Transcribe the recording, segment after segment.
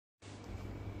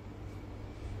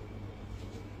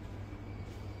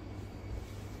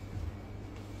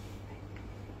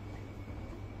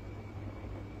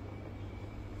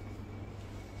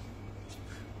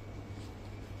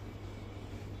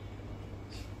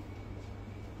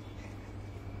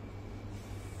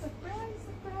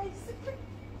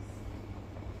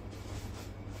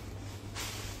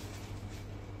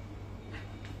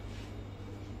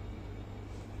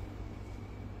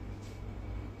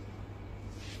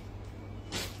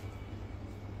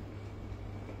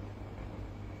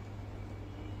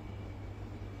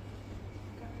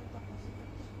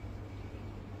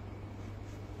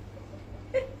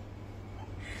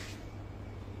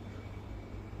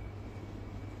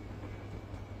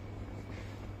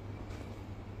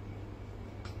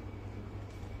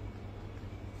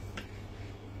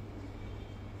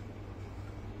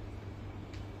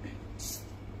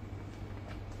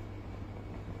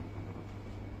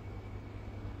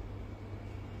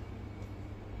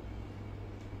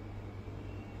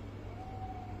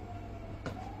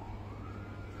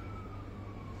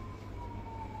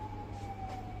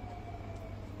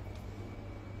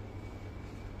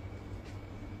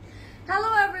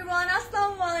Hello everyone,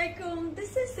 Assalamualaikum.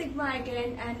 This is Sigmaa again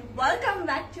and welcome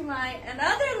back to my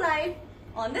another live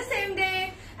on the same day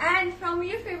and from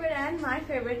your favorite and my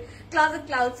favorite Closet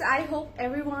Clouds. I hope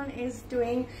everyone is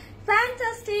doing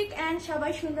fantastic and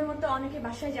সবাই সুন্দর মতো অনেকে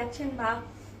বাসায় যাচ্ছেন বা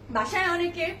বাসায়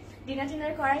অনেকে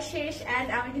dinner করা শেষ and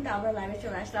আমি কিন্তু আবার লাইভে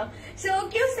চলে আসলাম। So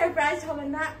কেউ সারপ্রাইজ হবেন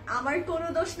না, আমার কোনো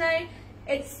দোষ নাই,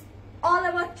 it's all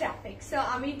about traffic. So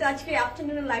আমি তো আজকে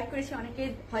আফটারনুনে লাইভ করেছি, অনেকে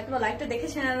হয়তো লাইভটা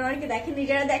দেখেছেন আর অনেকে দেখেননি,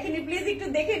 যারা দেখেনি প্লিজ একটু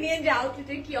দেখে নিন যে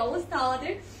আউটলেটের কি অবস্থা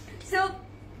আমাদের। সো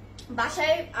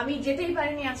বাসায় আমি যেতেই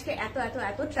পারিনি আজকে, এত এত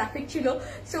এত ট্রাফিক ছিল।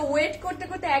 সো ওয়েট করতে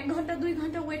করতে 1 ঘন্টা 2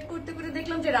 ঘন্টা ওয়েট করতে করতে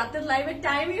দেখলাম যে রাতের লাইভের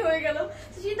টাইমই হয়ে গেল।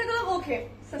 তো চিন্তা করলাম ওকে,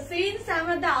 সো সিন্স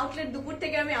আমরা দ্য আউটলেট, দুপুর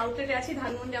থেকে আমি আউটলেটে আছি,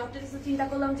 ধানমন্ডি আউটলেটে। সো চিন্তা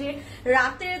করলাম যে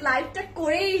রাতের লাইভটা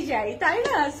করেই যাই, তাই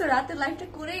না? সো রাতের লাইভটা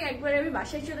করেই একবারে আমি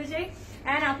বাসায় চলে যাই।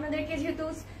 এন্ড আপনাদেরকে যেহেতু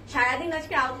সারাদিন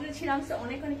আজকে আউটলেট ছিলাম, সো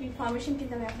অনেক অনেক ইনফরমেশন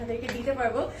কিন্তু আমি আপনাদেরকে দিতে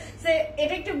পারবো। সো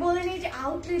এটা একটু বলে নিই যে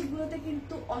আউটলেট গুলোতে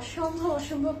কিন্তু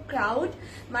অসম্ভব ক্রাউড,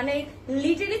 মানে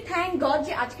লিটারালি থ্যাংক গড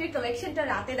যে আজকের কালেকশনটা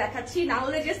রাতে দেখাচ্ছি, না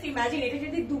হলে জাস্ট ইমাজিন এটা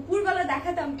যদি দুপুরবেলা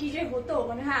দেখাতাম কি যে হতো,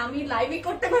 মানে হ্যাঁ আমি লাইভই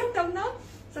করতে পারতাম না।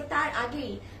 সো তার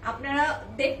আগেই আপনারা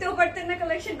দেখতেও পারতেন না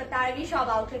কালেকশন, বা তার আগেই সব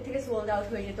আউটলেট থেকে সোল্ড আউট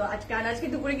হয়ে যেত। আজকে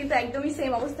দুপুরে কিন্তু একদমই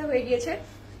সেম অবস্থা হয়ে গিয়েছে,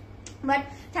 বাট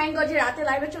থ্যাংক গড যে রাতে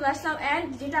লাইভে চলে আসলাম। এন্ড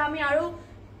যেটা আমি আরো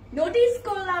নোটিস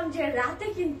করলাম যে রাতে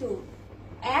কিন্তু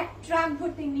এক ট্রাক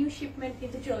ভর্তি নিউ শিপমেন্ট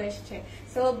কিন্তু চলে এসেছে।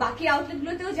 সো বাকি আউটলেট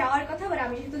গুলোতেও যাওয়ার কথা, বাট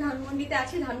আমি যেহেতু ধানমন্ডিতে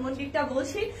আছি, ধানমন্ডিটা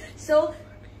বলছি। সো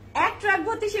এক ট্রাক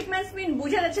ভর্তি শিপমেন্টস মিন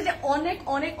বোঝা যাচ্ছে যে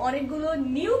অনেকগুলো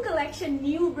নিউ কালেকশন,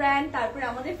 নিউ ব্র্যান্ড, তারপরে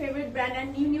আমাদের favourite brand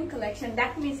and new collection.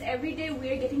 That means every day we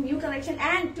are getting new collection.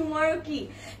 And tomorrow কি,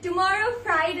 টুমরো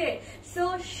ফ্রাইডে। সো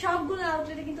সবগুলো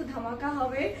আউটলেটে কিন্তু ধামাকা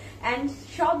হবে এন্ড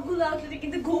সবগুলো আউটলেটে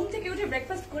কিন্তু ঘুম থেকে উঠে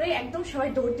ব্রেকফাস্ট করে একদম সবাই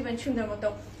দৌড় দিবেন সুন্দর মতো,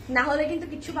 না হলে কিন্তু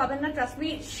কিছু পাবেন না। ট্রাস্ট মি,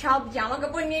 সব জামা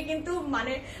কাপড় নিয়ে কিন্তু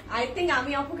মানে আই থিঙ্ক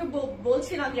আমি আপুকে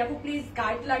বলছিলাম যে আপু প্লিজ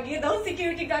গার্ড লাগিয়ে দাও,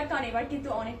 সিকিউরিটি গার্ড, কারণ এবার কিন্তু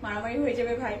অনেক মারামারি হয়ে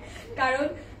যাবে ভাই। কারণ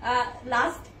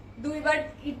লাস্ট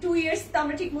 2 ইয়ার্স তো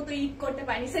আমরা ঠিক মতো ঈদ করতে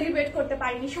পারিনি, সেলিব্রেট করতে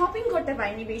পারিনি, শপিং করতে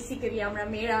পারিনি বেসিক্যালি আমরা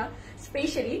মেয়েরা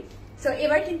স্পেশালি। সো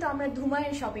এবার কিন্তু আমরা ধুমায়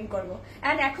শপিং করবো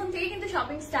এন্ড এখন থেকে কিন্তু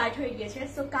শপিং স্টার্ট হয়ে গিয়েছে।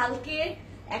 সো কালকে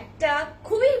একটা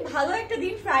খুবই ভালো একটা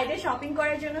দিন ফ্রাইডে শপিং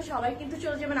করার জন্য, সবাই কিন্তু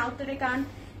চলে যাবেন আউটলেটে, কারণ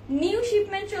নিউ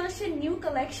শিপমেন্ট চলেছে, নিউ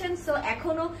কালেকশন। সো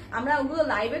এখনো আমরা ওগুলো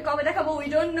লাইভে কবে দেখাবো উই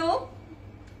ডোন্ট নো,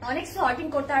 অনেক সর্টিং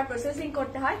করতে হয়, প্রসেসিং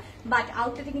করতে হয়, বাট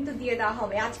আউটলেটে কিন্তু দিয়ে দেওয়া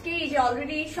হবে। আজকে এই যে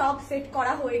অলরেডি সব সেট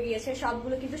করা হয়ে গিয়েছে,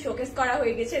 সবগুলো কিন্তু শোকেস করা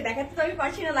হয়ে গেছে, দেখাতে তো আমি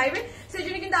পারছি না লাইভে, সেই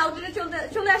জন্য কিন্তু আউটলেটে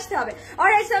চলে আসতে হবে।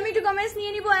 অলরাইট, সো আমি একটু কমেন্টস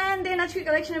নিয়ে নিবো এন্ড দেন আজকে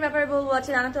কালেকশনের ব্যাপারে বলবো।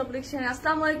 আচ্ছা রানা কালেকশন,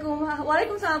 আসসালামু আলাইকুম।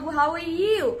 ওয়ালাইকুম সালাম আপু, হাউ আর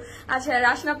ইউ? আচ্ছা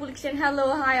রাশনা কালেকশন, হ্যালো,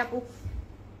 হাই আপু।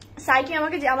 সাইকি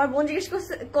আমাকে আমার বোন জিজ্ঞেস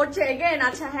করছে এগেন।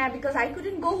 আচ্ছা হ্যাঁ, because I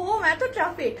couldn't go home, এত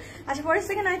ট্রাফিক। আচ্ছা for a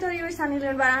second I thought you R Sunny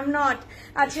Leone, but I am not.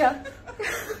 আচ্ছা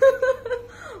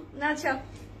আচ্ছা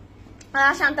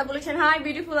শান্তা বলেছেন হাই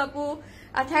বিউটিফুল আপু,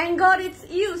 থ্যাংক গড ইটস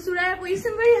ইউ। সুরাই আপু, you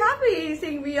SIM very happy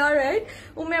Singh me, alright.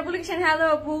 Umme আপু লিখছেন হ্যালো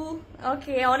আপু।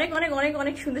 ওকে,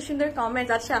 অনেক সুন্দর সুন্দর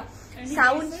কমেন্টস। আচ্ছা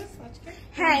সাউন্ড,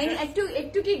 হ্যাঁ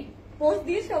একটু কি পোস্ট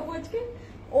দিয়েছো আপু আজকে?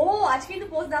 ও আজকে কিন্তু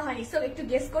পোস্ট দেওয়া হয়নি। সো একটু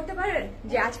গেস করতে পারেন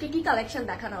যে আজকে কি কালেকশন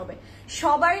দেখানো হবে?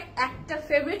 সবার একটা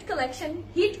ফেভারিট কালেকশন,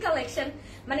 হিট কালেকশন,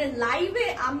 মানে লাইভে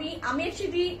আমি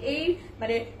অ্যাকচুয়ালি এই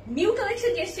মানে নিউ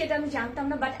কালেকশন এসছে এটা আমি জানতাম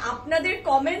না, বাট আপনাদের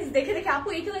কমেন্টস দেখে আপু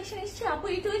এই কালেকশন এসছে, আপু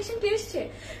এই কালেকশন কি এসছে,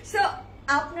 সো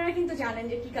আপনারা কিন্তু জানেন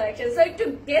যে কি কালেকশন। সো একটু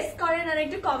গেস করেন আর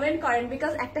একটু কমেন্ট করেন,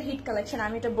 বিকজ একটা হিট কালেকশন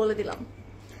আমি এটা বলে দিলাম।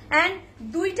 এন্ড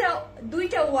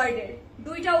দুইটা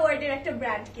ওয়ার্ডের একটা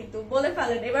ব্র্যান্ড কিন্তু বলে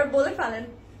ফেলেন, এবার বলে ফেলেন,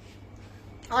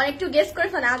 একটু গেস করে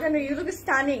ফেলেন। আগে ইউ লুক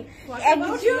স্টানিং।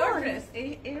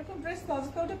 এরকম ড্রেস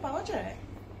ক্লজেটে পাওয়া যায়?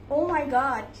 ও মাই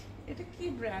গড, এটা কি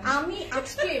ব্র্যান্ড? আমি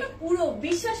আজকে পুরো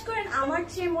বিশ্বাস করেন আমার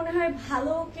চেয়ে মনে হয়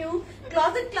ভালো কেউ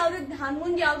ক্লজেট ক্লাউডের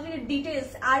ধানমন্ডি আউটলেটের ডিটেলস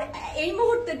আর এই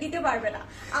মুহূর্তে দিতে পারবে না।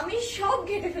 আমি সব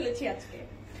ঘেটে ফেলেছি আজকে।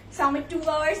 সো আমি 2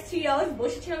 আওয়ার্স 3 আওয়ার্স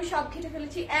বসেছিলাম, সব ঘেটে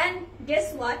ফেলেছি। এন্ড গেস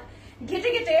হোয়াট,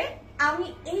 ঘেটে আমি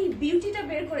এই বিউটিটা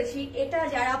বের করেছি। এটা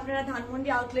যারা আপনারা ধানমন্ডি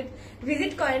আউটলেট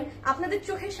ভিজিট করেন, আপনাদের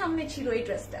চোখের সামনে ছিল এই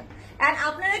ড্রেসটা, এন্ড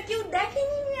আপনারা কেউ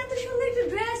দেখেনি এত সুন্দর একটা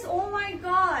dress. O my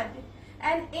god.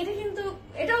 And এটা কিন্তু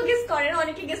এটাও গেস করেন,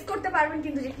 অনেকে গেস করতে পারবেন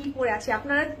কিন্তু যে কি পরে আছে।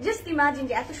 আপনারা জাস্ট ইমাজিন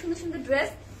যে এত সুন্দর সুন্দর ড্রেস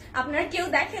আপনারা কেউ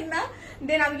দেখেন না,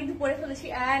 দেন আমি কিন্তু পরে ফেলেছি।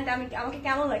 এন্ড আমাকে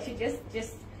কেমন লাগছে,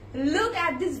 just look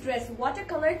at this dress, what a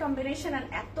color combination, and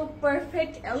এত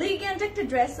পারফেক্ট এলিগেন্ট একটা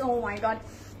ড্রেস। ও মাই গড।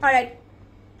 অলরাইট,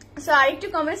 সো আরেকটু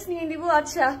কমেন্টস নিয়ে দিব।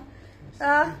 আচ্ছা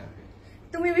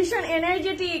তুমি ভীষণ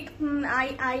energetic,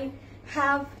 I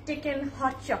have taken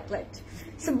hot chocolate.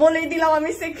 So বলে দিলাম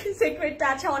আমি সিক্রেটটা।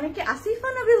 আচ্ছা অনেকে আসিফা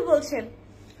নাবিল বলছেন,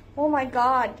 ও ও মাই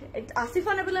গড,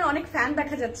 আসিফা নাবিলের অনেক ফ্যান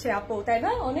দেখা যাচ্ছে আপু, তাই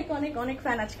না? অনেক অনেক অনেক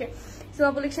ফ্যান আজকে। সো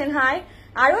আপু লিখছেন হাই,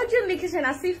 আরো একজন লিখেছেন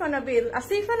আসিফা নাবিল।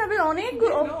 আসিফা নাবিল অনেক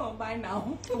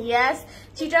ইয়েস।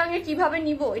 চিটাগাং এ কিভাবে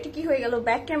নিব? এটা কি হয়ে গেল?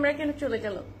 ব্যাক ক্যামেরা কেন চলে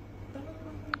গেল?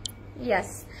 ইয়েস।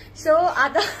 সো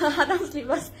আদাম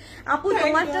স্লিপার্স আপু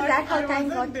তোমারটা দেখাও। Thank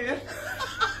god.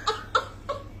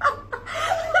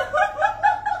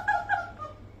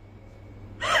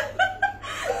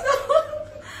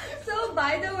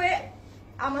 By the way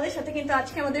আমাদের সাথে কিন্তু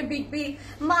আজকে আমাদের বিগ বি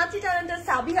মাল্টি ট্যালেন্টেড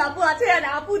সাবি আপু আছে, আর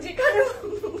আপু যেখানে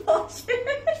বসে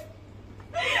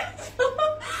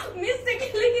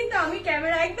মিস্টেকলি কিন্তু আমি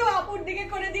ক্যামেরা একদম আপুর দিকে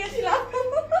করে দিয়েছিলাম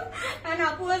এন্ড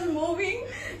আপু ওয়াজ মুভিং।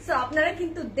 সো আপনারা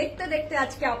কিন্তু দেখতে দেখতে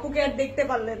আজকে আপুকে আর দেখতে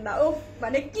পারলেন না। ও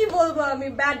মানে কি বলবো, আমি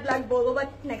ব্যাড লাক বলবো, but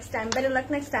next time, better luck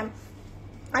next time.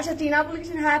 আচ্ছা টিনা আপু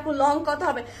লিখছেন হ্যাঁ আপু লং কথা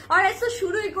হবে। আর সো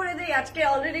শুরুই করে দেই আজকে,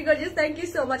 already gorgeous. Thank you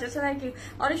so much. আচ্ছা থ্যাংক ইউ,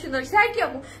 অনেক সুন্দর। থ্যাংক ইউ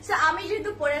আপু। সো আমি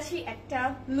যেহেতু পরে আছি একটা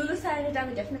লুলু সাইড, এটা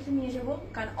আমি ডেফিনেটলি নিয়ে যাবো,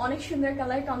 কারণ অনেক সুন্দর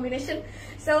কালার কম্বিনেশন।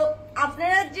 সো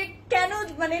আপনারা যে কেন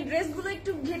মানে ড্রেসগুলো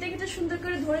একটু ঘেটে ঘেটে সুন্দর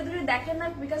করে ধরে ধরে দেখেন না,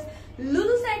 বিকজ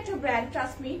লুলু সাইড একটা ব্র্যান্ড,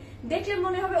 ট্রাস্ট মি, দেখলে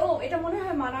মনে হবে ও এটা মনে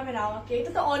হয় মানাবে না আমাকে,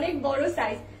 এটা তো অনেক বড়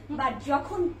সাইজ, বাট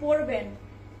যখন পরবেন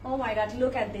oh my god,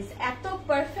 look at this, এত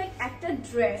পারফেক্ট একটা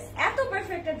ড্রেস, এত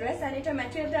পারফেক্ট একটা ড্রেস। এন্ড এটা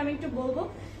ম্যাটেরিয়ালটা আমি একটু বলবো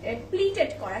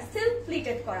প্লিটেড করা, সিল্ক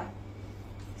প্লিটেড করা।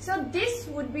 So this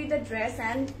would be the dress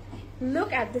and look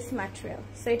at this material.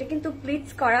 So এটা কিন্তু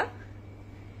প্লিটস করা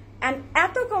এন্ড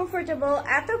এত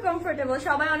কমফোর্টেবল,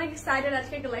 সবাই অনেক এক্সাইটেড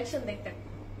আজকে কালেকশন দেখতে।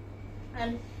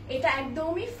 এন্ড এটা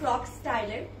একদমই ফ্রক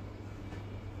স্টাইলের।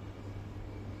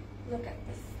 Look at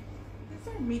this, It's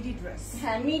a midi dress.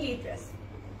 হ্যাঁ মিডি ড্রেস।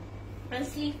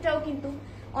 স্লিভটাও কিন্তু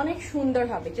অনেক সুন্দর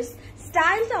হবে, জাস্ট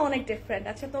স্টাইলটা অনেক ডিফারেন্ট।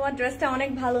 আচ্ছা তোমার ড্রেসটা অনেক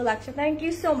ভালো লাগছে, thank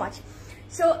you so much.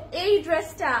 So এই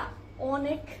ড্রেসটা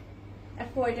অনেক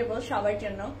অ্যাফোর্ডেবল সবার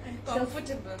জন্য,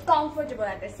 comfortable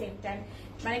at the same time,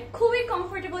 মানে খুবই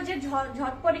কমফোর্টেবল, যে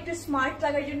ঝটপট একটু স্মার্ট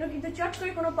লাগার জন্য, কিন্তু চট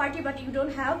করে কোনো party but you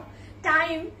don't have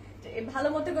time ভালো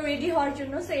মতো করে রেডি হওয়ার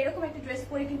জন্য। সো এরকম একটা ড্রেস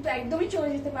পরে কিন্তু একদমই চলে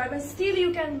যেতে পারবেন, still you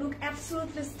can look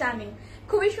absolutely stunning,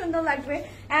 খুবই সুন্দর লাগবে।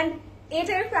 অ্যান্ড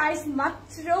এটার প্রাইস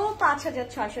মাত্র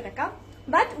 ৫,৬০০ টাকা,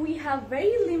 but we have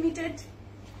very limited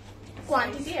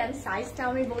quantity. And সাইজটা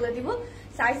আমি বলে দিব,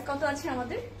 সাইজ কত আছে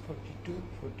আমাদের? 42,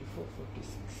 44, 46।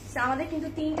 আমাদের কিন্তু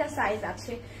 3টা সাইজ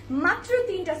আছে, মাত্র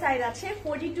 3টা সাইজ আছে,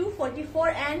 42, 44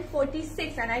 and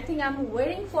 46, and I think I'm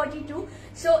wearing 42.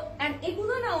 So and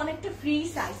এগুলো না অনেকটা ফ্রি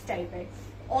সাইজ টাইপের,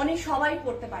 অনেক সবাই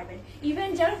পড়তে পারবেন, ইভেন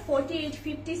যারা 48,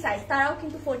 50 সাইজ তারাও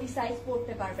কিন্তু 40 সাইজ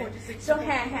পড়তে পারবেন। সো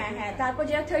হ্যাঁ হ্যাঁ হ্যাঁ, তারপর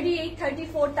যারা 38,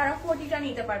 34 তারা 40টা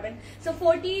নিতে পারবেন। সো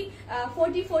 40,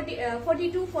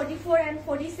 42, 44 and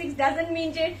 46 ডাজন্ট মিন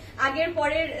যে আগের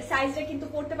পরের সাইজটা কিন্তু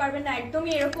পড়তে পারবেন না,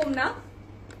 একদমই এরকম না,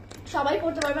 সবাই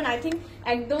পড়তে পারবেন। আই থিঙ্ক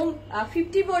একদম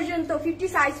 50 পর্যন্ত, 50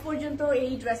 সাইজ পর্যন্ত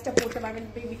এই ড্রেসটা পড়তে পারবেন,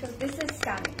 বিকজ দিস ইজ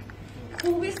স্টানিং,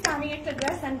 খুবই স্টানিং একটা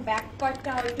ড্রেস। অ্যান্ড ব্যাক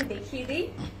পার্টটা একটু দেখিয়ে দিই।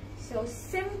 সো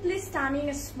সিম্পলি স্টানিং,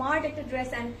 স্মার্ট একটা ড্রেস,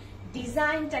 অ্যান্ড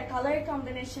ডিজাইনটা, কালার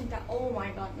কম্বিনেশনটা, ও মাই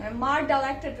গড, মানে মার ডালা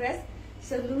একটা ড্রেস।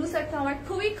 সো লুলু শার্টটা আমার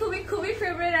খুবই খুবই খুবই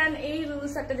ফেভারিট, অ্যান্ড এই লুলু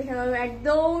শার্টটা দেখে আমি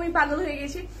একদমই পাগল হয়ে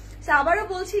গেছি। আবারও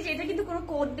বলছি যে এটা কিন্তু কোনো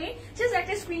কোড নেই, জাস্ট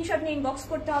একটা স্ক্রিনশট নিয়ে ইনবক্স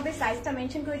করতে হবে, সাইজটা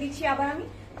মেনশন করে দিচ্ছি আবার আমি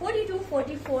 42,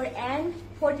 44 and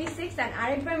 46, and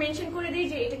আরেকবার মেনশন করে দিই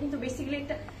যে এটা কিন্তু বেসিক্যালি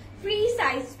একটা free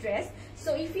size dress. So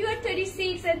if you R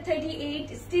 36 and 38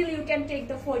 still you can take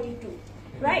the 42,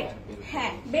 right?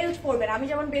 হ্যাঁ, বেল্ট পরবেন, আমি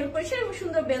যেমন বেল্ট পরেছি এবং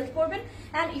সুন্দর বেল্ট পরবেন।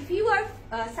 And if you R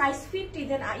size 50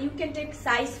 then you can take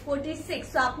size 46,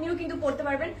 so আপনিও কিন্তু পড়তে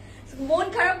পারবেন। মন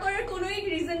খারাপ করার কোনোই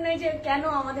রিজন নেই যে কেন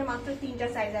আমাদের মাত্র 3টা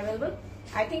সাইজ অ্যাভেলেবল।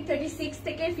 আই থিঙ্ক 36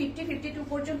 থেকে 50, 52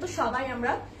 পর্যন্ত সবাই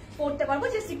আমরা পড়তে পারবো,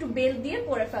 জাস্ট একটু বেল্ট দিয়ে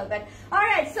পরে ফেলবেন।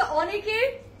 অলরাইট, সো অনেকে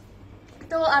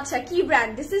তো আচ্ছা কি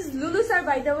ব্র্যান্ড? দিস ইজ লুলু sir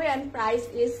by the way, and price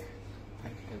is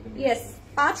yes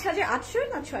 5,800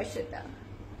 না 600 টাকা,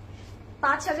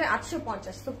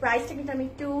 5,850। তো প্রাইসটা কিন্তু আমি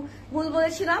একটু ভুল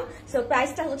বলেছিলাম। সো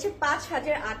প্রাইসটা হচ্ছে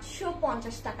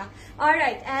 5,850 টাকা।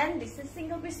 Alright, and this is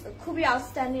single piece, খুবই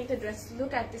আউটস্ট্যান্ডিং একটা dress.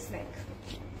 Look at this neck,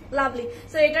 lovely.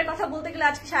 So এটার কথা বলতে গেলে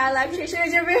আজকে সারা লাইভ শেষ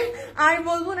হয়ে যাবে, আর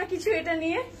বলবো না কিছু এটা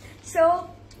নিয়ে। So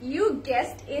you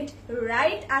guessed it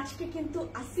right, আজকে কিন্তু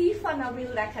আসিফা নাবিল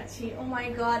দেখাচ্ছি। ও মাই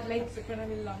god, like ASIFA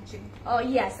NABEEL launching. ও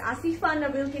ইয়েস, আসিফা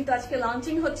নাবিল কিন্তু আজকে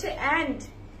লঞ্চিং হচ্ছে। And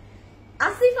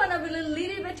ASIFA NABEEL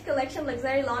Little Bit Collection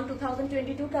Luxury Launch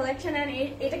 2022 collection, and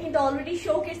এটা কিন্তু অলরেডি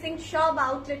শোকেসিং সব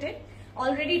আউটলেটে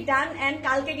অলরেডি ডান। এন্ড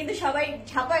কালকে কিন্তু সবাই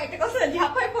ঝাপায়, একটা কথা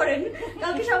ঝাপায় পড়েন, কারণ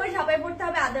কালকে সবাই ঝাঁপাই পড়তে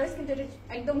হবে, আদারওয়াইজ কিন্তু এটা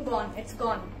একদম গন, ইটস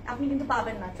গন, আপনি কিন্তু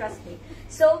পাবেন না, ট্রাস্ট মি।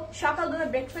 সো সকালবেলা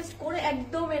ব্রেকফাস্ট করে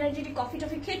একদম এনার্জেটিক কফি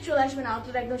টফি খেয়ে চলে আসবেন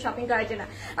আউটলেট একদম শপিং করার জন্য।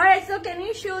 Alright, so can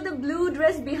you show the blue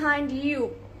dress behind you?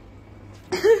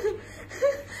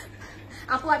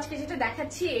 আপু আজকে যেটা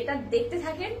দেখাচ্ছি এটা দেখতে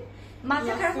থাকেন,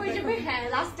 মাথা খারাপ হয়ে যাবে। হ্যাঁ,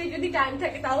 লাস্টে যদি টাইম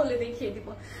থাকে তাহলে দেখিয়ে দিব।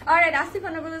 Alright, ASIFA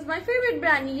NABEEL is my favorite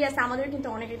brand. Yes, আমাদের কিন্তু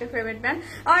অনেক একটা favourite brand.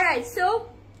 Alright, so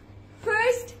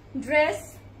first dress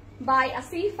by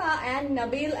ASIFA and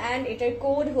NABEEL, and এটার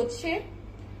কোড হচ্ছে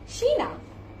Sheena.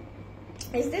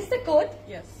 Is this the code?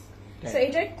 Yes. So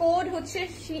এটার কোড হচ্ছে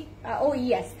oh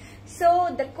yes, so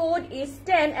the code is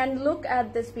 10 and look at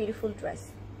this beautiful dress.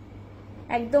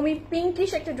 একদমই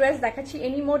pinkish একটা dress দেখাচ্ছি।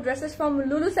 Any more dresses from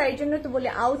লুলু side জন্য তো বলে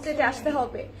আউটলেটে আসতে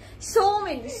হবে। সো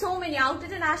মেনি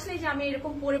আউটলেটে না আসলে যে আমি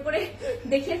এরকম পরে পরে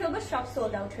দেখিয়ে ফেলবো, সব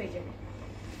সোল্ড আউট হয়ে যাবে।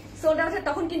 সোল্ড আউট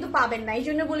তখন কিন্তু পাবেন না, এই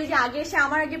জন্য বলি যে আগে এসে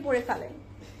আমার আগে পরে ফেলেন,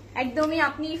 একদমই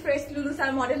আপনি ফ্রেশ লুলু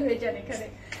সার মডেল হয়ে যান এখানে,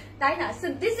 তাই না? So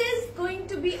this is going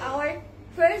to B our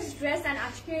first dress, and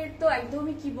আজকের তো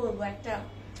একদমই কি বলবো, একটা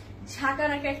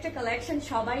ঝাঁকানাকা একটা কালেকশন,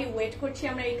 সবাই ওয়েট করছি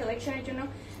আমরা এই কালেকশনের জন্য।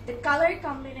 The color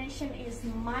combination is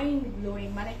mind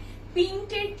blowing, মানে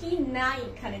পিঙ্কের কি নাই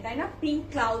এখানে, তাই না? পিঙ্ক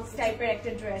ক্লাউডস টাইপের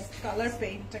একটা ড্রেস, Color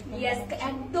paint. ইয়েস,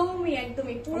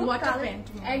 একদমই পুরো Water কালার, paint.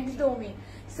 একদমই।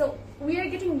 So we are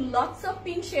getting lots of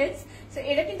pink shades. So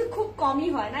এটা কিন্তু খুব কমই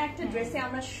হয় না একটা ড্রেসে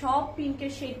আমরা সব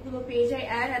পিঙ্কের শেড গুলো পেয়ে যাই,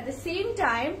 and at the same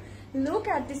time look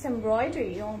at this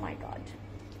embroidery, O my god,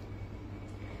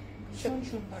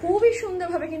 খুবই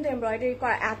সুন্দরভাবে কিন্তু এমব্রয়ডারি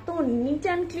করা, এত neat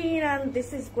and clean, and this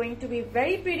is going to be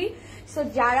very pretty. So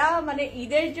যারা মানে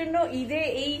ঈদের জন্য ঈদে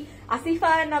এই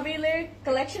ASIFA NABEEL এর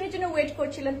কালেকশনের জন্য ওয়েট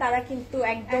করছিলেন তারা কিন্তু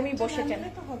একদমই বসেছেন।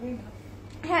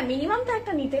 হ্যাঁ, মিনিমাম তো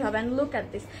একটা নিতে হবে। And look at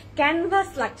this, canvas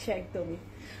লাগছে একদমই।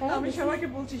 আমি সবাইকে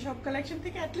বলছি সব কালেকশন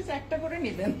থেকে অ্যাটলিস্ট একটা করে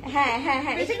নেবেন। হ্যাঁ,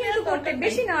 এটা কিন্তু করতে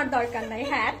বেশি নেওয়ার দরকার নাই।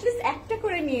 হ্যাঁ, অ্যাটলিস্ট একটা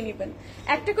করে নিয়ে নিবেন,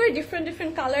 একটা করে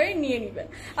ডিফারেন্ট কালারে নিয়ে নিবেন।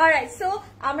 অলরাইট, সো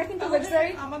আমরা কিন্তু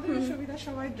আমাদের সুবিধা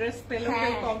সবাই ড্রেস পেল,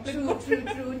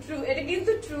 ট্রু, এটা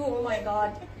কিন্তু ট্রু। ও মাই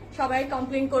গড, সবাই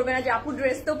কমপ্লেইন করবে না যে আপু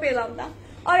ড্রেস তো পেলাম না।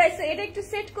 অলরাইট, সো এটা একটু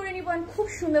সেট করে নিব, এন্ড খুব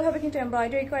সুন্দরভাবে কিন্তু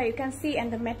এমব্রয়ডারি করা, you can see, and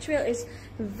the material is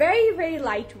very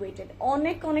light weighted,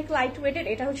 অনেক লাইট ওয়েটেড।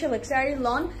 এটা হচ্ছে লাক্সারি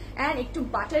লন, এন্ড একটু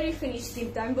বাটারি ফিনিশ,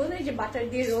 কিন্তু আমি বলি যে বাটার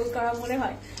দিয়ে রোল করা মনে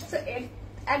হয়। সো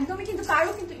একদমই কিন্তু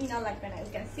কারো কিন্তু ইনার লাগবে না, you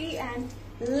can see, and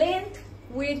length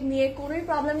with নিয়ে কোনোই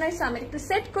প্রবলেম নাই। সো আমি একটু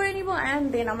সেট করে নিব, এন্ড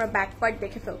দেন আমরা ব্যাক পার্ট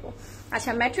দেখে ফেলবো।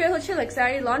 আচ্ছা, ম্যাটেরিয়াল হচ্ছে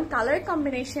luxury loan, colour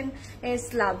combination is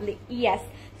lovely. Yes,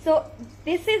 so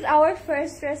this is our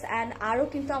first dress, and আরো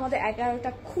কিন্তু আমাদের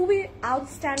 11টা খুবই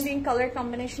আউটস্ট্যান্ডিং কালার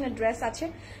কম্বিনেশনের ড্রেস আছে।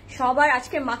 সবার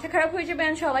আজকে মাথা খারাপ হয়ে যাবে,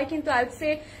 অ্যান্ড সবাই কিন্তু আজকে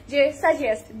যে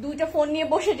সাজেস্ট 2টা ফোন নিয়ে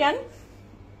বসে যান,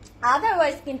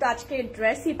 আদারওয়াইজ কিন্তু আজকে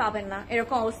ড্রেসই পাবেন না,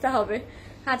 এরকম অবস্থা হবে।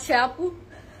 আচ্ছা আপু,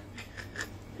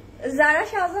 যারা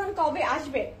শাহজাহান কবে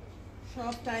আসবে?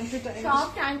 সব টাইম টু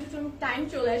টাইম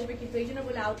চলে আসবে, কিন্তু এই জন্য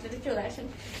বলে আউটলেটে চলে আসেন।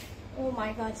 ও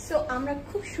মাই গড, সো আমরা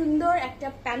খুব সুন্দর একটা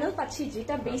প্যানেল পাচ্ছি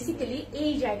যেটা বেসিক্যালি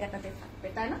এই জায়গাটাতে থাকবে,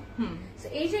 তাই না? সো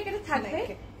এই জায়গাটা থাকবে,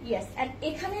 ইয়েস, এন্ড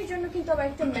এখানের জন্য কিন্তু আবার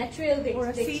একটা ম্যাটেরিয়াল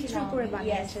দেখছি,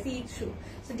 সি থ্রু।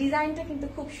 সো ডিজাইনটা কিন্তু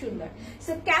খুব সুন্দর।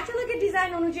 সো ক্যাটালগের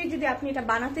ডিজাইন অনুযায়ী যদি আপনি এটা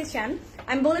বানাতে চান,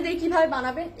 আমি বলে দিই কিভাবে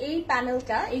বানাবেন। এই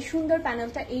প্যানেলটা, এই সুন্দর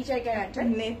প্যানেলটা এই জায়গায় একটা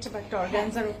নেট বা একটা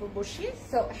অর্গানজার উপর বসিয়ে,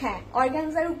 সো হ্যাঁ,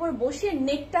 অর্গানজার উপর বসিয়ে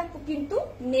নেটটা কিন্তু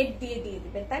নেট দিয়ে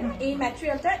দিবেন, তাই না? এই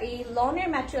ম্যাটেরিয়ালটা, এই লনের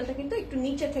ম্যাটেরিয়ালটা কিন্তু একটু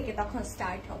নিচে থেকে তখন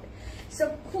স্টার্ট হবে। সো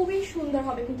খুবই সুন্দর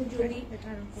হবে কিন্তু যদি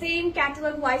সেম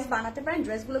ক্যাটালগ ওয়াইজ বানাতে পারেন,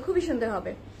 ড্রেসগুলো খুবই সুন্দর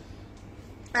হবে।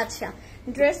 আচ্ছা,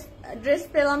 ড্রেস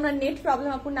পেলাম না, নেট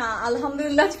প্রবলেম আপু? না,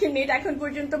 আলহামদুলিল্লাহ আজকে নেট এখন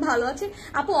পর্যন্ত ভালো আছে।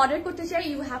 আপু অর্ডার করতে চাই,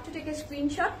 you have to take a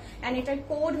screenshot, and এটার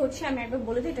কোড হচ্ছে, আমি একবার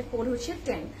বলে দিই, এটার কোড হচ্ছে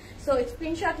 10। সো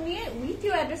স্ক্রিনশট নিয়ে with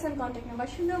your address and contact number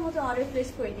সুন্দর মতো অর্ডার প্লেস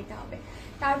করে দিতে হবে।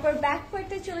 তারপর ব্যাক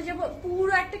পার্টে চলে যাব,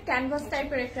 পুরো একটা ক্যানভাস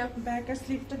টাইপের একটা ব্যাক আর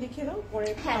স্লিভটা দেখিয়ে দাও, পরে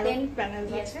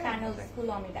প্যানেলস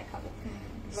গুলো আমি দেখাবো।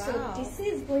 So this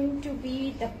is going to B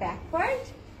the back part,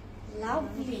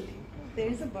 lovely, there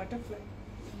is a butterfly,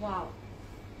 wow,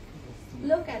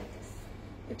 look at this,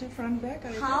 এটা front back,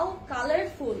 how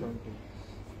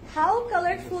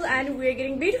colorful, and we're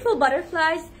getting beautiful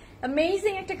butterflies,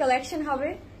 amazing একটা কালেকশন হবে,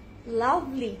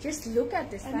 lovely, just look at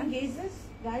this, and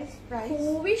guys price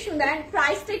খুবই সুন্দর। and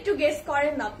প্রাইসটা একটু guess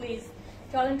করেন না please,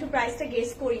 চলেন একটু প্রাইসটা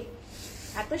গেস করি।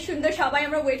 এত সুন্দর, সবাই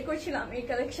আমরা ওয়েট করছিলাম এই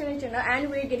কালেকশনের জন্য, and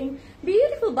we're getting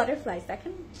beautiful butterflies,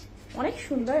 দেখেন অনেক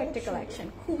সুন্দর একটা কালেকশন,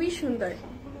 খুবই সুন্দর।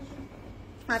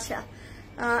 আচ্ছা,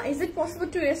 is it possible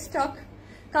to restock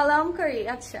Kalamkari?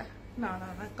 আচ্ছা,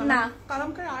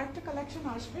 কালামকারী আরেকটা কালেকশন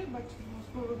আসবে, but most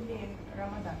probably in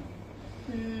Ramadan.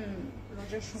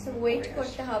 So wait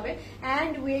করতে হবে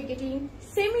and we are getting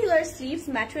similar sleeves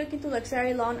material কিন্তু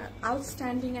luxury loan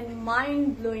outstanding and mind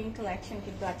blowing collection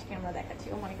কিন্তু আজকে আমরা দেখাচ্ছি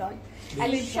ও মাই গড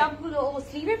এন্ড সবগুলো ও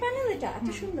স্লিভের প্যানেল এটা এত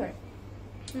সুন্দর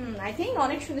আই থিংক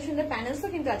অনেক সুন্দর সুন্দর প্যানেলসও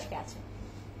কিন্তু আজকে আছে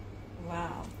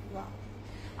ওয়াও ওয়াও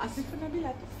আসিফা নাবিল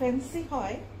এত ফ্যান্সি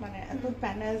হয় মানে এত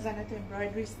প্যানেলস এন্ড এত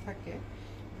এমব্রয়ডারিজ থাকে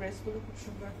ড্রেসগুলো খুব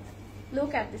সুন্দর হয়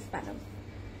লুক এট দিস প্যানেল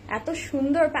এত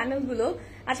সুন্দর প্যানেল গুলো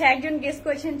আচ্ছা একজন গেস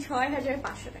করেছেন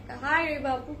 6500 টাকা হাই রে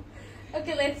বাবু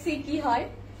ওকে লেটস সি কি হয়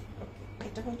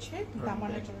এটা হচ্ছে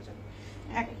দামানে চলে যাবে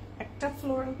একটা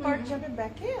ফ্লোরাল পার্ট যাবে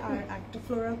ব্যাকে আর একটা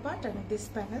floral part and this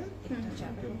panel এটা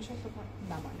যাবে হচ্ছে তোমার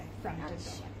দামানে ফ্রন্টের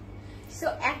দামানে সো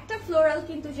একটা ফ্লোরাল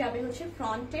কিন্তু যাবে হচ্ছে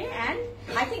ফ্রন্টে এন্ড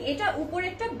আই থিংক এটা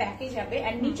উপরেরটা ব্যাকে যাবে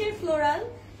এন্ড নিচের ফ্লোরাল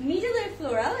মিডলের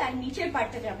ফ্লোরাল এন্ড নিচের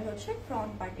পার্টটা যাবে হচ্ছে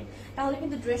ফ্রন্ট পার্টে তাহলে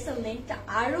কিন্তু ড্রেসের লেন্থটা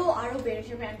আরো বেড়ে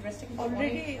যাবে এন্ড ড্রেসটা কিন্তু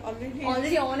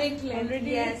অলরেডি অনেক লেন্থ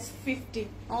অলরেডি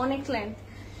 50 অনেক লেন্থ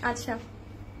আচ্ছা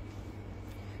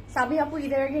সাবি আপু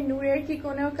ঈদের আগে নূরের কি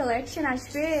কোনো কালেকশন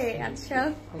আসবে আচ্ছা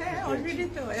হ্যাঁ অলরেডি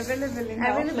তো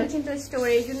अवेलेबल কিন্তু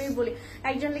স্টোরে এই জন্যই বলি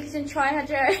একজন লিখেছেন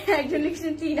 6000 একজন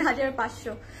লিখেছেন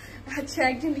 3500 আচ্ছা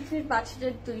একজন লিখেছেন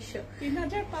 5200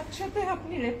 3500 তে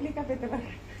আপনি রেপ্লিকা পেতে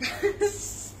পারেন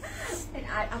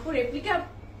আর আপু রেপ্লিকা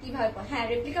কিভাবে হ্যাঁ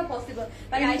replica possible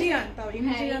but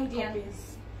Indian copies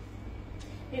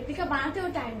replica বানাতেও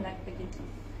time লাগবে কিন্তু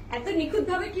এত নিখুঁত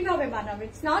ভাবে কিভাবে বানাবে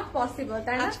ইটস নট পসিবল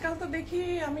তাই না আজকাল তো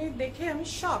আমি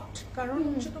শকড কারণ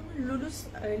হচ্ছে তোমার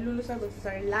লুলুসা বলতে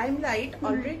সরি লাইমলাইট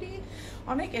অলরেডি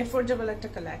অনেক এফোর্ডেবল একটা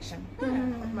কালেকশন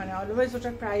মানে অলওয়েজ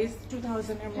ওটার প্রাইস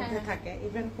 2000 এর মধ্যে থাকে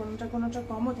ইভেন কোনটা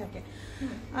কমও থাকে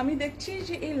আমি দেখছি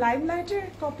যে এই লাইমলাইটের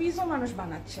কপিজও মানুষ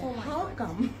বানাচ্ছে how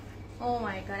come O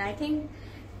my god I think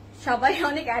সবাই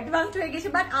অনেক অ্যাডভান্স হয়ে গেছে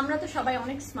বাট আমরা তো সবাই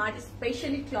অনেক smart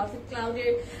specially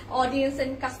ক্লাউডের audience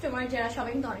and customer যারা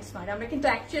সবাই কিন্তু অনেক স্মার্ট আমরা কিন্তু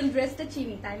অ্যাকচুয়াল ড্রেসটা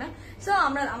চিনি তাই না সো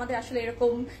আমাদের আসলে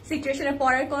এরকম সিচুয়েশনে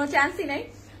পড়ার কোনো চান্সই নাই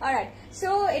অলরাইট সো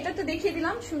এটা তো দেখিয়ে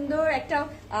দিলাম সুন্দর একটা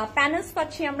প্যানেলস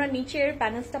পাচ্ছি আমরা নিচের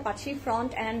প্যানেলসটা পাচ্ছি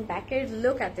ফ্রন্ট এন্ড ব্যাকের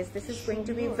look at this is going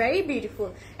to be very beautiful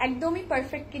একদমই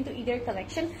পারফেক্ট কিন্তু ঈদের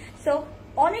কালেকশন সো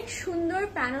অনেক সুন্দর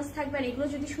প্যানেলস থাকবে আর এগুলো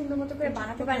যদি সুন্দর মতো করে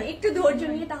বানাতে পারেন একটু ধৈর্য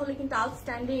নিয়ে তাহলে কিন্তু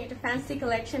আউটস্ট্যান্ডিং একটা ফ্যান্সি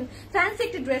কালেকশন ফ্যান্সি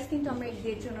একটা ড্রেস কিন্তু আমরা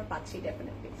ঈদের জন্য পাচ্ছি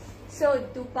ডেফিনেটলি সো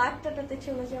দুপাট্টাটাতে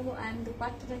চলে যাবো এন্ড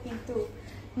দুপাট্টাটা কিন্তু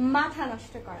মাথা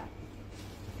নষ্ট করা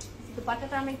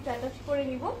দুপাট্টাটা আমি একটু অ্যাটাচ করে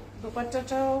নিব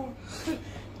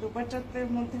দুপাট্টাটার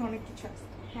মধ্যে অনেক কিছু আছে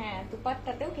হ্যাঁ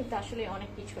দুপাট্টাতেও কিন্তু আসলে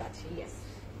অনেক কিছু আছে ইয়েস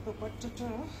দুপাট্টাটা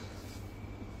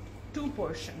 2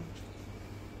 পোরশন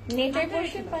নেটের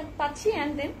পোরশন পাচ্ছি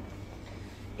এন্ড দেন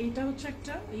এইটা হচ্ছে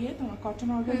একটা তোমার cotton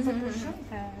organza portion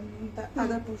and the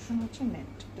other portion হচ্ছে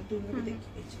নেট এটা দুইভাবে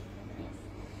দেখিয়েছি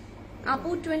আপু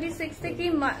 26 থেকে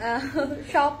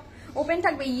শপ ওপেন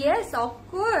থাকবে yes of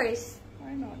course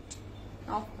why not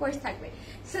of course থাকবে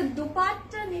সো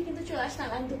দুপাট্টা নিয়ে কিন্তু চলে আসলাম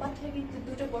আর দুপাট্টা কিন্তু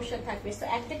দুটো পোরশন থাকবে সো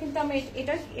একটা কিন্তু আমি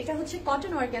এটা হচ্ছে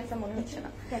কটন অর্গানজা মনে হচ্ছে না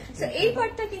সো এই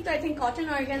পার্টটা কিন্তু আই থিংক কটন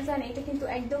অর্গানজা আর এটা কিন্তু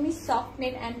একদমই সফট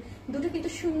নেট এন্ড দুটো কিন্তু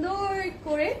সুন্দর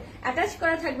করে অ্যাটাচ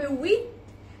করা থাকবে with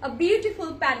a beautiful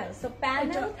panel so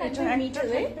panel থাকবে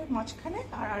মিডলে মাঝখানে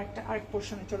আর আরেক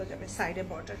পোরশনে চলে যাবে সাইডে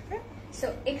বর্ডারে সো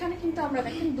এখানে কিন্তু আমরা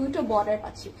দেখেন দুটো বর্ডার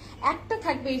পাচ্ছি একটা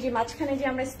থাকবে এই যে মাঝখানে যে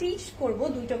আমরা স্টিচ করব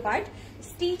দুটো পার্ট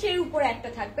স্টিচের উপর একটা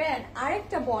থাকবে আর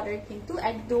আরেকটা বর্ডার কিন্তু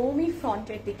একদমই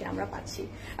ফ্রন্টের দিকে আমরা পাচ্ছি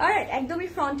অলরাইট একদমই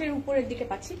ফ্রন্টের উপরের দিকে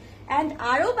পাচ্ছি এন্ড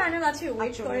আরো প্যানেল আছে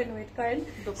ওয়েট করেন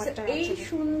এই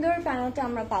সুন্দর প্যানেলটা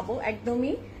আমরা পাবো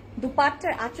একদমই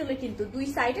দুপাট্টার আঁচলে কিন্তু দুই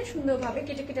সাইডে সুন্দরভাবে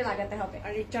কেটে কেটে লাগাতে হবে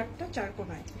আর এই চারটা চার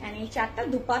কোণায় এন্ড এই চারটা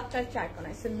দুপাট্টার চার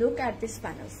কোণায় so look at this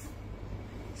panels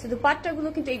so দুপাট্টাগুলো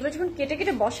কিন্তু এগুলো যখন কেটে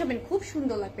কেটে বসাবেন খুব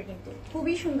সুন্দর লাগবে কিন্তু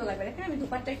খুবই সুন্দর লাগবে দেখেন আমি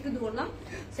দুপাট্টা একটু ধরলাম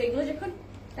সো এগুলো যখন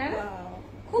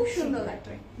খুব সুন্দর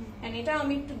লাগবে এন্ড এটা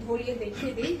আমি একটু ধরিয়ে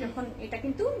দেখিয়ে দিই যখন এটা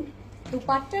কিন্তু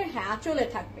দুপাট্টার আঁচলে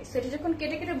থাকবে সো এটা যখন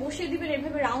কেটে কেটে বসিয়ে দিবেন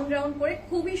এভাবে রাউন্ড রাউন্ড করে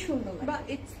খুবই সুন্দর লাগবে বা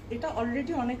এটা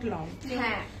অলরেডি অনেক লং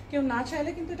হ্যাঁ কেউ না চাইলে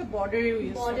কিন্তু এটা বর্ডারে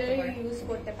ইউজ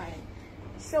করতে পারেন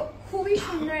সো খুবই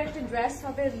সুন্দর একটা ড্রেস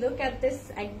হবে লুক এট দিস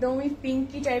একদমই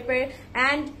পিঙ্কি টাইপের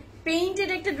এন্ড পেইন্টেড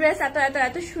একটা ড্রেস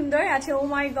এত সুন্দর আছে ও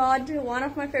মাই god one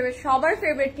of my favourite সবার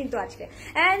ফেভারিট কিন্তু আজকে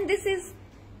and this is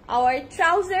our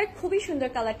trouser খুবই সুন্দর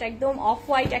কালারটা একদম অফ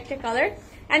হোয়াইট একটা কালার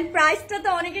এন্ড প্রাইসটা তো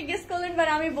অনেকে গেস করলেন বাট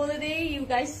আমি বলে দিই ইউ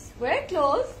গাইস ওয়ার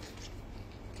ক্লোজ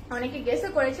অনেকে গেসও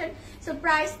করেছেন সো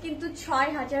প্রাইস কিন্তু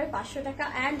 6500 টাকা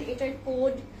এন্ড এটার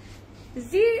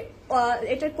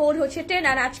কোড হচ্ছে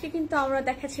 10 আর আজকে কিন্তু আমরা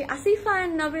দেখাচ্ছি Asifa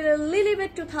and Nabil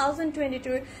Lilibet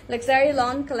 2022 luxury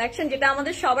loan collection যেটা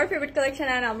আমাদের সবার ফেভারিট কালেকশন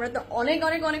আর আমরা তো অনেক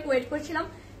ওয়েট করছিলাম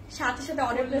সাথে সাথে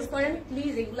অর্ডার প্লেস করেন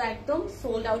প্লিজ এগুলো একদম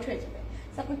সোল্ড আউট হয়ে যাবে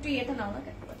আপনি একটু ইয়েটা নাও না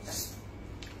ক্যাটওয়ার্কটা।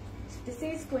 This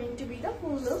is going to B the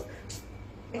full look.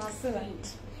 Excellent.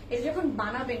 এটা যখন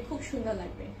বানাবেন খুব সুন্দর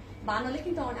লাগবে। বানালে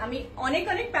কিন্তু আমি অনেক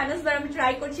প্যানেলস দ্বারা আমি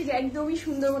ট্রাই করছি যে একদমই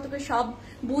সুন্দর মতো করে সব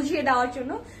বুঝিয়ে দেওয়ার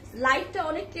জন্য। লাইটটা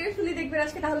অনেক কেয়ারফুলি দেখবেন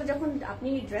আজকে, তাহলে যখন আপনি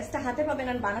ড্রেসটা হাতে পাবেন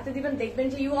আর বানাতে দিবেন দেখবেন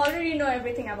যে you already know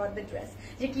everything about the dress,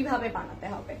 যে কিভাবে বানাতে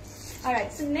হবে।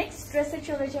 অলরাইট, সো নেক্সট ড্রেসে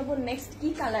চলে যাব। নেক্সট কি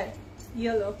কালার?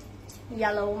 ইয়েলো।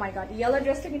 ইয়েলো, ও মাই গড, ইয়েলো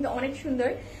ড্রেসটা কিন্তু অনেক সুন্দর।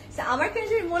 আমার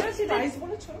কাছে মনে হচ্ছে প্রাইস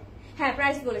বলেছো? হ্যাঁ,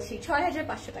 প্রাইস বলেছি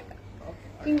 6500 টাকা।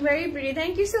 Very pretty,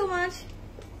 thank you so much.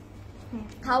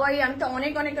 How are you? আমি তো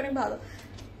অনেক ভালো।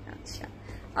 আচ্ছা,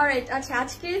 অলরাইট। আচ্ছা,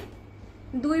 আজকে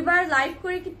 2 বার লাইভ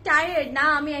করে কি টায়ার্ড? না,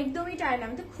 আমি একদমই টায়ার্ড না,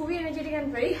 আমি তো খুবই energetic and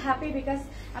very happy because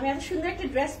আমি এত সুন্দর একটা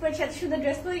ড্রেস পরেছি। এত সুন্দর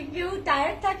ড্রেস পরে কেউ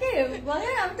টায়ার্ড থাকে বলে?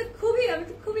 আমি তো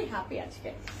খুবই হ্যাপি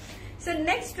আজকে। সো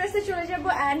নেক্সট ড্রেসে চলে যাবো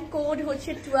এন্ড কোড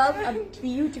হচ্ছে 12।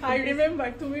 বিউটিফুল। আই রিমেম্বার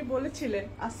তুমি বলেছিলে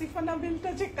আসিফা নাবিলটা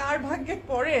যে কার ভাগ্যে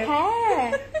পড়ে। হ্যাঁ,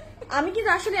 আমি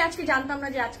কিন্তু আসলে আজকে জানতাম না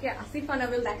যে আজকে আসিফা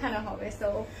নাবিল দেখানো হবে, সো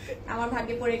আমার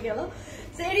ভাগ্যে পড়ে গেল।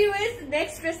 সো এনিওয়েজ,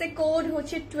 নেক্সট ড্রেসে কোড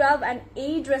হচ্ছে 12 এন্ড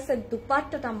এই ড্রেসের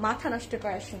দুপাট্টাটা মাথা নষ্ট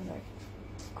করা সুন্দর,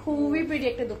 খুবই প্রিটি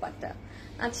একটা দুপাট্টা।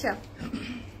 আচ্ছা,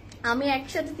 আমি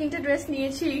একসাথে 3টা ড্রেস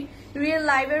নিয়েছি। রিয়েল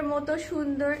লাইভের মতো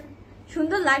সুন্দর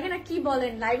লাগে না? কি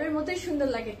বলেন, লাইভের মতোই সুন্দর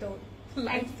লাগে তো।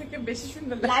 লাইভ থেকে বেশি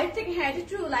সুন্দর লাগে। লাইভ থেকে, হ্যাঁ এটা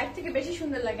ট্রু, লাইভ থেকে বেশি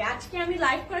সুন্দর লাগে। আজকে আমি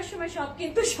লাইভ করার সময়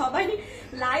কিন্তু সবাই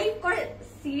লাইভ করে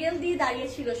সিরিয়াল দিয়ে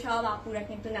দাঁড়িয়েছিল সব আপুরা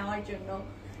কিন্তু নেওয়ার জন্য।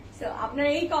 সো আপনারা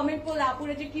এই কমেন্ট করলে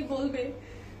আপুরা যে কি বলবে।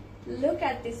 Look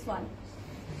at this one.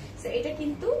 So এটা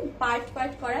কিন্তু পার্ট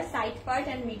করা, side part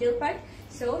and middle part.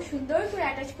 So সুন্দর করে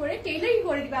অ্যাটাচ করে টেইলারিং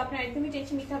করে দিবে, আপনার একদমই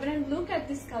টেনশন নিতে হবে না। Look at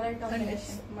this colour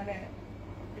combination. মানে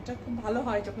এটা খুব ভালো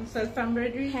হয় যখন সেলফ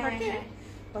এমব্রয়ডারি থাকে,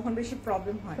 তখন বেশি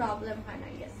প্রবলেম হয় না।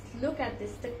 Yes, look at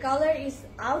this, the colour is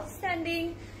outstanding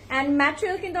and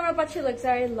material কিন্তু আমরা পাচ্ছি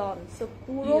লাক্সারি লন। সো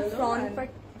পুরো ফ্রন্ট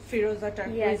পার্ট ফিরোজা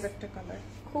টার্কোয়েজ একটা কালার,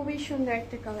 খুবই সুন্দর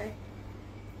একটা কালার,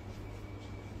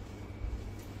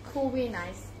 খুবই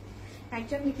নাইস।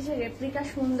 একজন লিখেছে রেপ্লিকা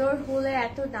সুন্দর হলে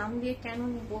এত দাম দিয়ে কেন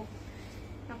নিব?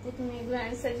 আপু তুমি এগুলো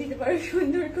অ্যান্সার দিতে পারো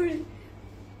সুন্দর করে।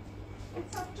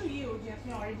 ইটস আপ টু ইউ যে আপনি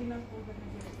অরিজিনাল করবেন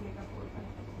নাকি রেপ্লিকা করবেন।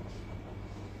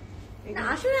 না,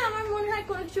 আসলে আমার মনে হয়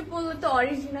কোনো কিছু পরলে তো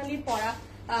অরিজিনালি পরা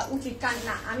উচিত। কারণ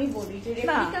না, আমি বলি যে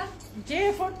রেপ্লিকা যে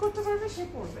এফোর্ড করতে পারবে সে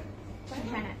পরবে।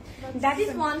 হ্যাঁ, দ্যাট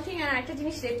ইজ ওয়ান থিং। আর একটা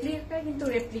জিনিস, রেপ্লিকা কিন্তু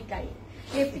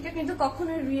রেপ্লিকা কিন্তু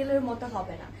কখনো রিয়েলের মতো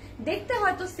হবে না। দেখতে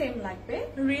হয়তো সেম লাগবে,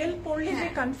 রিয়েল পরলে যে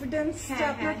কনফিডেন্সটা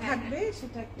আপনার থাকবে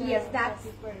সেটা একটা, yes, that's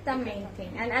the main thing.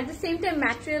 And at the same time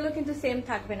ম্যাটেরিয়ালও কিন্তু সেম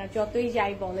থাকবে না, যতই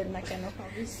যাই বলেন না কেন।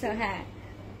 হ্যাঁ,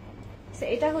 সো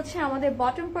এটা হচ্ছে আমাদের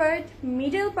bottom part,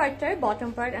 middle পার্টটার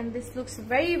bottom part and this looks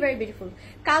very beautiful.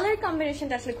 Colour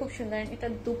কম্বিনেশনটা আসলে খুব সুন্দর। এটা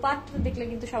দুপাট্টা দেখলে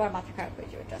কিন্তু সবার মাথা খারাপ হয়ে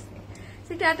যাবে, ট্রাস্ট মি।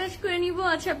 সেটা অ্যাটাচ করে নিব।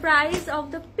 আচ্ছা, price of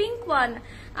the pink one,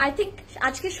 I think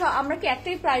আজকে আমরা কি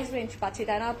একটাই প্রাইস রেঞ্জ পাচ্ছি,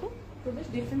 তাই না আপু?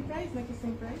 ডিফারেন্ট প্রাইস নাকি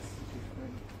সেম প্রাইস?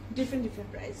 Different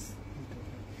price.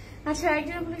 আচ্ছা,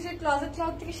 একজন বলেছে ক্লজেট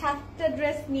ক্লাউড থেকে 7টা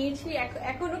ড্রেস নিয়েছি,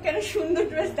 এখনো কেন সুন্দর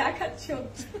ড্রেস দেখাচ্ছ?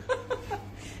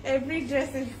 এভরি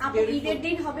ড্রেস ইজ আপু, ঈদের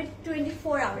দিন হবে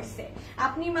 24 আওয়ার্সে,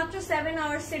 আপনি মাত্র 7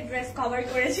 আওয়ার্সের ড্রেস কভার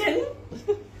করেছেন।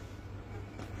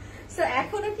 সো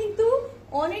এখনো কিন্তু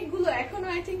অনেকগুলো, এখনো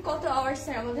আই থিঙ্ক কত আওয়ার্স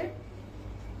আমাদের।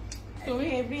 তুমি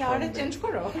এভরি আওয়ারে চেঞ্জ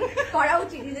করা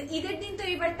উচিত, ঈদের দিন তো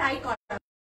এবার তাই করা।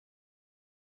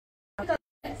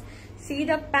 সি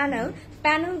দ্য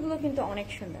প্যানেল গুলো কিন্তু অনেক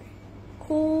সুন্দর,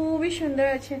 খুবই সুন্দর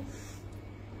আছে।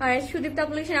 আর সুদীপ দা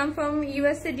বলেছেন I am from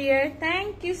USA deer,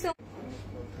 thank you so.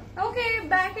 Okay,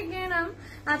 back again.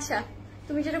 আচ্ছা,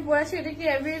 তুমি যেটা পড়াছো এটা কি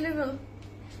available?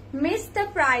 Miss the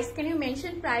price, can you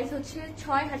mention price? হচ্ছে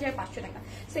 6500 টাকা।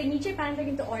 সো এই নিচের প্যানেলটা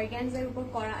কিন্তু অর্গানজার উপর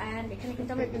করা, এন্ড এখানে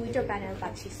কিন্তু আমরা 2টা প্যানেল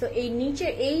পাচ্ছি। সো এই নিচে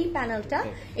এই প্যানেলটা,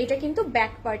 এটা কিন্তু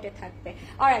ব্যাক পার্টে থাকবে।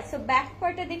 অলরাইট, সো ব্যাক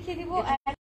পার্টে দেখিয়ে দিব।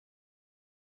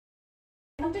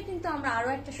 কিন্তু আমরা আরো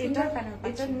একটা সুন্দর প্যানেল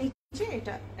পাচ্ছি, নিচে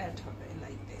এটা অ্যাড হবে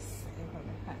লাইক দিস,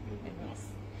 এভাবে। হ্যাঁ,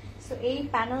 সো এই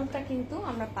প্যানেলটা কিন্তু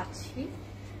আমরা পাচ্ছি,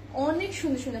 অনেক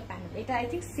সুন্দর প্যানেল। এটা আই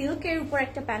থিঙ্ক সিল্কের উপর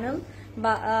একটা প্যানেল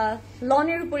বা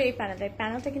লনের উপর এই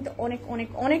প্যানেলটা কিন্তু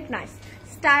অনেক নাইস,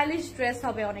 স্টাইলিশ ড্রেস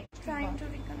হবে। অনেক trying to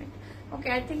reconnect. Okay,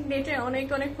 I think নেটে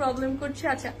অনেক প্রবলেম করছে।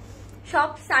 আচ্ছা, সব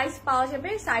সাইজ পাওয়া যাবে।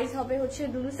 সাইজ হবে হচ্ছে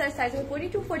লুলু সাইজ হবে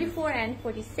 42, 44 এন্ড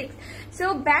 46। সো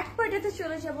ব্যাক পার্টেতে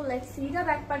চলে যাবো। Let's see the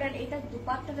back part. And এটা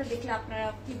দুপাট্টাটা দেখলে আপনারা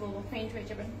কি বলবো, ফেইন্ট হয়ে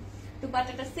যাবেন।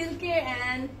 দুপাট্টাটা সিল্কের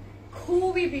এন্ড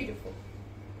খুবই beautiful.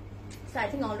 So I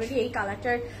think already এই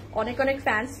কালারটার অনেক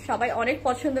ফ্যান্স, সবাই অনেক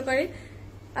পছন্দ করে।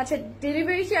 আচ্ছা,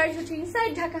 ডেলিভারি চার্জ হচ্ছে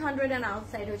ইনসাইড ঢাকা 100 এন্ড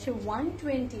আউটসাইড হচ্ছে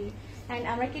 120। এন্ড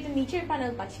আমরা কি এটা নিচের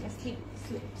প্যানেল পাচ্ছি না,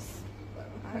 স্লিপস।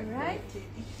 Alright.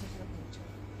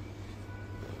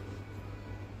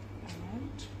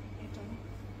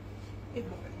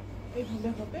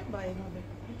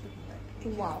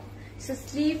 Wow. So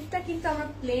স্লিভটা কিন্তু আমরা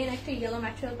প্লেন একটা ইয়েলো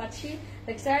ম্যাটেরিয়াল পাচ্ছি,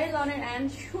 লাক্সারি লনের এন্ড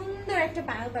সুন্দর একটা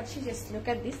প্যানেল পাচ্ছি। জাস্ট লুক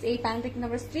এট দিস, এই প্যানেলটা কিন্তু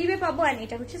আমরা স্লিভে পাবো এন্ড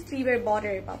এটা হচ্ছে স্লিভের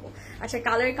বর্ডারে পাবো। আচ্ছা,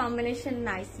 colour combination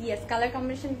nice, yes colour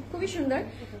combination খুবই সুন্দর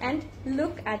and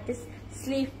look at this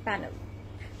sleeve panel.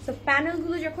 So panel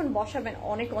গুলো যখন বসাবেন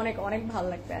অনেক অনেক অনেক ভালো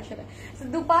লাগবে আসলে। সো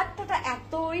দুপাট্টাটা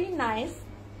এতই নাইস,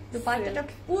 দুপাট্টাটা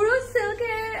পুরো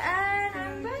সিল্কের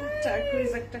এন্ড টার্কুইজ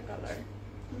একটা কালার।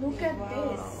 লুক এট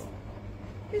দিস,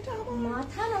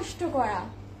 মাথা নষ্ট করা।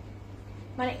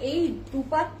 মানে এই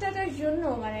দুপাট্টাটার জন্য,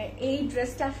 মানে এই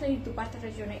ড্রেসটা আসলে এই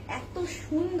দুপাট্টাটার জন্য এত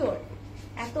সুন্দর,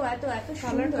 এত এত এত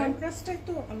সুন্দর। কন্ট্রাস্টটা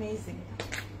একটু অ্যামেজিং।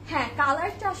 হ্যাঁ,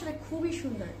 কালারটা আসলে খুবই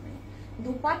সুন্দর।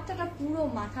 দুপাট্টাটা পুরো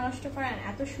মাথা নষ্ট করা,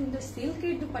 এত সুন্দর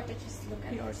সিল্কের dupatta, just look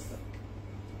at your silk.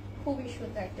 খুবই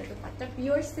সুন্দর একটা দুপাট্টা,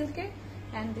 পিওর সিল্কের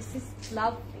এন্ড দিস ইজ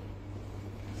লাভলি,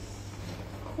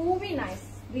 খুবই নাইস।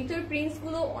 ভিতর প্রিন্টস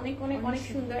গুলো অনেক অনেক অনেক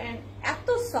সুন্দর এন্ড এত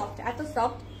সফট, এত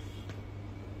soft.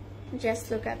 Just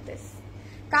look at this,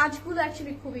 কাজগুলো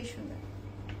অ্যাকচুয়ালি খুবই সুন্দর,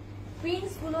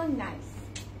 প্রিন্টস গুলো নাইস,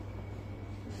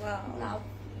 লাভ।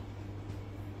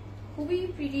 খুবই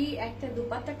প্রিটি একটা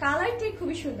দুপাট্টা, কালারটাই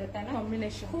খুবই সুন্দর, তাই না?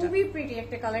 কম্বিনেশন খুবই প্রিটি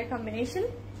একটা কালার কম্বিনেশন।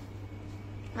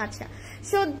 আচ্ছা,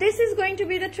 so this is going to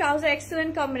B the trouser,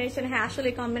 excellent combination. হ্যাঁ, আসলে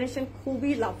কম্বিনেশন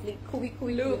খুবই লাভলি, খুবই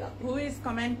খুবই lovely. Who is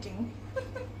commenting?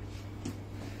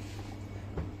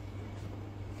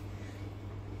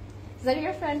 Is that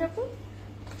your friend, Apu?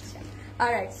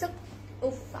 Alright, so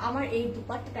আমার এই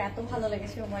দুপাট্টাটা এত ভালো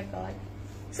লেগেছে, oh my god.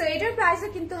 So এটার প্রাইসও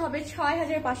কিন্তু হবে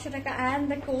 ৬৫০০ টাকা and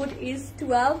the code is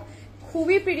 12.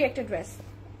 খুবই প্রিটি একটা ড্রেস।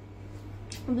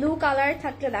 ব্লু কালার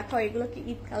থাকলে দেখো, এগুলো কি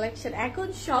ঈদ কালেকশন? এখন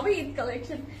সবই ঈদ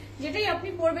কালেকশন, যেটাই আপনি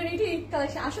পরবেন এটি ঈদ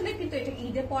কালেকশন। আসলে কিন্তু এটা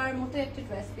ঈদে পরার মতো একটা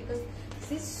dress, because this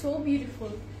is so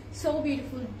beautiful, so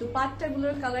beautiful. Dupatta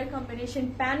গুলোর কালার কম্বিনেশন,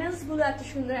 প্যানেলস গুলো এত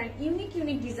সুন্দর আর ইউনিক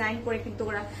ইউনিক ডিজাইন করে কিন্তু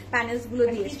ওরা প্যানেলস গুলো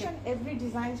দিয়েছে। এভরি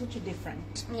ডিজাইন হচ্ছে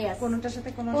ডিফারেন্ট, Yes. কোনটার সাথে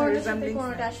কোনটা রিজেম্বলিং,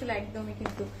 কোনটা আসলে একদমই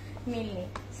কিন্তু মিল নেই।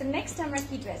 সো নেক্সট আমরা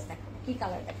কি ড্রেস দেখাবো, কি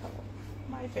কালার দেখাবো?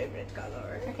 My favourite colour.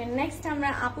 Okay, next আমরা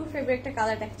আপুর ফেভারিট একটা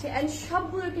কালার দেখাচ্ছি এন্ড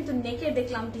সবগুলো কিন্তু নেকে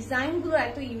দেখলাম ডিজাইন গুলো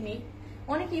এত ইউনিক,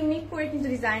 অনেক ইউনিক করে কিন্তু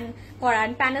ডিজাইন করা,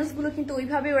 প্যানেলস গুলো কিন্তু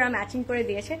ওইভাবে ওরা ম্যাচিং করে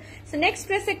দিয়েছে। সো নেক্সট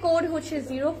ড্রেসের কোড হচ্ছে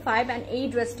 05 এন্ড এই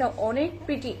ড্রেসটা অনেক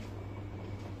প্রিটি,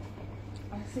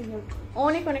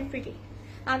 অনেক অনেক প্রিটি।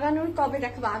 আগানোর কবে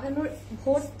দেখাবো? আগানোর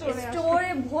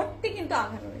স্টোরে ভর্তি কিন্তু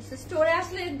আগানোর, স্টোরে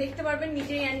আসলে দেখতে পারবেন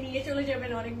নিজেই আর নিয়ে চলে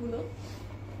যাবেন অনেকগুলো।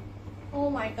 ও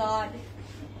মাই গড,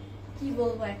 কি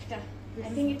বলবো একটা, আই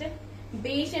থিঙ্ক এটা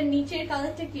বেশ এর নিচের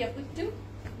কালারটা কি আপু? একটু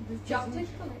chocolate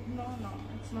colour? No no,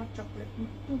 it's not chocolate,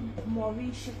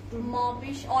 mauvish, একটু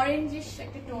মভিশ অরেঞ্জিশ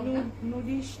একটা টোন,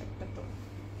 নুডিশ একটা টোন।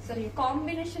 সরি,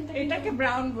 কম্বিনেশনটা এটাকে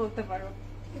ব্রাউন বলতে পারো,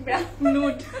 brown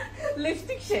nude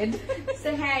lipstick shade. So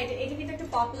হ্যাঁ, এটা কিন্তু একটা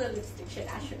পপুলার লিপস্টিক শেড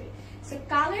আসলে। সো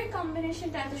কালার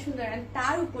কম্বিনেশনটা এত সুন্দর আর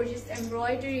তার উপর just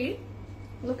embroidery,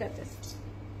 look at this,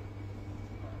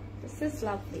 this is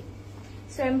lovely.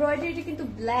 So এমব্রয়ডারিটা কিন্তু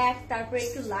ব্ল্যাক, তারপরে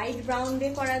একটু লাইট ব্রাউন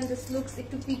দিয়ে করা, দিস লুকস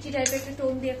একটু পিচি টাইপের একটা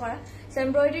টোন দিয়ে করা। সো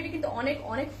এমব্রয়ডারি কিন্তু অনেক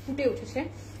অনেক ফুটে উঠেছে।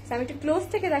 আমি একটু ক্লোজ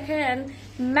থেকে দেখেন,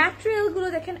 ম্যাটেরিয়াল গুলো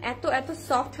দেখেন এত এত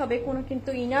সফট হবে, কোনো কিন্তু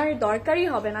ইনার দরকারই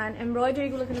হবে না। এমব্রয়ডারি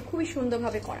গুলো কিন্তু খুবই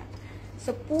সুন্দরভাবে করা।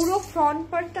 সো পুরো ফ্রন্ট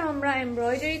পার্টটা আমরা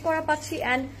এমব্রয়ডারি করা পাচ্ছি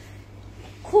এন্ড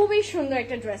খুবই সুন্দর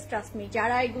একটা ড্রেস। ট্রাস্ট মি,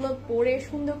 যারা এগুলো পরে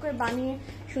সুন্দর করে বানিয়ে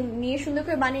নিয়ে সুন্দর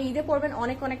করে বানিয়ে ঈদে পরবেন,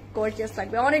 অনেক অনেক গর্জিয়াস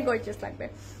লাগবে, অনেক গর্জিয়াস লাগবে।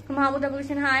 মাহমুদা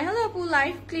বলেছেন হাই, হ্যালো আপু,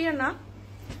 লাইভ ক্লিয়ার না?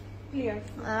 ক্লিয়ার,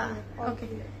 ওকে।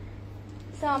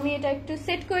 সো আমি এটা একটু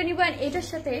সেট করে নিব এন্ড এটার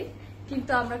সাথে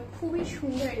কিন্তু আমরা খুবই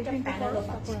সুন্দর একটা প্যানেলও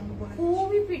পাচ্ছি,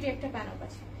 খুবই প্রিটি একটা প্যানেল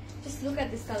পাচ্ছি। Just look at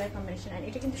this colour combination and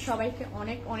এটা কিন্তু সবাইকে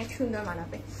অনেক অনেক সুন্দর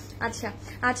মানাবে। আচ্ছা,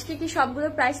 আজকে কি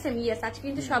সবগুলোর প্রাইস সেম? ইয়েস, আজকে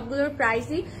কিন্তু সবগুলোর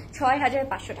প্রাইসই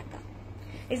 ৬৫০০ টাকা।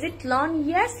 Is it loan?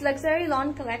 Yes, luxury loan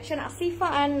collection, Asifa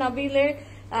and নাবিলের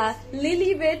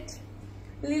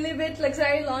Lilibet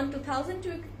luxury loan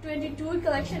 2022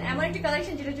 collection. এমন একটা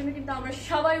কালেকশন যেটার জন্য কিন্তু আমরা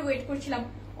সবাই ওয়েট করছিলাম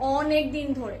অনেক দিন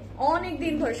ধরে।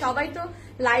 সবাই তো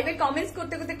লাইভে কমেন্টস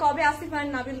করতে করতে কবে আসিফা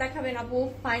এন্ড নাবিল দেখাবেন আপু,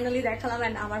 ফাইনালি দেখালাম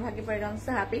এন্ড আমার ভাগ্যে পড়ে, আই এম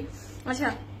সো হ্যাপি। আচ্ছা,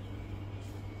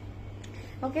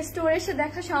 ওকে, স্টোরে এসে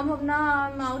দেখা সম্ভব না,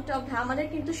 আউট অফ। আমাদের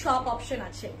কিন্তু শপ অপশন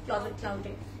আছে ক্লজেট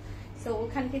ক্লাউডে, সো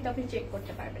ওখানে কিন্তু আপনি চেক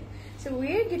করতে পারবেন। So we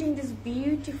are getting this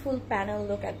beautiful panel,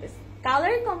 look at this,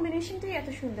 colour কম্বিনেশনটাই এত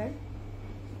সুন্দর।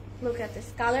 লুক এট দিস,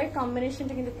 কালার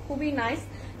কম্বিনেশনটা কিন্তু খুবই নাইস।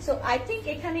 সো আই থিঙ্ক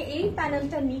এখানে এই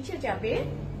প্যানেলটা নিচে যাবে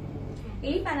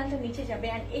এই প্যানেলটা নিচে যাবে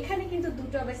এন্ড এখানে কিন্তু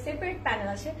দুটো আবার সেপারেট প্যানেল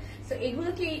আছে। সো এগুলো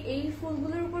কি এই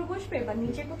ফুলগুলোর উপর বসবে বা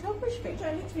নিচে কোথাও বসবে?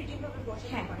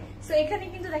 হ্যাঁ, সো এখানে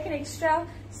কিন্তু দেখেন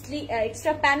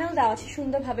এক্সট্রা প্যানেল দেওয়া আছে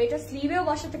সুন্দরভাবে। এটা স্লিভেও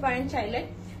বসাতে পারেন চাইলে,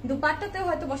 দুপাট্টাতেও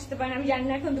হয়তো বসাতে পারেন, আমি জানি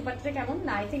না এখন দুপাট্টাটা কেমন,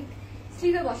 না আই থিঙ্ক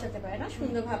স্লিভে বসাতে পারে না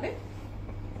সুন্দরভাবে।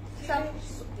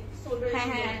 হ্যাঁ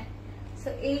হ্যাঁ, সো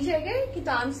এই জায়গায় কিন্তু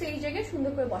আর্মসে এই জায়গায়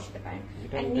সুন্দর করে বসাতে পারেন।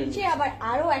 আর নিচে আবার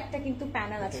আরো একটা কিন্তু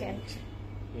প্যানেল আছে।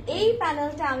 এই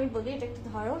প্যানেলটা আমি বলি, এটা একটু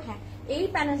ধরো, হ্যাঁ এই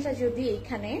প্যানেলটা যদি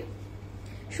এখানে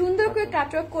সুন্দর করে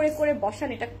কাটওয়ার্ক করে করে বসান,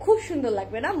 এটা খুব সুন্দর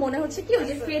লাগবে না? মনে হচ্ছে কি ওই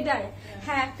যে ফেদার,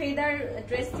 হ্যাঁ ফেদার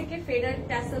ড্রেস থেকে ফেদার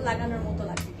ট্যাসেল লাগানোর মতো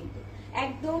লাগবে, কিন্তু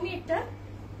একদমই একটা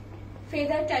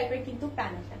ফেদার টাইপের কিন্তু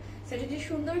প্যানেলটা। সেটা যদি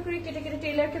সুন্দর করে কেটে কেটে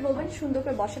টেইলারকে বলবেন সুন্দর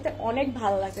করে বসাতে, অনেক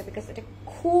ভালো লাগবে, বিকজ এটা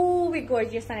খুবই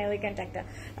গর্জিয়াস এন্ড এলিগেন্ট একটা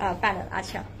প্যানেল।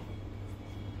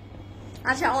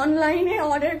 আচ্ছা অনলাইনে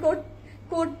অর্ডার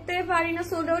করতে পারি না,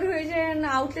 সোল্ড আউট হয়ে যায়,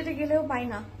 আউটলেটে গেলেও পাই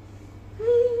না।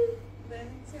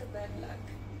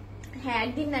 হ্যাঁ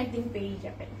একদিন না একদিন পেয়ে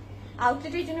যাবেন।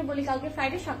 আউটলেটের জন্য বলি কালকে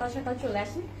ফ্রাইডে সকাল সকাল চলে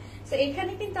আসুন। সো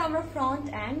এখানে কিন্তু আমরা ফ্রন্ট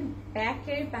এন্ড ব্যাক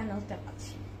এর প্যানেলটা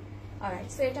পাচ্ছি। অলরাইট,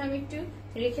 সো এটা আমি একটু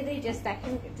রেখে দিই, জাস্ট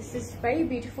দেখেন this is very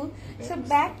beautiful. So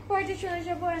back পার্টে চলে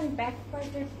যাবো এন্ড ব্যাক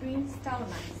পার্টের প্রিন্টসটাও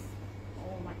nice. O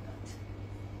my god,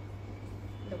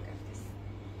 look at this,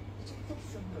 খুব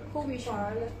সুন্দর, খুবই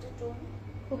সুন্দর,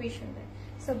 খুবই সুন্দর।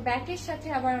 সো ব্যাকের সাথে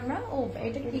আবার আমরা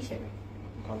এটা কিসের?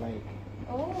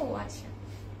 ও আচ্ছা,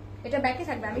 এটা ব্যাকে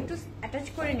থাকবে, আমি একটু অ্যাটাচ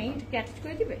করে নেই, এটা কি অ্যাটাচ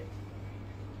করে দিবে?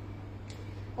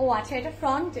 ও আচ্ছা, এটা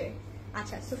ফ্রন্টে।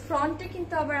 আচ্ছা, সো ফ্রন্টে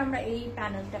কিন্তু আবার আমরা এই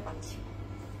প্যানেলটা পাচ্ছি,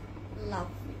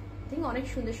 লাভলি। ঠিক, অনেক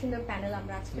সুন্দর সুন্দর প্যানেল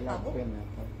আমরা আজকে পাবো।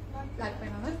 লাগবে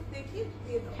না?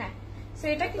 হ্যাঁ, সো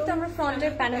এটা কিন্তু আমরা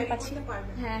ফ্রন্টের প্যানেল পাচ্ছি।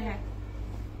 হ্যাঁ হ্যাঁ,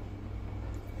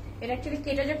 এটা অ্যাকচুয়ালি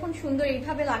কেটে যখন সুন্দর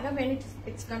এইভাবে লাগাবেন,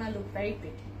 it's gonna look very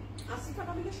pretty. Asifa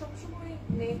নাবিলের সবসময়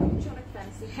নেক অনেক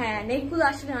ফ্যান্সি। হ্যাঁ, নেকগুলো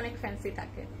আসলে অনেক ফ্যান্সি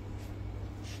থাকে।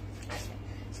 আচ্ছা,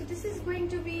 so this is going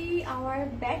to B hour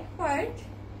back part.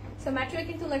 So material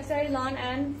কিন্তু luxury loan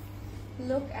and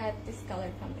look at this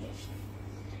colour combination.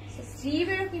 So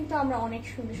স্লিভেরও কিন্তু আমরা অনেক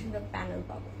সুন্দর সুন্দর প্যানেল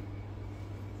পাবো।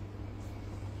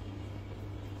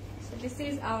 So this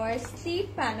is our sleeve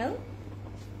panel.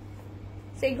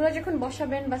 এগুলো যখন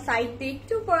বসাবেন বা সাইড দিয়ে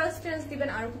একটু পরাস্টেন্স দিবেন,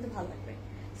 আরো কিন্তু ভালো লাগবে।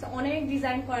 সো অনেক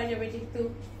ডিজাইন করা যাবে, যেহেতু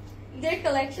ঈদের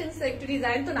কালেকশন, একটু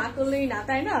ডিজাইন তো না করলেই না,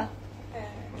 তাই না?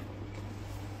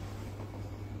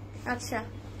 আচ্ছা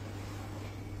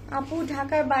আপু,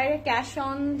 ঢাকার বাইরে ক্যাশ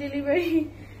অন ডেলিভারি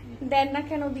দেন না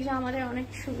কেন? দিলে আমাদের অনেক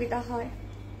সুবিধা হয়।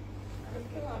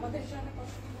 আমাদের জন্য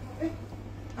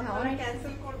অনেক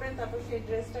ক্যান্সেল করবেন, তারপর সেই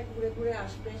ড্রেসটা ঘুরে ঘুরে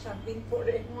আসবে 7 দিন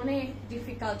পরে, অনেক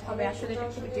ডিফিকাল্ট হবে আসলে, এটা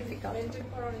খুব ডিফিকাল্ট,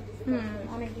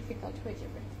 অনেক ডিফিকাল্ট হয়ে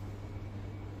যাবে।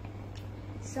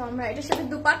 সো আমরা এটার সাথে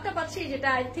দুপাট্টা পাচ্ছি, যেটা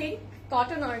I think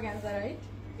cotton organza, right?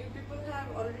 People have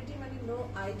already মানে নো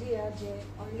আইডিয়া যে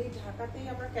অনলি ঢাকাতেই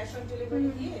আমরা ক্যাশ অন ডেলিভারি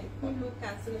দিয়ে কত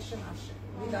ক্যান্সেলেশন আসে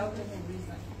উইদাউট এনি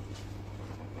রিজন।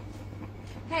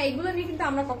 হ্যাঁ, এগুলো নিয়ে কিন্তু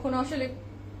আমরা কখনো আসলে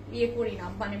ইয়ে করি না,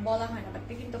 মানে বলা হয় না, বাট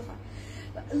কিন্তু হয়।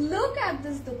 Look at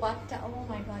this dupatta, oh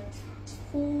my god,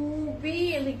 খুবই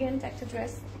এলিগেন্ট একটা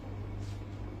dress,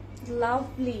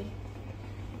 lovely,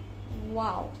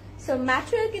 wow. So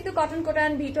material কিন্তু কটন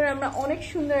কোটান, ভিতরে আমরা অনেক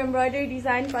সুন্দর এমব্রয়ডারি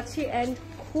ডিজাইন পাচ্ছি এন্ড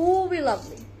খুবই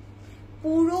লাভলি।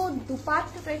 পুরো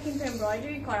দুপাট্টাটাই কিন্তু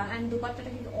এমব্রয়ডারি করা এন্ড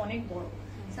দুপাট্টাটা কিন্তু অনেক বড়।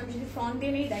 সো আমি যদি ফ্রন্ট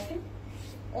দিয়ে নেই, দেখেন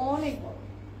অনেক বড়,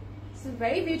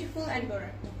 ভেরি বিউটিফুল এন্ড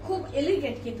খুব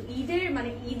এলিগেন্ট। কিন্তু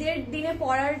ঈদের দিনে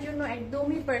পরার জন্য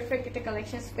একদমই পারফেক্ট একটা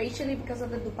collection, specially because of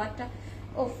the dupatta.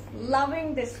 Of, loving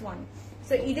this one.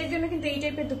 So ঈদের জন্য কিন্তু এই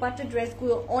টাইপের দুপাট্টা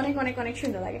ড্রেসগুলো অনেক অনেক অনেক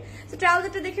সুন্দর লাগে। সো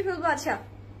ট্রাউজারটা দেখে ফেলবো। আচ্ছা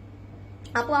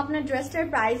আপু, আপনার ড্রেসটার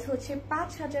প্রাইস হচ্ছে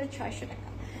 5600 টাকা।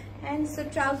 এন্ড সো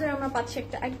ট্রাউজার আমরা পাচ্ছি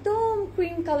একটা একদম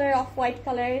cream colour, off white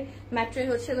colour, material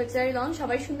হচ্ছে লাক্সারি লন।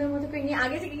 সবাই সুন্দর মতো করে নিয়ে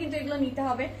আগে থেকে কিন্তু এগুলো নিতে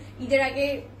হবে, ঈদের আগে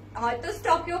হয়তো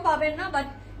স্টকেও পাবেন না, বাট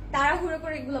তাড়াহুড়ো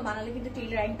করে এগুলো বানালে কিন্তু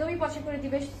টেইলার একদমই পছন্দ করে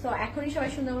দিবে। সো এখনই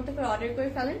সবাই সুন্দর মতো করে অর্ডার করে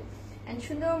ফেলেন এন্ড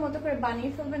সুন্দর মতো করে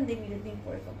বানিয়ে ফেলবেন, দিন ঈদের দিন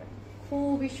পরে ফেলবেন।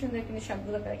 খুবই সুন্দর কিন্তু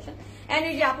সবগুলো কালেকশন। এন্ড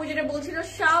এই যে আপু যেটা বলছিল,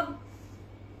 সব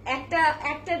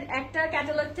একটা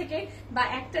ক্যাটালগ থেকে বা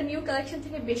একটা নিউ কালেকশন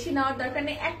থেকে বেশি নেওয়ার দরকার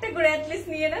নেই, একটা করে অ্যাটলিস্ট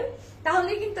নিয়ে নেন,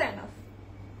 তাহলেই কিন্তু এনাফ।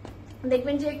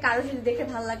 দেখবেন যে কারো যদি দেখে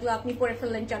ভালো লাগলো, আপনি পরে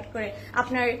ফেললেন চট করে,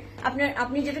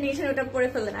 আপনি যেটা নিয়েছেন ওটা পরে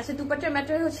ফেললেন। আচ্ছা, দুপাট্টার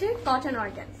ম্যাটেরিয়াল হচ্ছে কটন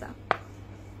অর্গানজা।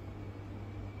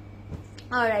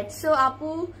 অলরাইট, সো আপু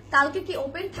কালকে কি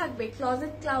ওপেন থাকবে?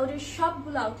 ক্লজেট ক্লাউডের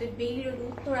সবগুলো outlet, Bailey road,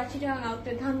 Uttara, Chittagong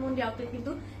outlet, Dhanmondi outlet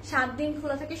কিন্তু 7 দিন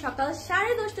খোলা থাকে, সকাল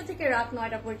 10:30 থেকে রাত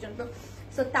 9টা পর্যন্ত।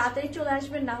 সো তাড়াতাড়ি চলে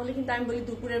আসবেন, না হলে কিন্তু আমি বলি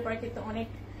দুপুরের পরে কিন্তু অনেক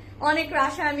অনেক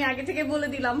রাশ, আমি আগে থেকে বলে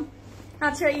দিলাম।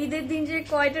 আচ্ছা ঈদের দিন যে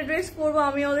কয়টা ড্রেস পরবো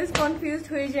আমি অলওয়েজ কনফিউজড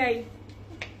হয়ে যাই।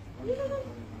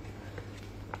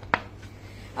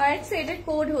 Alright, so এটার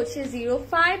কোড হচ্ছে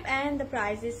 05 and the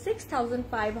price is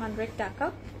 6,500 টাকা।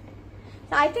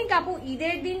 I think আপু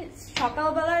ঈদের দিন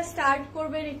সকালবেলা স্টার্ট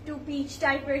করবেন একটু পিচ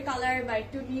টাইপের কালার বা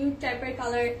একটু নিউড টাইপের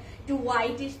কালার, একটু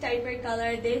হোয়াইটিশ টাইপের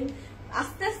কালার, দেন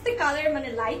আস্তে আস্তে কালার মানে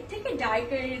লাইট থেকে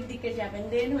ডার্কের দিকে যাবেন।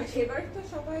 দেন হচ্ছে এবার তো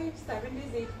সবাই 7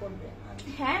 days 8 করবে।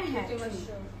 হ্যাঁ হ্যাঁ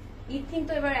ঈদ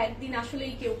কিন্তু এবার একদিন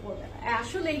আসলেই কেউ পরবে না,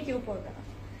 আসলেই কেউ পরবে না।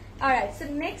 অলরাইট, সো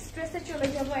নেক্সট ড্রেসে চলে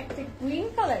যাবো একটা গ্রিন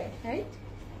কালার। রাইট,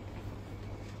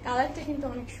 কালারটা কিন্তু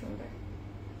অনেক সুন্দর,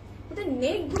 ওদের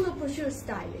নেক গুলো প্রচুর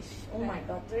স্টাইলিশ। ও মাই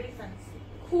গড, ভেরি ফ্যান্সি,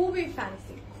 খুবই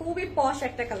ফ্যান্সি, খুবই পশ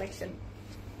একটা কালেকশন।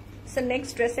 সো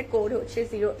নেক্সট ড্রেসের কোড হচ্ছে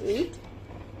 08।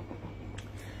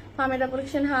 Hameda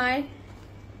collection, high.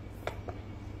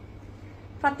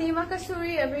 Fatima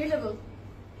kasuri available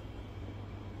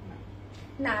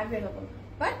না, অ্যাভেলেবল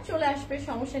বাট চলে আসবে,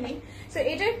 সমস্যা নেই। সো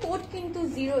এটার কোড কিন্তু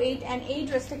 08 এন্ড এই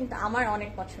ড্রেসটা কিন্তু আমার অনেক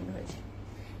পছন্দ হয়েছে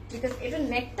বিকজ এটার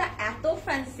নেকটা এত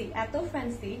ফ্যান্সি, এত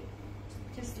fancy.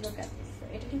 Just look at this,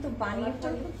 এটা কিন্তু বানিয়েটা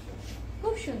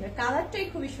খুব সুন্দর, কালারটাই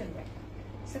খুবই সুন্দর।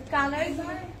 সো কালার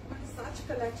such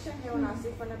collection যেমন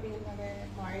ASIFA NABEEL মানে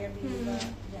মারিয়া বিলা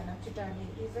জানা চিটানি,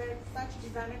 these are such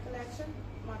designer collection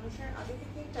মানুষের আগে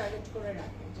থেকেই টার্গেট করে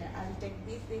রাখে যে I'll take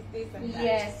this and that.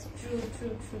 Yes,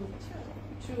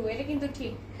 true. এটা কিন্তু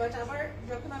ঠিক। বাট আবার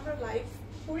যখন আমরা লাইভ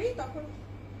করি তখন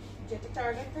যেটা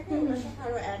টার্গেট থাকে ওটার সাথে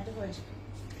আরো অ্যাড হয়ে যায়।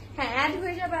 হ্যাঁ, অ্যাড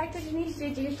হয়ে যাবে একটা জিনিস যে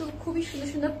যেহেতু খুবই সুন্দর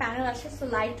সুন্দর প্যানেল আছে, সো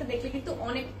লাইভটা দেখলে কিন্তু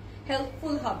অনেক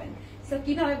হেল্পফুল হবেন। সো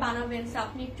কিভাবে বানাবেন, সো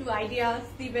আপনি একটু আইডিয়াস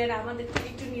দিবেন, আমাদের থেকে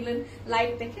একটু নিলেন লাইভ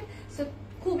দেখে, সো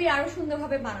খুবই আরো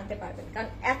সুন্দরভাবে বানাতে পারবেন। কারণ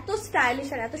এত স্টাইলিশ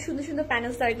আর এত সুন্দর সুন্দর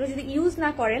প্যানেলস এগুলো যদি ইউজ না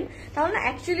করেন তাহলে না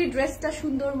অ্যাকচুয়ালি ড্রেসটা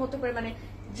সুন্দর মতো করে মানে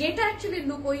যেটা অ্যাকচুয়ালি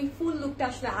লুক, ওই ফুল লুকটা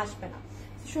আসলে আসবে না।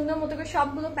 সুন্দর মতো করে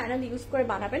সবগুলো প্যানেল ইউজ করে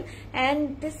বানাবেন। And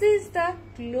this is the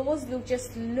close look,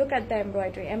 just look at the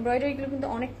embroidery গুলো কিন্তু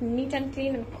অনেক নিট অ্যান্ড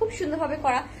ক্লিন, খুব সুন্দরভাবে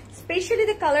করা। Specially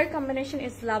the colour combination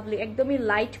is lovely, একদমই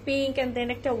লাইট পিঙ্ক এন্ড দেন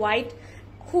একটা হোয়াইট,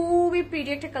 খুবই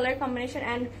প্রিটি একটা কালার কম্বিনেশন।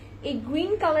 এন্ড এই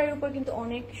গ্রিন কালারের উপর কিন্তু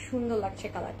অনেক সুন্দর লাগছে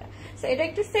কালারটা। সো এটা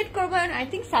একটু সেট করবো। আই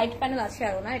থিঙ্ক সাইড প্যানেল আছে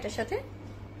আরো না এটার সাথে।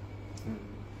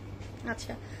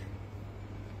 আচ্ছা,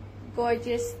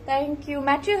 গর্জিয়াস, থ্যাংক ইউ।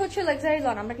 ম্যাটেরিয়াল হচ্ছে লাক্সারি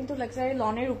লন, আমরা কিন্তু লাক্সারি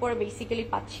লনের উপর বেসিক্যালি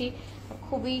পাচ্ছি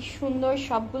খুবই সুন্দর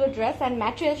সবগুলো dress and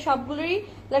material সবগুলোরই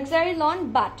luxury loan,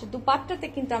 but দুপাট্টাতে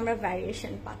কিন্তু আমরা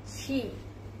ভ্যারিয়েশন পাচ্ছি।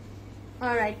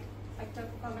 অলরাইট, একটা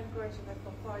কমেন্ট করেছে দেখো,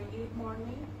 for Eid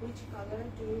morning which colour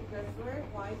do you prefer,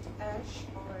 white ash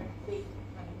or base,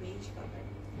 মানে beige colour?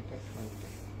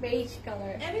 Beige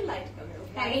colour, any light colour,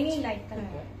 any light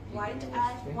colour, white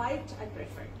ash, white I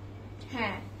prefer.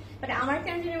 হ্যাঁ, but আমার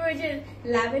কেন জানি ওই যে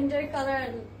ল্যাভেন্ডার কালার,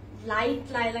 লাইট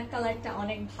লাইলাক কালারটা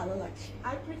অনেক ভালো লাগছে।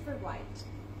 I prefer white.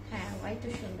 হ্যাঁ,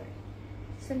 হোয়াইটও সুন্দর।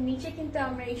 সো নিচে কিন্তু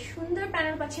আমরা এই সুন্দর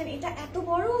প্যানেল পাচ্ছেন, এটা এত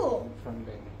বড়।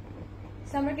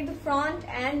 সো আমরা কিন্তু ফ্রন্ট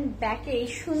এন্ড ব্যাকে এই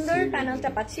সুন্দর প্যানেলটা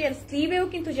পাচ্ছি, আর স্লিভেও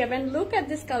কিন্তু যাবেন। Look at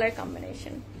this colour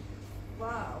combination,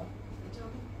 wow, এটা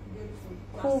বিউটিফুল,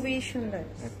 খুবই সুন্দর।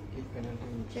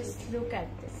 Just look at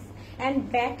this. And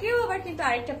ব্যাকেও আবার কিন্তু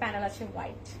আরেকটা প্যানেল আছে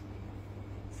হোয়াইট,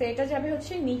 সো এটা যাবে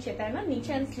হচ্ছে নিচে, তাই না,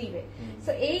 নিচে এন্ড স্লিভে।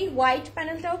 সো এই হোয়াইট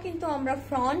প্যানেলটাও কিন্তু আমরা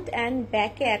ফ্রন্ট এন্ড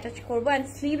ব্যাকে অ্যাটাচ করবো, এন্ড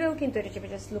স্লিভেও কিন্তু এটা যাবে।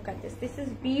 Just look at this, this is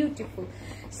beautiful.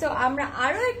 So আমরা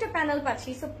আরো একটা প্যানেল পাচ্ছি।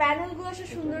 সো প্যানেল গুলো আসলে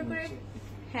সুন্দর করে,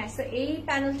 হ্যাঁ, সো এই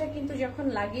প্যানেলটা কিন্তু যখন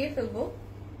লাগিয়ে ফেলবো,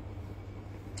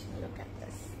 লুক এট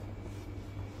দিস,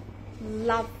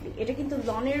 লাভলি। এটা কিন্তু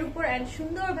লনের উপর এন্ড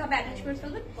সুন্দরভাবে অ্যাটাচ করে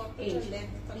ফেলবেন। এই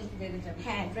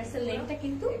হ্যাঁ, ড্রেসের লেন্থটা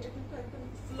কিন্তু এটা কিন্তু একদম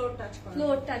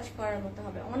ফ্লোর টাচ করার মতো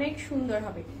হবে, অনেক সুন্দর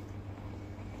হবে কিন্তু।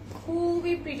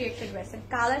 খুবই প্রিটি একটা ড্রেস,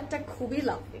 কালারটা খুবই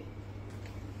লাভলি।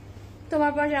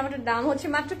 তোমার পাশে আমাদের দাম হচ্ছে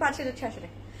মাত্র 5,600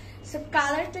 টাকা। সো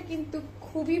কালারটা কিন্তু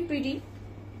খুবই প্রিটি,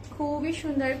 খুবই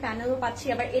সুন্দর। প্যানেলও পাচ্ছি,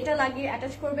 আবার এটা লাগিয়ে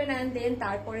অ্যাটাচ করবেন এন্ড দেন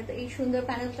তারপরে তো এই সুন্দর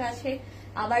প্যানেলটা আছে।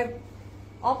 আবার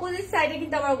অপোজিট সাইডে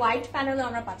কিন্তু আবার হোয়াইট প্যানেলও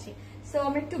আমরা পাচ্ছি। সো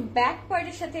আমরা একটু ব্যাক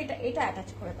পার্টের সাথে এটা অ্যাটাচ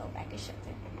করে দাও, ব্যাকের সাথে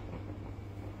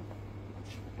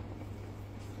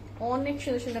অনেক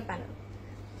সুন্দর সুন্দর প্যানেল।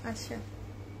 আচ্ছা,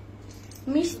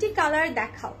 মিষ্টি কালার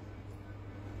দেখাও।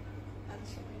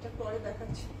 আচ্ছা, এটা পরে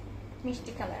দেখাচ্ছি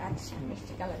মিষ্টি কালার। আচ্ছা,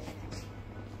 মিষ্টি কালার দেখাচ্ছি।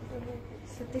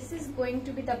 So this is going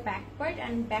to be the back part,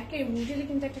 and back এর মিডলে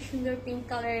কিন্তু একটা সুন্দর পিঙ্ক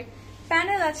কালার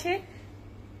প্যানেল আছে।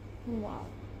 Wow,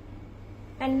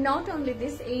 and not only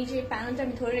this, এই যে প্যানেলটা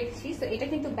আমি ধরে রেখেছি, সো এটা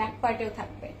কিন্তু ব্যাক পার্টেও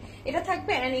থাকবে, এটা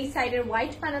থাকবে। এন্ড এই সাইডের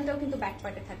হোয়াইট প্যানেলটাও কিন্তু ব্যাক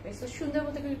পার্টে থাকবে। সো সুন্দর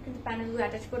মতো কিন্তু প্যানেলগুলো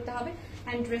অ্যাটাচ করতে হবে।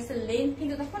 এন্ড ড্রেসের লেন্থ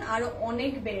কিন্তু তখন আরো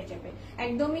অনেক বেড়ে যাবে,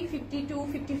 একদমই 52,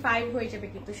 55 হয়ে যাবে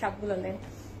কিন্তু সবগুলো লেন্থ।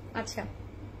 আচ্ছা,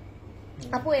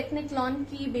 আপু এথনিক লন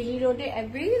কি বেলি রোডে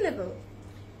অ্যাভেলেবল?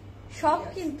 সব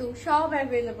কিন্তু সব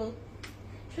অ্যাভেলেবল,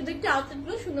 শুধু একটু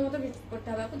আউটলেটগুলো সুন্দর মতো ভিজিট করতে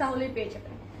হবে আপু, তাহলেই পেয়ে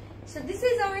যাবেন। So this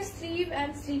is our sleeve,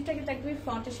 and স্লিভটা কিন্তু একদমই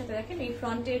ফ্রন্টের সাথে দেখেন, এই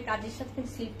ফ্রন্টের কাজের সাথে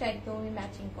কিন্তু স্লিভটা একদমই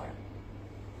ম্যাচিং করা।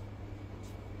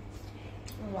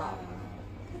 ওয়াও,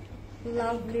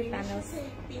 লাভলি প্যানেলস,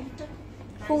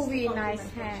 খুবই নাইস।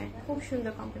 হ্যাঁ, খুব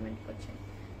সুন্দর কমপ্লিমেন্ট করছে,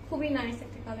 খুবই নাইস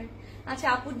একটা কালার। আচ্ছা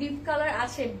আপু ডিপ কালার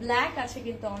আছে, ব্ল্যাক আছে,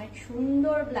 কিন্তু অনেক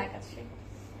সুন্দর ব্ল্যাক আছে,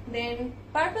 দেন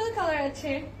পার্পল কালার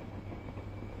আছে,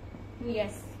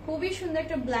 ইয়েস খুবই সুন্দর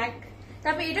একটা ব্ল্যাক।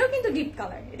 তারপর এটাও কিন্তু ডিপ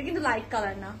কালার, এটা কিন্তু লাইট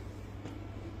কালার না।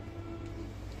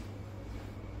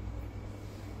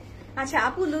 আচ্ছা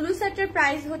আপু লুলু সেটের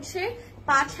প্রাইস হচ্ছে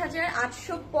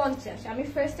 5850। আমি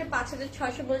ফার্স্টে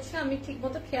 5600 বলেছিলাম, আমি ঠিক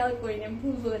মতো খেয়াল করিনি,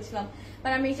 ভুল বলেছিলাম,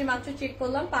 বাট আমি এই যে মাত্র চেক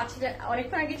করলাম 5000,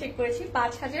 অনেকক্ষণ আগে চেক করেছি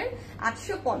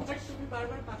 5850।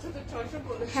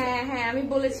 হ্যাঁ হ্যাঁ আমি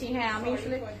বলেছি, হ্যাঁ আমি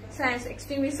আসলে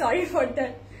এক্সট্রিমলি সরি ফর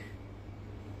দ্যাট।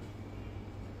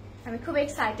 আমি খুব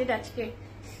এক্সাইটেড আজকে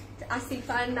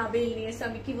আসিফা নাবিল নিয়ে,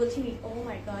 আমি কি বলছি, ও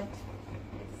মাই গড।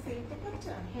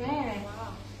 হ্যাঁ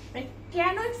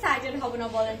কেন এক্সাইটেড হব না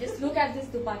বলেন, just look at this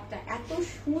dupatta, এত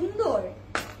সুন্দর,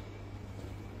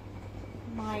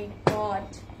 মাই গড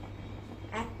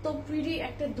এত প্রিটি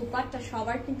একটা দুপাট্টা,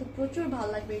 সবার কিন্তু প্রচুর ভালো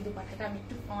লাগবে এই দুপাট্টাটা। আমি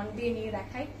একটু ফন্ট দিয়ে নিয়ে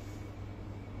দেখাই,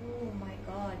 ও মাই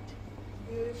god,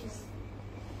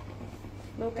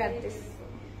 look at this,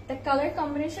 the colour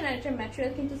combination আর একটা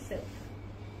ম্যাটেরিয়াল কিন্তু সিল্ক,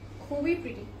 খুবই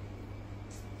প্রিটি,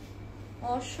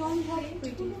 অসম্ভব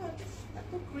প্রিটি।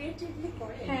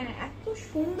 হ্যাঁ এত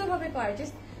সুন্দর ভাবে করে,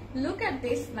 জাস্ট লুক এট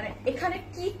দিস, মানে এখানে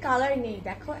কি কালার নেই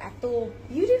দেখো, এত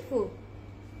বিউটিফুল,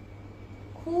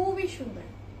 খুবই সুন্দর,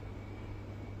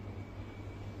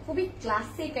 খুবই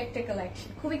ক্লাসিক একটা কালেকশন,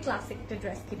 খুবই ক্লাসিক একটা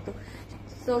ড্রেস কিন্তু।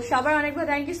 সো সবার অনেক ভালো,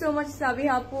 থ্যাংক ইউ সো মাচ সাবি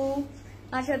আপু।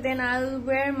 আচ্ছা then I will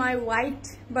wire my white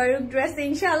বারুক dress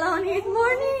ইনশাআল্লাহ অন ঈদ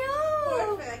মর্নিং।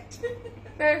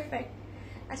 পারফেক্ট।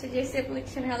 আচ্ছা জেসি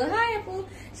কালেকশন, হ্যালো হাই আপু।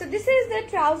 So this is the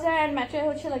trouser and material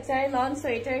হচ্ছে লাক্সারি লন। সো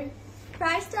এটার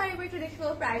প্রাইসটা আমি একটু দেখতে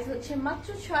পাবো, প্রাইস হচ্ছে মাত্র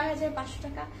 6500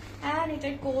 টাকা, এন্ড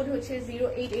এটার কোড হচ্ছে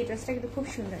 08। এই ড্রেসটা কিন্তু খুব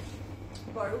সুন্দর,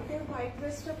 বারুকের হোয়াইট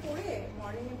ড্রেসটা পরে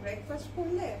মর্নিং এ ব্রেকফাস্ট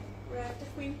করলে পুরো একটা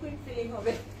কুইন কুইন ফিলিং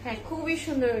হবে। হ্যাঁ খুবই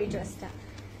সুন্দর ওই ড্রেসটা।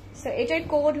 সো এটার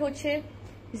কোড হচ্ছে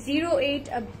 08,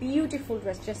 a beautiful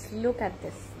dress, just look at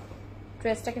this,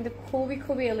 ড্রেসটা কিন্তু খুবই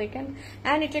খুবই এলিগেন্ট,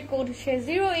 এন্ড এটার কোড হচ্ছে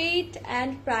 08,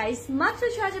 এন্ড প্রাইস মাত্র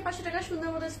 6500 টাকা। সুন্দর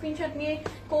মতো স্ক্রিনশট নিয়ে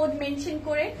কোড মেনশন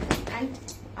করে এন্ড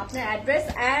আপনার অ্যাড্রেস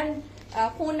এন্ড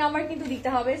ফোন নাম্বার কিন্তু দিতে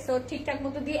হবে। সো ঠিকঠাক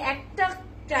মতো দিয়ে একটা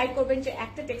ট্রাই করবেন যে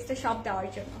একটা টেক্সটে সব দেওয়ার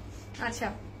জন্য। আচ্ছা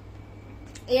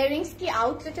ইয়াররিংস কি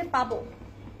আউটলেটে পাবো?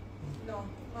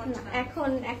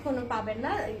 এখনো পাবেন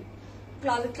না,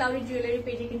 ক্লাউডি জুয়েলারি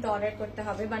পেজে কিন্তু অর্ডার করতে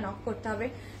হবে বা নক করতে হবে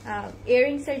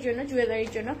ইয়াররিংস এর জন্য,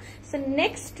 জুয়েলারির জন্য। সো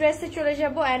নেক্সট ড্রেসে চলে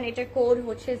যাব, এন্ড এটার কোড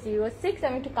হচ্ছে 06।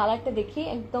 আমি একটু কালারটা দেখি,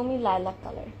 একদমই লাইলাক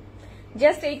কালার,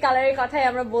 জাস্ট এই কালারের কথাই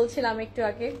আমরা বলছিলাম একটু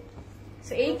আগে।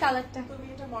 সো এই কালারটা,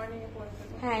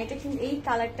 হ্যাঁ এটা কিন্তু এই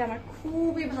কালারটা আমার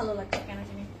খুবই ভালো লাগছে কেন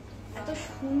জানি, এত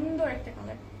সুন্দর একটা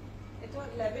কালার, এটা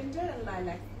ল্যাভেন্ডার আর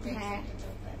লাইলাক, হ্যাঁ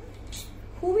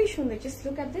খুবই সুন্দর, জাস্ট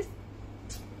লুক এট দিস,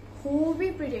 খুবই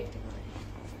প্রিটি একটা কালার,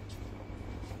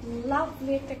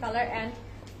 লাভলি একটা কালার, এন্ড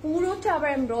পুরোটা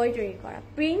আবার এমব্রয়ডারি করা,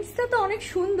 প্রিন্টসটা তো অনেক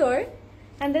সুন্দর,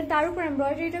 এন্ড দেন তার উপর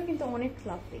এমব্রয়ডারিটাও কিন্তু অনেক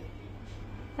লাভলি।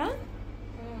 হ্যাঁ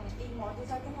এই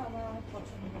মডেলটাকে আমার অনেক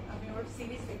পছন্দ, আমি ওর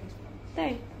সিরিজ দেখেছিলাম,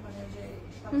 তাই মানে যে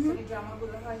পাকিস্তানি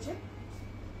ড্রামাগুলো হয় যে,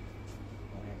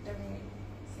 একটা আমি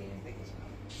সিরিজ দেখেছিলাম,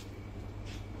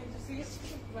 কিন্তু সিরিজ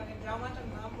মানে ড্রামাটার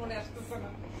নাম মনে আসতেছে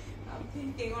না, আমি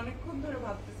থিঙ্কিং অনেকক্ষণ ধরে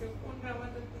ভাবতেছি কোন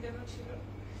ড্রামাটা যেন ছিল।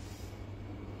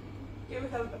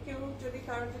 কেউ যদি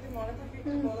কারোর যদি মনে থাকে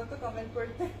একটু বলো তো কমেন্ট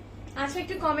করতে। আচ্ছা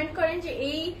একটু কমেন্ট করেন যে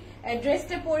এই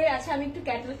ড্রেসটা পরে আছে, আমি একটু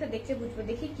ক্যাটালগটা দেখতে বুঝবো,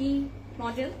 দেখি কি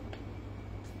মডেল।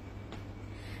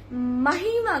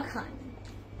 মাহিমা খান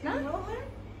না,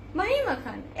 মাহিমা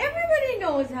খান, everybody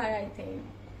knows her, I think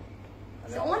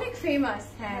অনেক ফেমাস।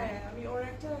 হ্যাঁ আমি ওর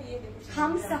একটা ইয়ে দেখেছি,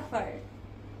 হামসফর,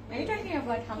 এটা কি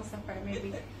আবার হামসফর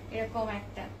মেবি এরকম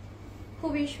একটা,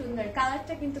 খুবই সুন্দর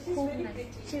কালারটা কিন্তু খুব nice,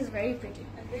 she is very pretty,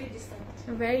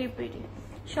 very pretty.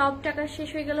 সব টাকা শেষ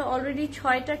হয়ে গেল, অলরেডি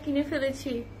 6টা কিনে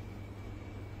ফেলেছি।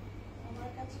 আমার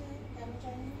কাছে কেন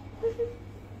জানি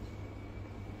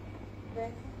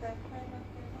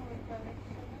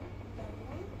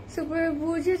সুপার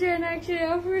বুঝে যায় না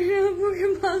অ্যাকচুয়ালি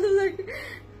ভালো লাগে।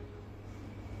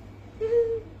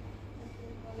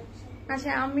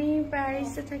 আচ্ছা আমি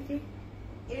প্যারিসে থাকি,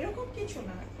 এরকম কিছু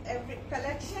না, এভরি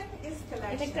কালেকশন ইজ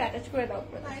কালেকশন, এটা একটু অ্যাটাচ করে দাও,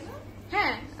 তাই না?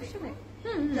 হ্যাঁ আসলে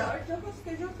যার যখন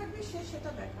স্কেজুল থাকবে সে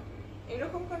সেটা দেখাবে।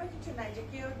 এরকম কোনো কিছু নাই যে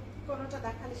কেউ কোনোটা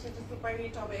দেখালে সেটা সুপার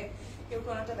হিট হবে, কেউ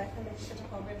কোনোটা দেখালে সেটা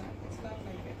হবে না।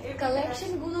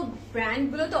 কালেকশন গুলো ব্র্যান্ড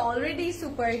গুলো তো অলরেডি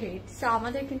সুপার হিট, সো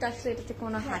আমাদের কিন্তু আসলে এটাতে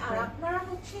কোনো হাত আর নেই। আপনারা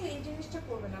হচ্ছে এই জিনিসটা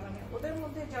করবে না, মানে ওদের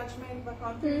মধ্যে জাজমেন্ট বা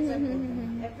কনফিডেন্স করবেন না,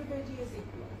 এভরিবডি ইজ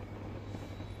ইকুয়াল।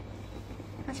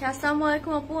 আচ্ছা, আসসালামু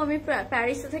আলাইকুম আপু, আমি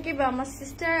প্যারিস থেকে, আমার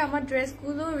সিস্টার আমার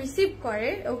ড্রেসগুলো রিসিভ করে।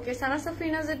 ওকে, সানা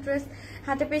সাফরিনাজের ড্রেস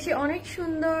হাতে পেয়েছি, অনেক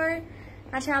সুন্দর।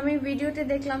 আচ্ছা, আমি ভিডিওতে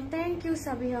দেখলাম, থ্যাংক ইউ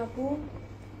সাবিহা আপু।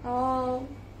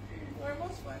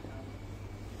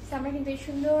 আমরা কিন্তু এই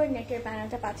সুন্দর নেকের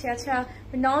প্যানেলটা পাচ্ছি। আচ্ছা,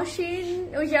 নওশিন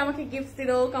ওই যে আমাকে গিফট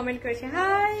দিল, কমেন্ট করেছে,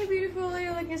 hi beautiful,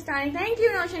 you looking styling. Thank you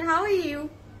Nowshin, how are you?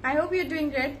 I hope you doing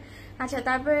great. আচ্ছা,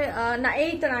 তারপরে না,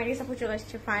 এই তো নার্গিস আপু চলে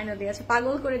আসছে ফাইনালি। আচ্ছা,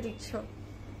 পাগল করে দিচ্ছ।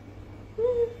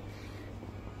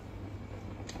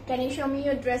 Can you show me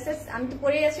your dresses? আমি তো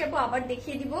পরে আছি আপু, আবার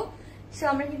দেখিয়ে দিব। সো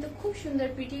আমরা কিন্তু খুব সুন্দর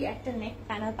প্রিটি একটা নেক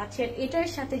প্যানেল পাচ্ছি, আর এটার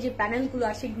সাথে যে প্যানেল গুলো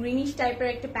আছে গ্রিনিশ টাইপের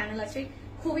একটা প্যানেল আছে,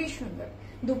 খুবই সুন্দর।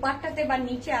 দুপাট্টাতে বা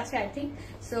নিচে আছে আই থিঙ্ক।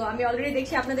 সো আমি অলরেডি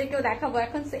দেখছি, আপনাদেরকেও দেখাবো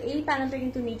এখন। সো এই প্যানেলটা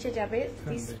কিন্তু নিচে যাবে,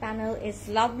 this panel is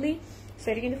lovely. So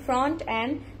এটা কিন্তু ফ্রন্ট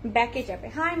অ্যান্ড ব্যাকে যাবে।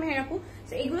 হাই মেহের আপু,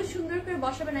 সো এগুলো সুন্দর করে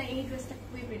বসাবে না। এই ড্রেসটা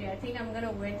খুবই pretty, I think I am gonna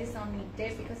wire this on midday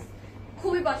because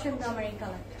খুবই পছন্দ আমার এই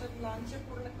কালারটা।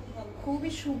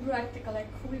 খুবই শুভ্র একটা কালার,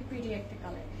 খুবই প্রিটি একটা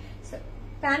কালার। সো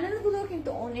প্যানেল গুলো কিন্তু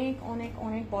অনেক অনেক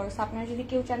অনেক বড়। আপনারা যদি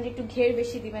কেউ চান যে একটু ঘের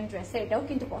বেশি দিবেন ড্রেসে, এটাও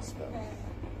কিন্তু পসিবল।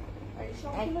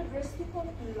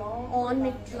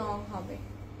 অনেক লং হবে,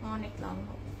 অনেক লং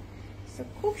হবে।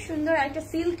 খুব সুন্দর একটা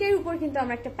সিল্কের উপর কিন্তু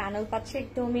আমরা একটা প্যানেল পাচ্ছি,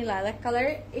 একদমই লাইলাক কালার।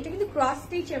 এটা কিন্তু ক্রস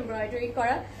স্টিচ এমব্রয়ডারি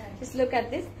করা। Just look at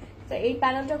this. তো এই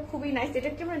প্যানেলটা খুবই নাইস। এটা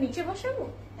কি আমরা নিচে বসাবো?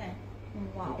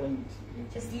 Wow,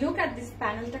 just look at this,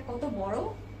 প্যানেলটা কত বড়।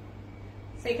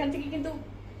 সেখান থেকে কিন্তু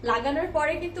লাগানোর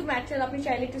পরে কিন্তু ম্যাটেরিয়াল আপনি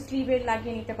চাইলে একটু স্লিভে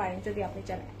লাগিয়ে নিতে পারেন যদি আপনি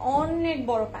চান। অনেক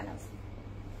বড় প্যানেল।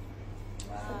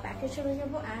 প্যাকেজ চলে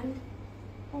যাবো and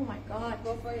oh my god,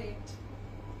 go for it.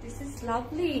 This is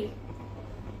lovely.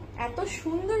 এত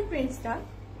সুন্দর প্রিন্টসটা,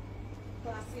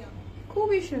 ক্লাসি,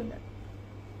 খুবই সুন্দর,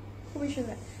 খুবই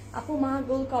সুন্দর। আপু মা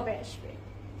গোল কবে আসবে?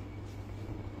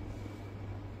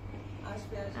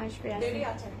 আসবে দেরি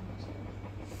আছে।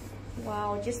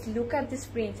 Wow, just look at this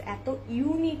print. এত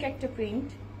ইউনিক একটা প্রিন্ট,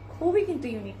 খুবই কিন্তু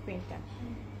ইউনিক প্রিন্টটা,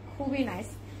 খুবই নাইস।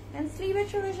 এন্ড স্লিভে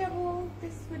চলে যাবো।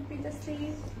 This weed B the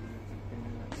sleeve.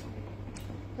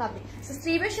 Lovely. So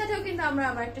স্লিভের সাথেও কিন্তু আমরা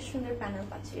আবার একটা সুন্দর প্যানেল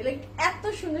পাচ্ছি, লাইক এত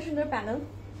সুন্দর সুন্দর প্যানেল,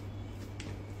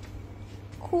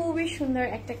 খুবই সুন্দর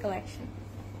একটা কালেকশন।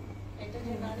 এটা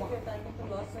যে না নিবে তার কিন্তু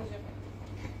লস হয়ে যাবে।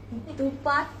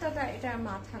 দুপাট্টাটা, এটা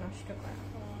মাথা নষ্ট করা।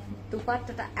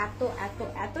 দুপাট্টাটা এত এত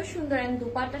এত সুন্দর, এন্ড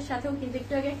দুপাট্টার সাথেও কিন্তু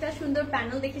একটু আগে একটা সুন্দর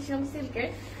প্যানেল দেখেছিলাম সিল্কের।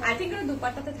 আই থিঙ্ক ওটা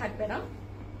দুপাট্টাতে থাকবে না।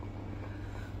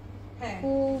 হ্যাঁ,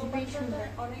 খুবই সুন্দর,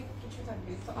 অনেক কিছু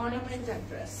থাকবে, অনেক সুন্দর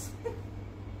ড্রেস।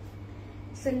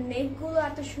 নেক গুলো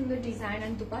এত সুন্দর ডিজাইন,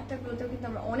 আর দুপাট্টা গুলোতেও কিন্তু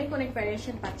আমরা অনেক অনেক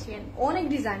ভ্যারিয়েশন পাচ্ছি, অনেক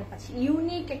ডিজাইন পাচ্ছি।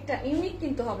 ইউনিক একটা, ইউনিক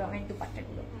কিন্তু হবে অনেক দুপাট্টা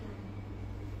গুলো।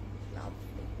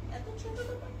 এত ছোট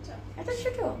দুপাট্টা, এত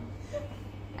ছোট,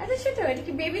 এত ছোট। এটা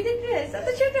কি বেবিদের ড্রেস? এত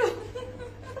ছোট,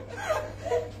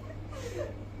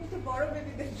 এটা বড়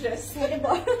বেবিদের ড্রেস। এটা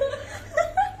বড়।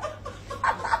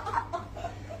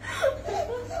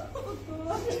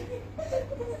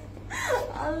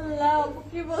 আল্লাহ,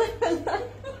 কি বলে ফেললাম।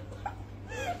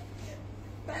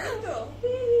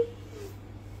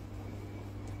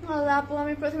 আপু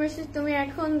আমি প্রথমে তুমি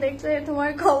এখন দেখলে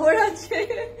তোমার খবর আছে।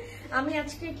 আমি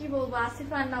আজকে কি বলবো,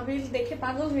 আসিফা নাবিল দেখে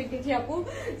পাগল হয়ে গেছি আপু।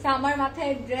 আমার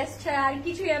মাথায় ড্রেস ছাড়া আর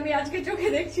কিছুই আমি আজকে চোখে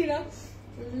দেখছি না।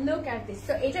 Look at this.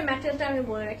 তো এটা ম্যাটেরিয়ালটা আমি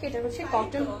বলে রাখি, এটা হচ্ছে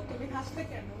কটন। তুমি হাসতে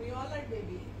কেন? We all R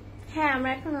baby. হ্যাঁ, আমরা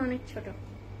এখন অনেক ছোট।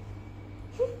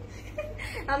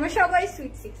 আমরা সবাই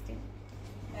সুইট 16।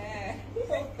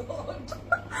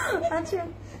 আচ্ছা,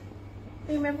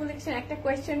 একটা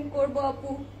কোয়েশ্চেন করবো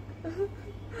আপু।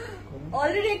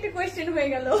 অলরেডি একটা কোয়েশ্চেন হয়ে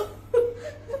গেল,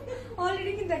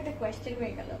 অলরেডি কিন্তু একটা কোয়েশ্চেন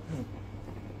হয়ে গেল।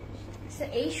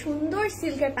 এই সুন্দর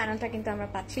সিল্কের প্যানেলটা কিন্তু আমরা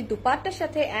পাচ্ছি দুপাট্টার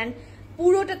সাথে, এন্ড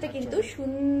পুরোটাতে কিন্তু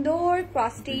সুন্দর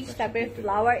ক্রস স্টিচ টাইপের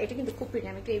ফ্লাওয়ার। এটা কিন্তু খুব প্রিটি।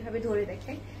 আমি একটু এইভাবে ধরে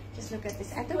দেখে জাস্ট লুক এট দিস,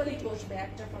 এত বসবে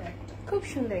একটা পর একটা, খুব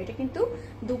সুন্দর। এটা কিন্তু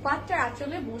দুপাট্টার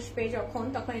আঁচলে বসবে যখন,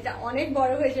 তখন এটা অনেক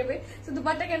বড় হয়ে যাবে। তো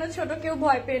দুপাট্টা কেন ছোট, কেউ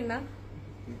ভয় পেন না।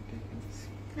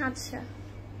 আচ্ছা,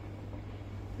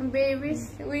 babies,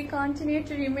 we continue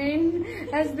to remain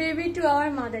as baby to our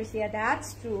mothers. Yeah, that's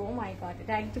true. Oh my god,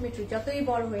 এটা একদমই ট্রু। যতই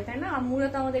বড় হয়ে, তাই না, আম্মুরা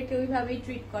তো আমাদেরকে ওইভাবেই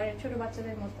ট্রিট করেন ছোট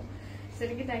বাচ্চাদের মতো।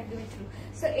 সেটা কিন্তু একদমই ট্রু।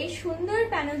 সো এই সুন্দর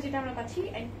প্যানেল যেটা আমরা পাচ্ছি,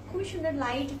 খুবই সুন্দর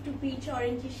লাইট একটু পিচ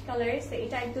অরেঞ্জিশ কালার।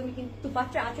 এটা একদমই কিন্তু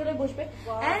দুপাট্টা আঁচলে বসবে।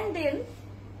 এন্ড দেন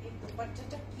এই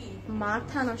দুপাট্টাটা কি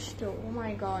মাথা নষ্ট। ও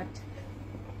মাই গড,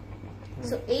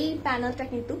 সো এই প্যানেলটা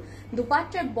কিন্তু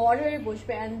দুপাট্টার বর্ডারে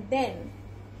বসবে এন্ড দেন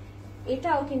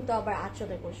এটাও কিন্তু আবার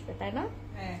আঁচলে বসবে, তাই না?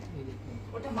 হ্যাঁ,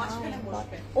 ওটা মাঝখানে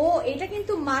বসবে। ও এটা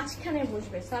কিন্তু মাঝখানে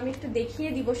বসবে। সো আমি একটু দেখিয়ে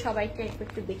দিব সবাইকে,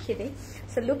 একটু দেখিয়ে দেই।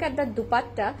 So look at the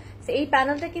dupatta. So এই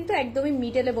প্যানেলটা কিন্তু একদমই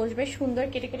মিডলে বসবে, সুন্দর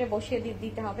কেটে কেটে বসিয়ে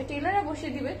দিতে হবে, টেলাররা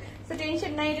বসিয়ে দিবে। সো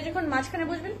টেনশন নাই, এটা যখন মাঝখানে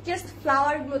বসবেন জাস্ট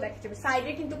ফ্লাওয়ার গুলো দেখা যাবে,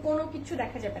 সাইডে কিন্তু কোনো কিছু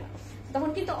দেখা যাবে না, তখন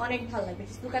কিন্তু অনেক ভালো লাগবে।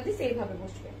 লুক এট দিস, এইভাবে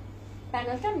বসবে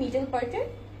প্যানেলটা মিডল পার্টে,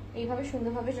 এইভাবে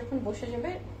সুন্দরভাবে যখন বসে যাবে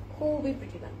খুবই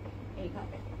প্রিটি লাগবে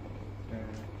এইভাবে।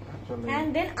 And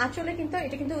then আঁচলে কিন্তু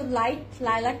এটা কিন্তু লাইট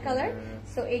লাইলাক কালার।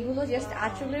 সো এগুলো জাস্ট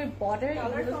আঁচলের বর্ডার,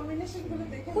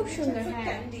 খুব সুন্দর।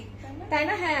 হ্যাঁ তাই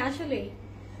না? হ্যাঁ আসলেই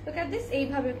look at this,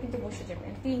 এইভাবে কিন্তু বসে যাবে।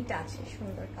 তিনটা আছে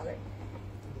সুন্দর কালার,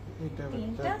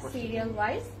 তিনটা সিরিয়াল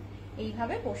ওয়াইজ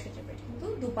এইভাবে বসে যাবে, কিন্তু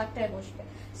দুপাট্টায় বসবে।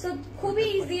 সো খুবই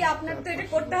ইজি, আপনার তো এটা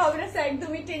করতে হবে না,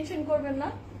 একদমই টেনশন করবেন না।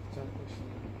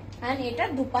 এন্ড এটা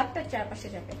দুপাট্টার চারপাশে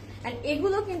যাবে। এন্ড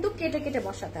এগুলো কিন্তু কেটে কেটে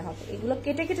বসাতে হবে, এগুলো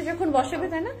কেটে কেটে যখন বসাবে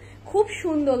তাই না খুব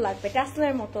সুন্দর লাগবে,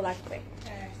 টাসলের মতো লাগবে।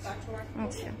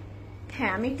 আচ্ছা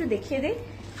হ্যাঁ আমি একটু দেখিয়ে দিই।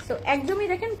 সো একদমই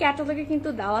দেখেন ক্যাটালগে কিন্তু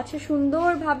দেওয়া আছে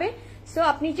সুন্দরভাবে। সো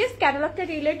আপনি জাস্ট ক্যাটালগটা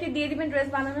টেইলারকে দিয়ে দিবেন ড্রেস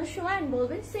বানানোর সময় এন্ড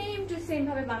বলবেন সেম টু সেম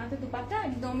ভাবে বানাতে, দুপাট্টা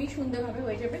একদমই সুন্দরভাবে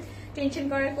হয়ে যাবে, টেনশন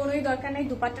করার কোনোই দরকার নাই।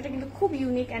 দুপাট্টাটা কিন্তু খুব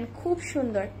ইউনিক এন্ড খুব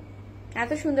সুন্দর,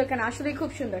 এত সুন্দর কেন, আসলেই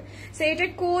খুব সুন্দর। সো এটার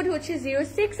কোড হচ্ছে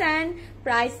 06 এন্ড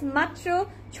প্রাইস মাত্র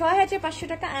 6500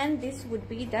 টাকা। And this would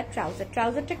be the trouser.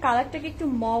 ট্রাউজারটা কালারটাকে একটু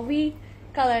মভি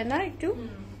কালার না, একটু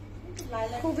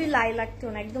খুবই লাইলাক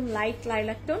টোন, একদম লাইট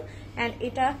লাইলাক টোন। এন্ড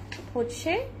এটা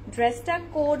হচ্ছে ড্রেসটা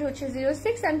কোড হচ্ছে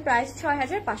 06 এন্ড প্রাইস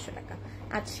 6500 টাকা।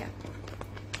 আচ্ছা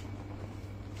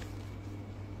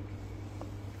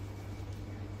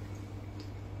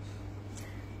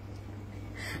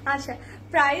আচ্ছা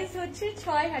প্রাইস হচ্ছে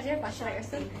 6500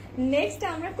 টাকা। নেক্সট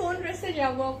আমরা কোন ড্রেসে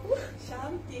যাবো আপু?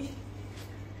 শান্তি,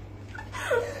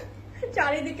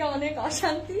 চারিদিকে অনেক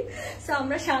অশান্তি, সো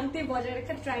আমরা শান্তি বজায়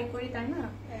রাখার ট্রাই করি, তাই না?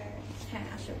 হ্যাঁ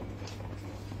আসলে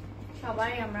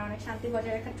সবাই আমরা অনেক শান্তি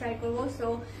বজায় রাখার ট্রাই করবো। সো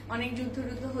অনেক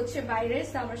যুদ্ধ হচ্ছে বাইরে,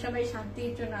 সো আমরা সবাই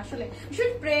শান্তির জন্য আসলে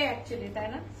শুড প্রে অ্যাকচুয়ালি, তাই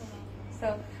না? সো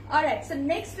অলরাইট, সো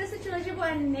নেক্সট ড্রেসে চলে যাবো।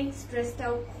 এন্ড নেক্সট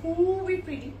ড্রেসটাও খুবই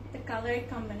pretty, the colour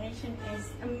combination is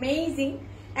amazing.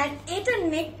 And এটার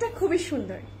নেকটা খুবই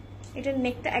সুন্দর, এটার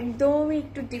নেকটা একদমই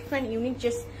একটু different unique.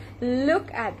 Just look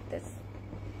at this,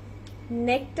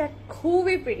 নেকটা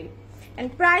খুবই প্রিটি। এন্ড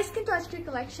প্রাইস কিন্তু আজকের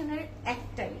কালেকশনের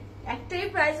একটাই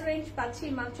প্রাইস রেঞ্জ পাচ্ছি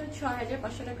মাত্র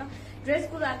 6500 টাকা।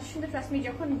 ড্রেসগুলো এত সুন্দর, ট্রাস্ট মি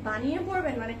যখন বানিয়ে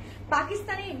পড়বেন মানে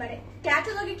পাকিস্তানি মানে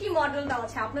ক্যাটালগে কি মডেল দেওয়া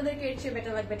আছে আপনাদেরকে এর চেয়ে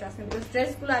বেটার লাগবে, ট্রাস্ট মি, বিকজ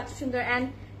ড্রেসগুলো এত সুন্দর। এন্ড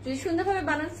যদি সুন্দরভাবে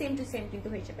বানান সেম টু সেম কিন্তু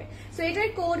হয়ে যাবে। সো এটার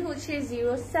কোড হচ্ছে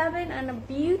 07 এন্ড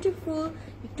বিউটিফুল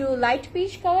একটু light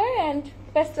peach colour and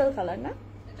pastel colour না,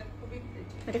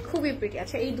 এটা খুবই প্রিটি।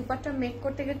 আচ্ছা এই দুপাট্টা মেক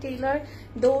করতে গেলে টেইলার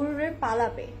দৌড়ে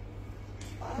পালাবে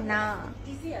না,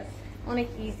 অনেক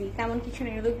ইজি, তেমন কিছু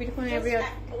নেই। Look beautiful every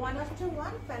one after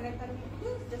one panel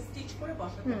just stitch করে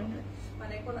বসাতে হবে,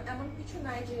 মানে কোনো এমন কিছু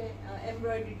নাই যে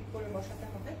এমব্রয়ডারি করে বসাতে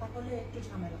হবে, তাহলে একটু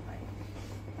ঝামেলা হয়,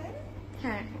 তাই না?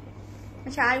 হ্যাঁ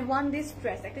আচ্ছা আই ওয়ান্ট দিস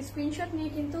ড্রেস, একটা স্ক্রিনশট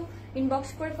নিয়ে কিন্তু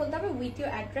ইনবক্স করে ফেলতে হবে with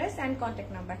your address and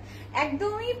contact number.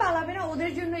 একদমই পালাবে না,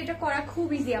 ওদের জন্য এটা করা খুব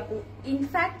ইজি আপু।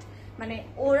 ইনফ্যাক্ট মানে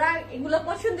ওরা এগুলো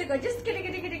পছন্দ করে, জাস্ট কেটে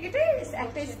কেটে কেটে কেটে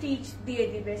একটা স্টিচ দিয়ে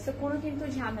দিবে, সো কোনো কিন্তু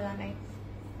ঝামেলা নাই।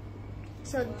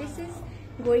 So this is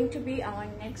going to be our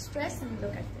next dress and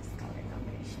look at this color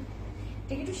combination.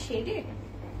 এটা একটু শেডেড,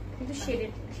 কিন্তু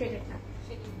শেডেড না,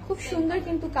 খুব সুন্দর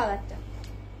কিন্তু কালারটা,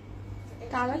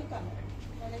 কালার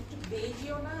মানে একটু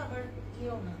বেজিও না আবার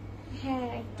ইও না, হ্যাঁ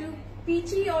একটু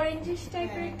পিচি অরেঞ্জিশ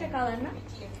টাইপের একটা কালার না,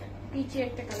 পিচি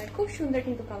একটা কালার, খুব সুন্দর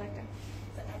কিন্তু কালারটা।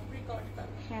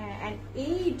 হ্যাঁ এন্ড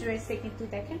এই ড্রেসে কিন্তু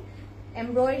দেখেন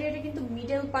এমব্রয়ডারি কিন্তু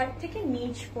মিডল পার্ট থেকে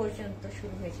নিচ পর্যন্ত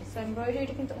শুরু হয়েছে। সো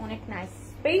এমব্রয়ডারিটা কিন্তু অনেক নাইস,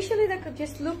 স্পেশালি দেখো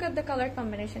just look at the colour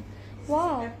combination,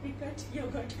 wow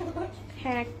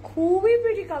হ্যাঁ খুবই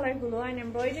প্রিটি কালার গুলো। এন্ড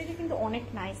এমব্রয়ডারি কিন্তু অনেক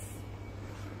নাইস,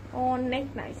 অনেক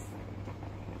নাইস।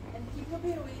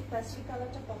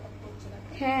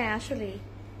 হ্যাঁ আসলেই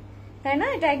তাই না,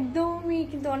 এটা একদমই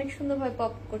কিন্তু অনেক সুন্দরভাবে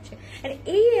পপ করছে। আর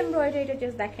এই এমব্রয়ডারিটা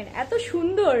জাস্ট দেখেন এত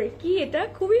সুন্দর, কি এটা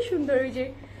খুবই সুন্দর, ওই যে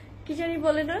কি জানি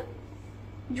বলে না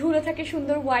ঝুলে থাকে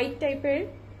সুন্দর হোয়াইট টাইপের,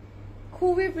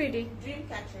 খুবই প্রিটি।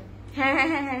 হ্যাঁ হ্যাঁ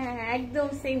হ্যাঁ হ্যাঁ হ্যাঁ একদম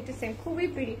সেম টু সেম, খুবই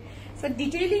প্রিটি। সো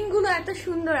ডিটেইলিং গুলো এত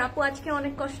সুন্দর। আপু আজকে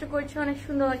অনেক কষ্ট করছে, অনেক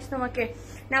সুন্দর লাগছে তোমাকে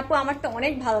না আপু? আমার তো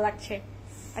অনেক ভালো লাগছে,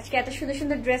 আজকে এত সুন্দর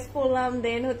সুন্দর ড্রেস পরলাম,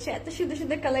 দেন হচ্ছে এত সুন্দর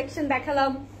সুন্দর কালেকশন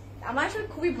দেখালাম, আমার আসলে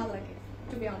খুবই ভালো লাগে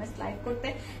টু বি অনেস্ট লাইভ করতে।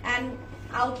 এন্ড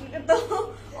আউটলেটে তো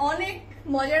অনেক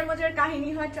মজার মজার কাহিনী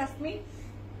হয়, ট্রাস্ট মি,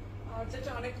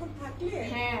 অনেকক্ষণ থাকলে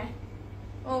হ্যাঁ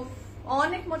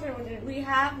অনেক মজার মজার। We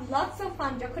have lots of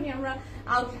fun যখনই আমরা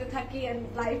আউটলেটে থাকি এন্ড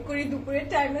লাইভ করি দুপুরের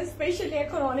টাইমে, স্পেশালি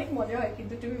এখন অনেক মজা হয়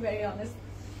কিন্তু, two be very honest.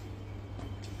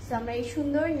 So আমরা এই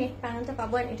সুন্দর নেক প্যানেলটা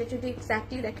পাবো, আর এটা যদি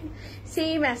এক্স্যাক্টলি দেখেন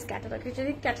সেম অ্যাজ ক্যাটালগ,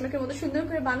 যদি ক্যাটালগের মতো সুন্দর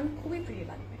করে বানান খুবই প্রিয়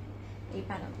লাগবে এই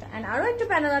প্যানেলটা। এন্ড আরো একটা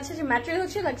প্যানেল আছে যে ম্যাটেরিয়াল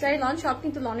হচ্ছে লাক্সারি লন, সব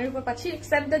কিন্তু লনের উপর পাচ্ছি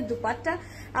এক্সেপ্ট দ্য দুপাট্টা।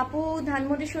 আপু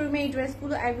ধানমন্ডি শোরুমে এই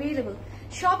ড্রেসগুলো অ্যাভেলেবল,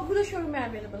 সবগুলো শোরুমে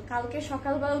অ্যাভেলেবল। কালকে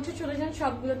সকালবেলা উঠে চলে যান,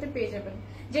 সবগুলোতে পেয়ে যাবেন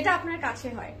যেটা আপনার কাছে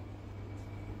হয়।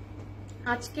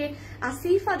 আজকে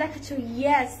আসিফা দেখাচ্ছো?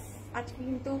 ইয়েস, আজকে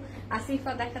কিন্তু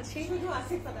আসিফা দেখাচ্ছি। শুধু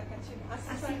আসিফা দেখাচ্ছি না,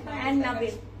 আসিফা এন্ড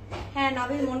নাবিল। হ্যাঁ,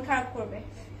 নাবিল মন খারাপ করবে,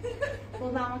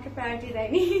 বলবে আমাকে প্রায়োরিটি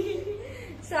দেয়নি।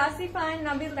 সো আসিফা এন্ড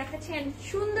নাবিল দেখাচ্ছি, এন্ড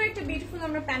সুন্দর একটা বিউটিফুল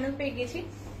আমরা প্যানেল পেয়ে গেছি।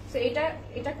 সো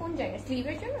এটা কোন জায়গায়?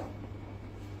 স্লিভের জন্য।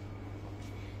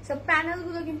 সো প্যানেল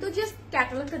গুলো কিন্তু জাস্ট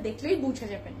ক্যাটালগটা দেখলেই বুঝে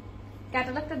যাবেন,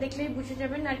 ক্যাটালগটা দেখলেই বুঝে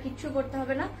যাবেন, আর কিচ্ছু করতে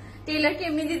হবে না। টেইলারকে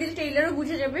এমনি দিয়ে দিলে টেইলারও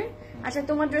বুঝে যাবে। আচ্ছা,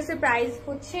 তোমার ড্রেসের প্রাইস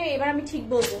হচ্ছে, এবার আমি ঠিক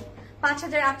বলবো,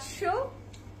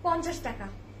 5850 টাকা।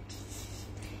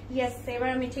 ইয়েস, এবার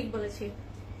আমি ঠিক বলেছি।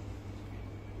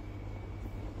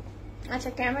 আচ্ছা,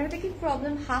 ক্যামেরাতে কি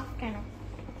প্রবলেম? হাফ কেন?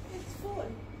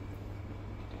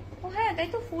 ও হ্যাঁ, তাই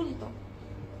তো, ফুল তো।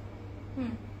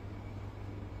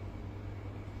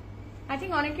 আই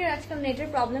থিঙ্ক অনেকের আজকাল নেটের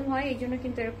প্রবলেম হয়, এই জন্য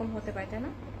কিন্তু এরকম হতে পারে, তাই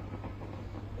না?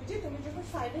 তুমি যখন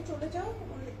সাইডে চলে যাও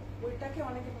ওইটাকে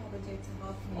অনেকে ভাবে যে ইটস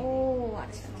হাফ। ও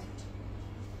আচ্ছা,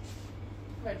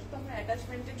 বাট তো আমরা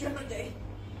অ্যাটাচমেন্টের জন্য যাই।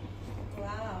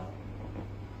 ওয়াও,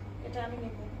 এটা আমি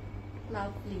নেব।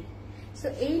 লাভলি। সো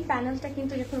এই প্যানেলটা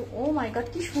কিন্তু যখন, ও মাই গড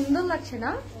কি সুন্দর লাগছে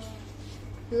না?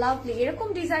 লাভলি। এরকম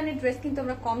ডিজাইনের ড্রেস কিন্তু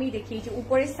আমরা কমই দেখি, যে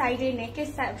উপরের সাইডে, নেকের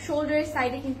শোল্ডারের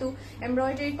সাইডে কিন্তু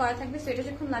এমব্রয়ডারি করা থাকবে। সো এটা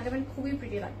যখন লাগাবেন খুবই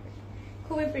প্রিটি লাগবে,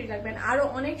 খুবই প্রিটি লাগবে। আরো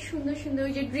অনেক সুন্দর সুন্দর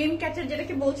ওই যে ড্রিম ক্যাচার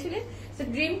যেটাকে বলছিলেন, সো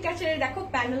ড্রিম ক্যাচারের দেখো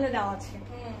প্যানেলে দেওয়া আছে,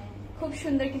 খুব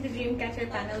সুন্দর কিন্তু ড্রিম ক্যাচার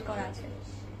প্যানেল করা আছে।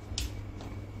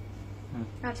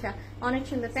 আচ্ছা, অনেক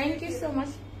সুন্দর, thank you so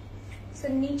much. So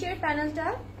নিচের প্যানেলটা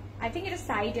আই থিঙ্ক এটা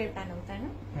সাইডের প্যানেল, তাই না?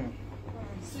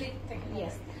 স্লিপ থেকে।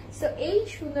 ইয়েস। সো এই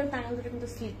সুন্দর প্যানেল দুটো কিন্তু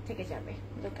স্লিপ থেকে যাবে।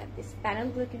 লুক এট দিস, প্যানেল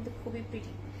গুলো কিন্তু খুবই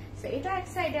প্রিটি। সো এটা এক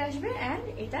সাইডে আসবে এন্ড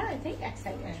এটা আই থিঙ্ক এক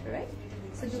সাইডে আসবে, রাইট?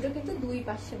 সো দুটো কিন্তু দুই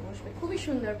পাশে বসবে খুবই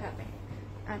সুন্দর ভাবে।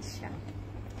 আচ্ছা,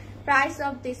 price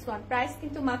of this one, price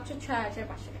কিন্তু মাত্র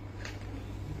 6500 টাকা।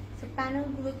 সো প্যানেল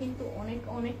গুলো কিন্তু অনেক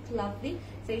অনেক লাভলি।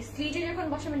 সেই স্লিটে যখন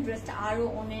বসাবেন ড্রেসটা আরো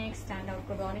অনেক স্ট্যান্ড আউট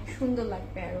করবে, অনেক সুন্দর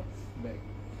লাগবে আরো।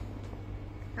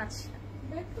 আচ্ছা,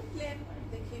 ব্যাক তো প্লেন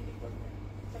দেখিয়ে দিই করবে।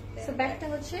 সো ব্যাকটা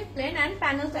হচ্ছে প্লেন এন্ড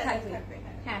প্যানেল তো থাকবে।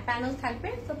 হ্যাঁ, প্যানেল থাকবে।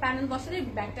 তো প্যানেল বসালে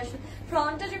ব্যাকটা,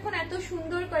 ফ্রন্টটা যখন এত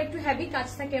সুন্দর করে একটু হেভি কাজ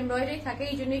থাকে, এমব্রয়ডারি থাকে,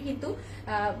 এই জন্যই কিন্তু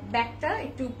ব্যাকটা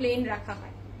একটু প্লেন রাখা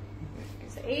হয়।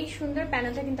 এই সুন্দর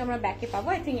প্যানেলটা কিন্তু আমরা ব্যাকে পাবো।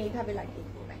 আই থিঙ্ক এইভাবে লাগিয়ে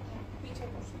দেবো,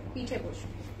 পিঠে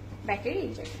বসবে ব্যাকের।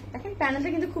 এই যে দেখেন প্যানেলটা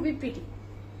কিন্তু খুবই প্রিটি,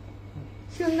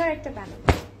 সুন্দর একটা প্যানেল।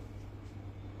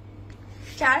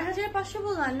 4500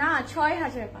 বললাম না,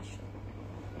 6500।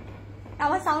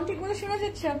 আমার সাউন্ড ঠিক মতো শোনা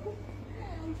যাচ্ছে আপু?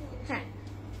 হ্যাঁ।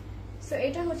 সো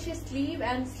এটা হচ্ছে স্লিভ,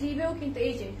 এন্ড স্লিভেও কিন্তু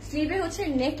এই যে স্লিভে হচ্ছে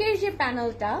নেকের যে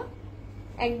প্যানেলটা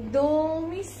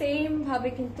একদমই সেম ভাবে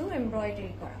কিন্তু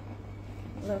এমব্রয়ডারি করা।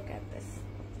 লুক এট দিস,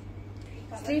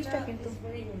 স্লিভটা কিন্তু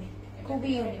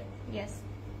খুবই ইউনিক। ইয়েস,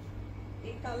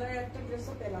 এই কালার একটা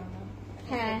ড্রেসও পেলাম না।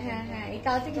 হ্যাঁ হ্যাঁ হ্যাঁ, এই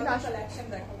কালারটা কিন্তু কালেকশন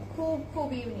দেখো খুব খুব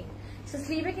ইউনিক। সো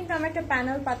স্লিভে কিন্তু আমরা একটা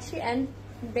প্যানেল পাচ্ছি, এন্ড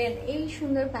দেন এই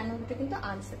সুন্দর প্যানেলটা কিন্তু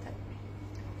আনসে থাকবে।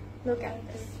 Look at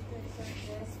this.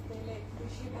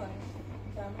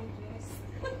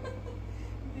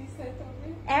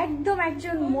 একদম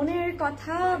একজন মনের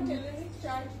কথা।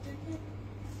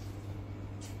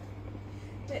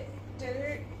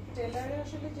 টেলারে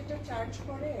আসলে যেটা চার্জ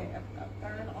করে,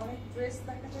 কারণ অনেক ড্রেস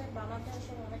দেখা যায় বানাতে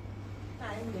আসলে অনেক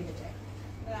টাইম লেগে যায়।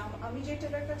 আমি যে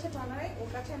টেলার কাছে বানাই, ওর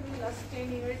কাছে আমি লাস্ট 10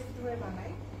 years ধরে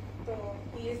বানাই, তো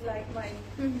he is like my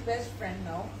best friend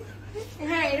নাও।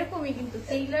 হ্যাঁ, এরকমই কিন্তু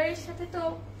টেইলারের সাথে তো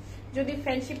যদি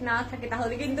ফ্রেন্ডশিপ না থাকে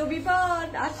তাহলে কিন্তু বিপদ।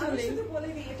 আসলে শুধু বলে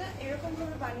দিই, এটা এরকম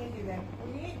ভাবে বানিয়ে দিবেন,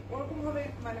 উনি ওরকম ভাবে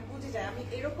মানে বুঝে যায়। আমি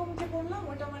এরকম যে বললাম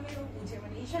ওটা মানে ও বুঝে,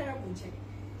 মানে ইশারা বুঝে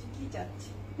যে কি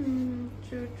চাচ্ছি।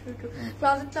 True true true.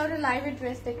 ক্লোজেট ক্লাউডের লাইভে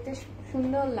ড্রেস দেখতে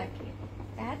সুন্দর লাগে।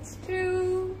 That's true,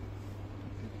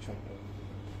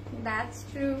 that's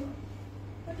true.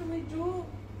 But we do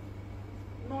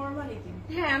normally কিন্তু।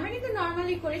 হ্যাঁ, আমরা কিন্তু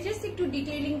নরমালি করি, জাস্ট একটু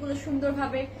ডিটেইলিং গুলো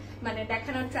সুন্দরভাবে মানে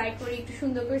দেখানোর ট্রাই করি, একটু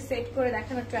সুন্দর করে সেট করে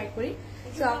দেখানোর ট্রাই করি।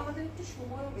 সো আমাদের একটু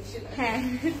সময়ও বেশি লাগে। হ্যাঁ,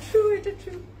 ট্রু, এটা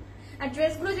ট্রু। আর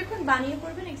ড্রেসগুলো যখন বানিয়ে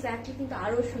পড়বেন এক্স্যাক্টলি কিন্তু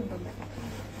আরো সুন্দর লাগে।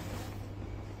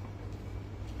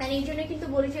 এই জন্য কিন্তু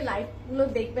বলি যে লাইভ গুলো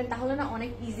দেখবেন, তাহলে না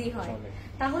অনেক ইজি হয়,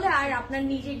 তাহলে আর আপনার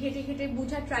নিজে ঘেটে ঘেটে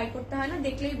বুঝা ট্রাই করতে হয় না,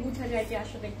 দেখলেই বুঝা যায় যে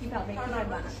আসলে কিভাবে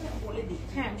বানাতে বলে দিই।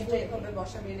 হ্যাঁ, কিভাবে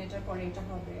বসাবেন, এটা পরে এটা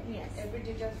হবে, every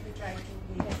details we try to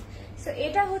give. So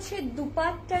এটা হচ্ছে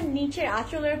দুপাট্টার নিচের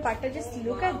আঁচলের পাটটা, জাস্ট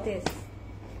লুক এট দিস,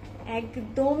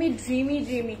 একদমই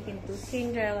ড্রিমি কিন্তু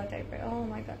সিন্ডারেলা টাইপের। ও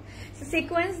মাই গড। সো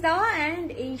সিকোয়েন্স দেওয়া এন্ড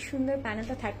এই সুন্দর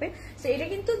প্যানেলটা থাকবে। সো এটা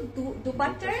কিন্তু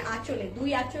দুপাট্টার আঁচলে, দুই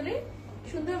আঁচলে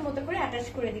সুন্দর মতো করে অ্যাটাচ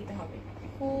করে দিতে হবে।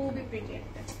 খুবই প্রিটি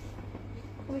একটা,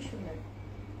 খুবই সুন্দর।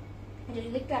 এটা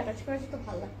যদি একটু অ্যাটাচ করা যেত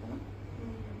ভালো লাগতো না?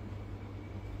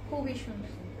 খুবই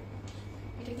সুন্দর।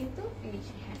 এটা কিন্তু এই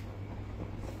যে হ্যাঁ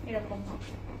এরকম হবে,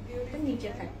 নিচে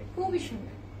থাকবে, খুবই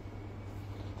সুন্দর।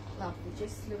 Lovely,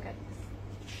 just look at this,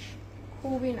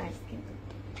 খুবই নাইস। কিন্তু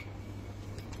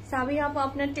সাবি আপু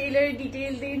আপনার টেইলারের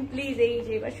ডিটেইল দিন প্লিজ। এই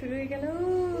যে এবার শুরু হয়ে গেল।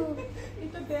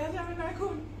 এটা দেয়া যাবে না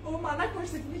এখন, ও মানা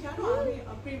করছে। তুমি জানো আমি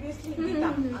প্রিভিয়াসলি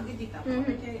দিতাম, আগে দিতাম,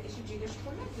 আমাকে এসে জিজ্ঞেস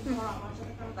করলে কিন্তু আমার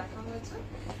সাথে কারো দেখা হয়েছে,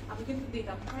 আমি কিন্তু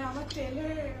দিতাম। আমার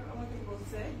টেইলার আমাকে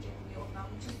বলছে যে ওর নাম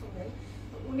হচ্ছে সোহেল,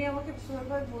 উনি আমাকে সোহেল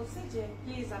ভাই বলছে যে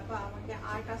প্লিজ আপা আমাকে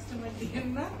আর কাস্টমার দিবেন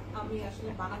না, আমি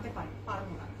আসলে বানাতে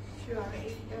পারবো না।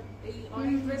 এই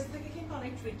অনেক ড্রেস থেকে কিন্তু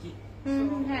অনেক ট্রিকি।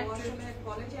 আসলে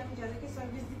বলে যে আমি যাদেরকে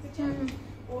সার্ভিস দিতে চাই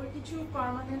ওর কিছু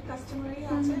পার্মানেন্ট কাস্টমারই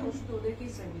আছে, ও শুধু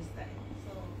ওদেরকেই সার্ভিস দেয়।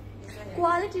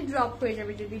 কোয়ালিটি ড্রপ হয়ে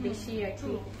যাবে যদি বেশি আর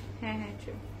কি। হ্যাঁ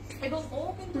ট্রু। এবং ও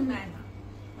কিন্তু নেয় না,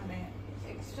 মানে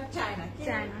এক্সট্রা চায়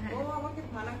না, ও আমাকে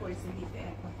মানা করেছে দিতে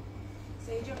এখন,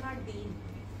 সেই জন্য আর দিন।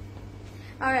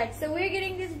 Alright, so we're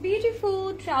getting this beautiful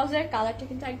trouser color টা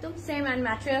কিন্তু একদম সেম and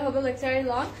material হবে luxury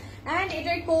long and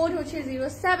এটার কোড হচ্ছে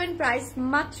 07, প্রাইস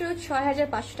মাত্র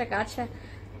 6500 টাকা। আচ্ছা,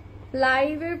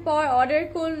 লাইভের পর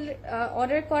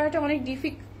অর্ডার করাটা অনেক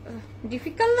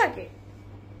ডিফিকাল্ট লাগে।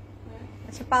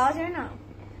 আচ্ছা, পাওয়া যায় না,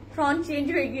 ফ্রন্ট চেঞ্জ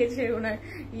হয়ে গিয়েছে ওনার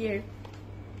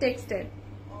টেক্সটের।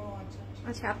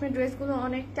 আচ্ছা, আপনার ড্রেসগুলো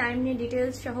অনেক টাইম নিয়ে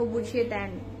ডিটেইলস সহ বুঝিয়ে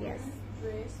দেন। ইয়েস,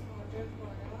 ড্রেস অর্ডার করা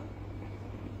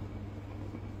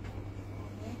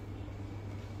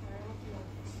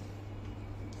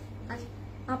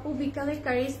আপু বিকালে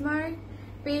কারিজমার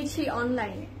পেয়েছি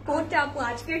অনলাইনে, কোনটা আপু?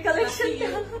 আজকের কালেকশনটা।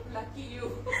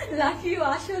 Lucky you.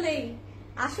 আসলেই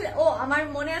আসলে ও আমার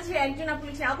মনে আছে একজন আপু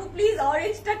লিখছে, আপু প্লিজ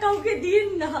অরেঞ্জটা কাউকে দিন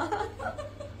না,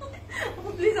 আপু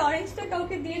প্লিজ অরেঞ্জটা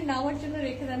কাউকে দিন না, আমার জন্য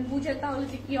রেখে দেন, বুঝে তাহলে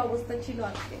যে কি অবস্থা ছিল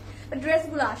আজকে।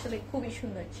 ড্রেসগুলো আসলে খুবই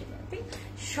সুন্দর ছিল।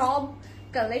 সব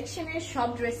কালেকশনের সব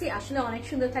ড্রেসই আসলে অনেক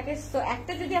সুন্দর থাকে। তো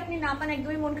একটা যদি আপনি না পান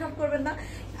একদমই মন খারাপ করবেন না,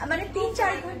 মানে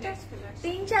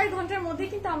 3-4 ঘন্টার মধ্যে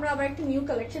কিন্তু আমরা আবার একটা নিউ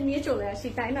কালেকশন নিয়ে চলে আসি,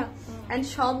 তাই না? এন্ড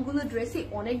সবগুলো ড্রেসই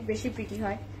অনেক বেশি প্রিটি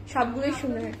হয়, সবগুলোই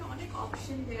সুন্দর হয়। অনেক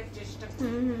অপশন দেওয়ার চেষ্টা করি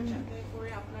যাতে করে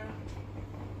আপনারা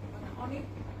মানে অনেক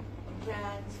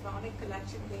ব্র্যান্ডস বা অনেক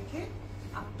কালেকশন দেখে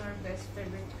আপনার বেস্ট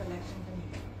ফেভারিট কালেকশনটা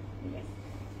নিবেন।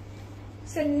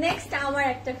 সো নেক্সট আমার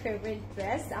একটা ফেভারিট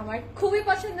ড্রেস, আমার খুবই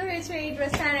পছন্দ হয়েছে এই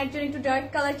ড্রেসটা, আর একজন একটু ডার্ক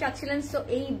কালার চাচ্ছিলেন, সো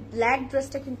এই ব্ল্যাক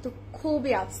ড্রেসটা কিন্তু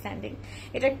খুবই আউটস্ট্যান্ডিং।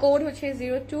 এটার কোড হচ্ছে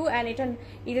 02 এন্ড এটা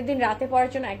ঈদের দিন রাতে পরার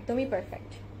জন্য একদমই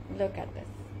perfect. Look at this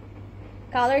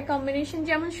colour combination,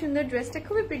 যেমন সুন্দর, ড্রেসটা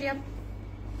খুবই প্রিটি।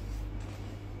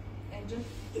 একজন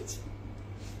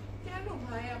কেন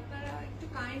ভাই আপনারা একটু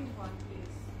কাইন্ড হন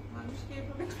প্লিজ, মানুষকে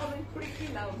এভাবে কমেন্ট করে কি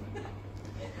লাভ?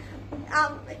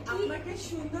 আপনাকে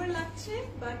সুন্দর লাগছে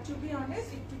বাট টু বি অনেস্ট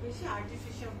একটু বেশি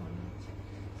আর্টিফিশিয়াল মনে হচ্ছে।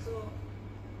 So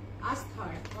ask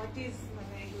her what is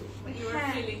মানে ইউ আর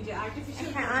ফিলিং যে আর্টিফিশিয়াল।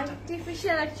 হ্যাঁ,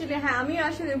 আর্টিফিশিয়াল অ্যাকচুয়ালি হ্যাঁ আমিও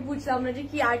আসলে বুঝলাম না যে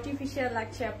কি আর্টিফিশিয়াল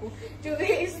লাগছে আপু, তো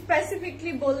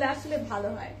স্পেসিফিকলি বললে আসলে ভালো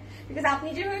হয়, বিকজ আপনি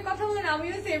যেভাবে কথা বলেন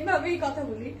আমিও সেম ভাবেই কথা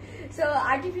বলি। সো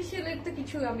আর্টিফিশিয়ালের তো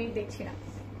কিছু আমি দেখছি না।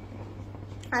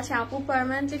 আচ্ছা আপু,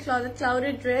 পার্মানেন্টলি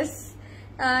ক্লাউডের ড্রেস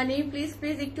নেই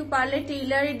প্লিজ একটু পারলে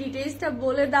টেইলারের ডিটেইলসটা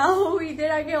বলে দাও,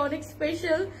 ঈদের আগে অনেক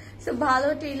স্পেশাল। সো ভালো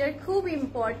টেইলার খুব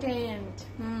ইম্পর্টেন্ট।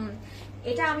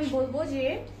 এটা আমি বলবো যে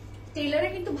টেইলারে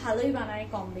কিন্তু ভালোই বানায়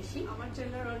কম বেশি। আমার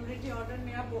টেইলার অলরেডি অর্ডার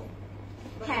নেব।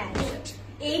 হ্যাঁ,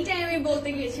 এইটাই আমি বলতে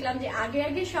গিয়েছিলাম যে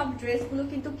আগে সব ড্রেসগুলো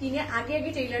কিন্তু কিনে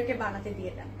আগে টেইলারকে বানাতে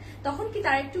দিয়ে দেন, তখন কি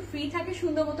তারা একটু ফ্রি থাকে,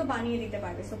 সুন্দর মতো বানিয়ে দিতে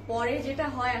পারবে। সো পরে যেটা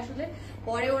হয় আসলে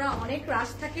পরে ওরা অনেক রাশ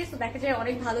থাকে, সো দেখা যায়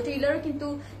অনেক ভালো টেইলারও কিন্তু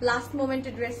লাস্ট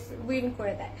মোমেন্টে ড্রেস উইন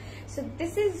করে দেয়। So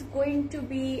this is going to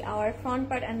B hour front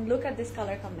part and look at this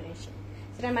colour combination.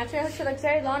 সেটা ম্যাটেরিয়াল হচ্ছে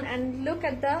luxury loan and look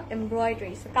at the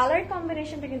embroidery. So colour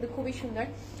কম্বিনেশনটা কিন্তু খুবই সুন্দর।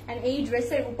 এন্ড এই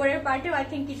ড্রেসের উপরের পার্টেও আই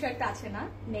থিঙ্ক কিছু একটা আছে না,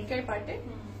 নেকের পার্টে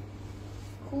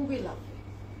খুবই লাভলি,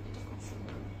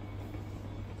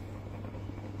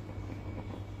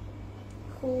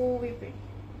 খুবই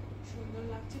সুন্দর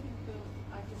লাগছে কিন্তু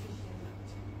আর্টিফিশিয়াল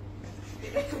লাগছে।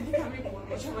 আমি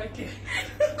বলবো সবাইকে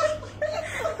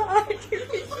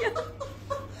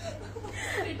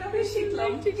আমি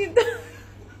শিখলাম কিন্তু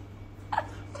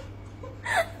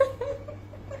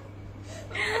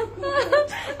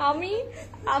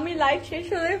আমি লাইভ শেষ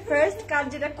হলে ফার্স্ট কাজ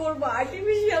যেটা করবো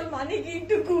আর্টিফিশিয়াল মানে কি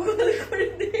একটু গুগল করে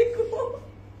দেখবো।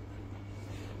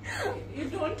 You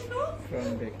don't know?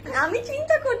 আমি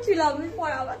চিন্তা করছিলাম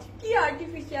কি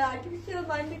আর্টিফিশিয়াল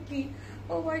মানে কি।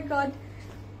 ও মাই গড,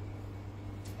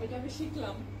 এটা আমি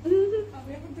শিখলাম। আমি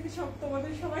এখন থেকে সব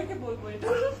তোমাদের সবাইকে বলবো এটা।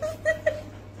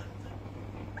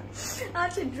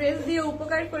 আচ্ছা, ড্রেস দিয়ে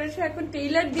উপকার করেছো, এখন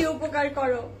টেইলার দিয়ে উপকার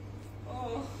করো।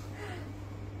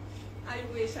 I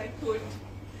wish I could.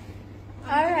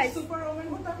 Alright. Superwoman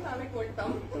হতাম না, আমি করতাম।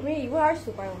 তুমি you are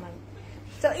superwoman.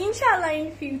 So inshallah in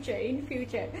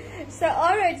future. So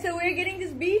alright, so we're getting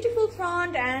this beautiful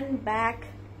front and back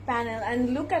panel, and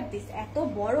look at this. এত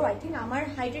বড়, I think আমার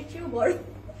হাইটের চেয়েও বড়।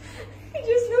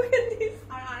 Just look at this.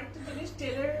 আর আরেকটা জিনিস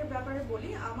টেলারের ব্যাপারে বলি,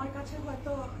 আমার কাছে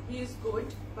হয়তো হি ইজ গুড,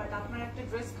 বাট আপনার একটা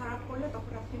ড্রেস খারাপ করলে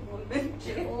তখন আপনি বলবেন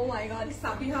যে ও মাই গড,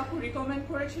 সাবিহা আপু রিকমেন্ড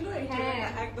করেছিল এই টেলারটা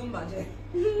একদম বাজে।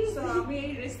 সো আমি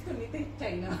এই রিস্ক তো নিতেই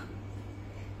চাই না।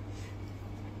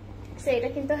 এটা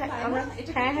কিন্তু আমরা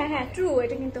হ্যাঁ ট্রু,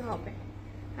 এটা কিন্তু হবে।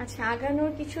 আচ্ছা,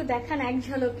 আগানোর কিছু দেখান এক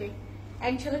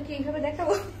ঝলকে এইভাবে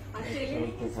দেখাবো। আর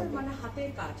টেলারিং ইজ মানে হাতের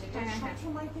কাজ, এটা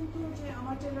সবসময় কিন্তু যে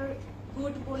আমার টেলার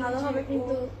গুড বলে ভালো হবে,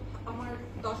 কিন্তু আমার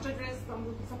 10টা ড্রেস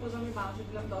সাপোজ আমি বানাতে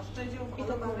দিলাম 10টাই যে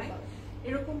ভালো বানায়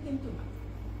এরকম কিন্তু না,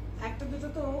 একটা দুটো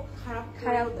তো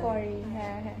খারাপ করে।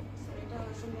 হ্যাঁ, এটা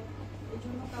আসলে এই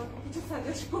জন্য কাউকে কিছু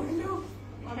সাজেস্ট করলেও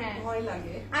অনেক ভয়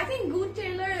লাগে। আই থিঙ্ক গুড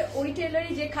টেলার ওই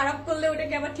টেলারই যে খারাপ করলে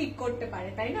ওটাকে আবার ঠিক করতে পারে,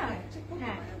 তাই না?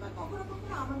 হ্যাঁ, কখনো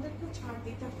কখনো আমাদেরকে ছাড়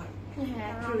দিতে হয়।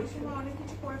 হ্যাঁ, অনেক সময় অনেক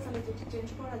কিছু করে ফেলে যেটা চেঞ্জ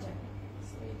করা যায়।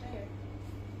 এটাই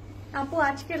আপু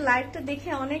আজকে লাইভটা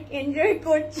দেখে অনেক এনজয়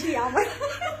করছি। আমার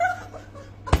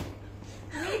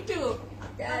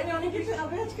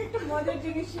আমি আজকে একটা মজার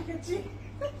জিনিস শিখেছি,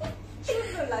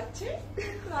 সুন্দর লাগছে,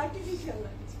 আর্টিফিশিয়াল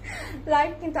লাগছে।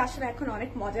 লাইভ কিন্তু আসলে এখন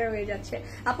অনেক মজার হয়ে যাচ্ছে।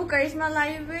 আপু কারিশমা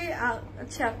লাইভে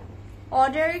আচ্ছা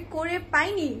অর্ডার করে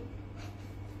পাইনি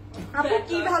আপু,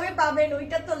 কিভাবে পাবেন?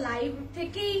 ওইটা তো লাইভ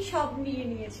থেকেই সব নিয়ে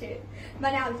নিয়েছে।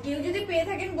 মানে কেউ যদি পেয়ে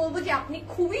থাকেন বলবো যে আপনি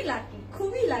খুবই lucky.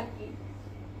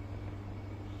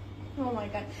 Oh my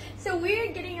god. So we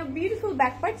are getting a beautiful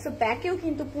back part. So ব্যাকেও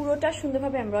কিন্তু পুরোটা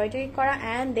সুন্দরভাবে এমব্রয়ডারি করা,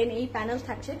 and then এই প্যানেল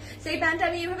থাকছে। So এই প্যান্টটা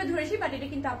আমি এইভাবে ধরেছি, বাট এটা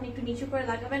কিন্তু আপনি একটু নিচু করে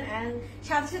লাগাবেন, and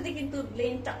সাথে সাথে কিন্তু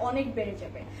লেন্থটা অনেক বেড়ে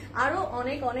যাবে। আরো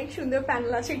অনেক সুন্দর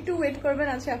প্যানেল আছে, একটু ওয়েট করবেন।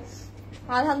 আচ্ছা,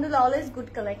 আলহামদুলিল্লাহ, always good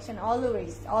collection,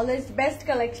 always best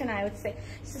collection I would say.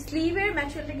 So স্লিভের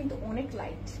ম্যাটেরিয়ালটা কিন্তু অনেক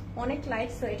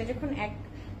লাইট। সো এটা যখন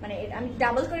মানে আমি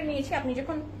ডাবল করে নিয়েছি, আপনি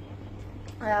যখন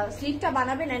স্লিভটা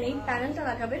বানাবেন এন্ড এই প্যানেলটা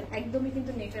লাগাবেন, একদমই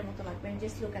কিন্তু নেটের মতো লাগবে।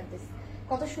 জাস্ট লুক এট দিস,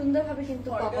 কত সুন্দরভাবে কিন্তু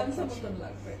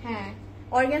হ্যাঁ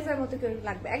অর্গানজার মতো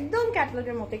লাগবে, একদম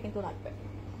ক্যাটালগের মতো কিন্তু লাগবে।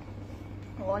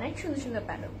 অনেক সুন্দর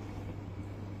প্যানেল।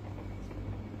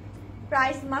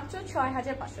 প্রাইস মাত্র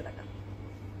 6500 টাকা।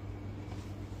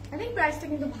 আই থিঙ্ক প্রাইসটা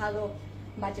কিন্তু ভালো,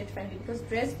 বাজেট ফ্রেন্ডলি, বিকজ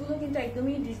ড্রেসগুলো কিন্তু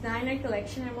একদমই ডিজাইনার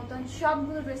কালেকশনের মতন।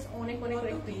 সবগুলো ড্রেস অনেক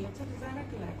ডিজাইনার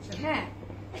কালেকশন, হ্যাঁ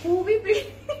খুবই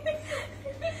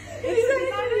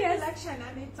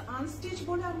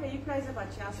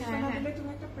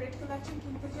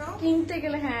কিনতে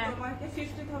গেলে হ্যাঁ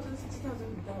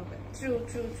ট্রু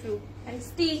এন্ড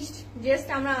স্টিচড, জাস্ট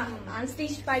আমরা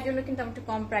আনস্টিচড পাই জন্য কিন্তু আমরা একটু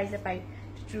কম প্রাইসে পাই।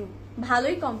 ট্রু,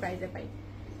 ভালোই কম প্রাইসে পাই।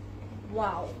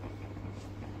 Wow,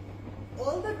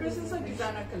 all the dresses are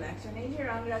designer collection. AJ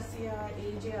Rangrasia,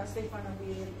 AJ ASIFA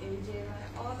NABEEL, AJ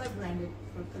all are branded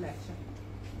for collection.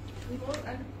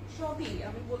 And Shopee, I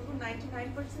mean,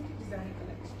 99% designer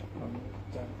collection.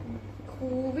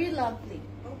 খুবই lovely.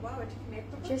 Oh wow, it made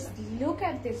the just look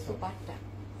at this dupatta,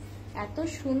 এত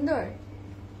সুন্দর।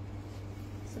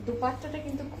 দুপাট্টাটা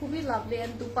কিন্তু খুবই lovely,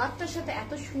 আর দুপাট্টার সাথে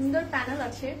এত সুন্দর panel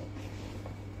আছে।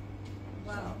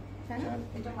 Wow,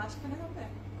 এটা মাঝখানে হবে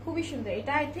খুবই সুন্দর।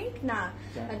 এটা আই থিঙ্ক না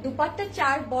দুপাট্টা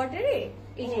 4 বর্ডারে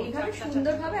এই যে এইভাবে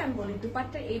সুন্দরভাবে, আমি বলি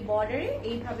দুপাট্টার এই বর্ডারে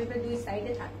এইভাবে দুই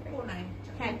সাইডে থাকবে,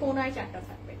 হ্যাঁ কোনায় 4টা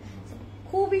থাকবে।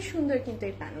 খুবই সুন্দর কিন্তু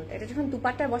এই প্যানেলটা। এটা যখন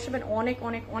দুপাট্টায় বসাবেন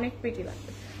অনেক প্রিটি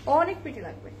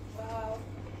লাগবে।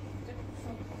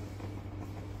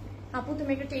 আপু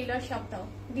তুমি একটা টেইলার শপ দাও,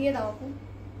 দিয়ে দাও আপু।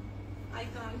 I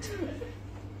can't.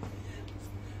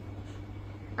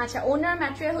 আচ্ছা, ওনার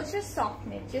ম্যাটেরিয়াল হচ্ছে soft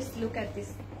net, just look at this,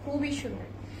 খুবই সুন্দর।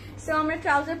 সো আমরা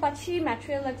ট্রাউজার পাচ্ছি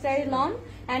ম্যাটেরিয়াল লাক্সারি লন,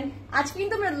 এন্ড আজকে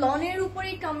কিন্তু আমরা লনের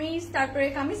উপরেই কামিজ, তারপরে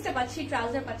কামিজটা পাচ্ছি,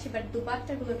 ট্রাউজার পাচ্ছি, বাট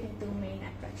দুপাট্টা গুলো কিন্তু মেইন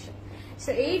অ্যাট্রাকশন।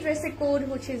 সো এই ড্রেসের কোড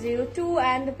হচ্ছে 02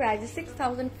 and the price is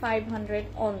 6500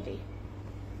 only.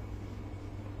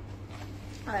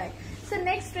 Alright, so so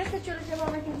next ড্রেসে চলে যাবো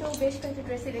আমরা, কিন্তু বেশ কয়েকটা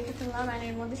ড্রেসে রেখে ফেললাম আর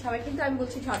এর মধ্যে সবাই কিন্তু আমি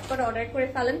বলছি ঝটপট অর্ডার করে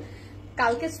ফেলেন,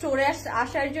 কালকে স্টোরে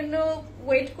আসার জন্য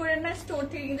ওয়েট করেন না, স্টোর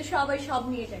থেকে কিন্তু সবাই সব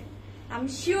নিয়ে যায়। আমি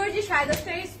শিওর যে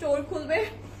 10:30টায় স্টোর খুলবে,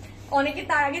 অনেকে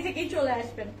তার আগে থেকেই চলে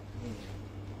আসবেন।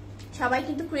 সবাই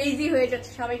কিন্তু ক্রেজি হয়ে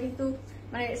যাচ্ছে, সবাই কিন্তু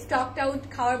মানে স্টক আউট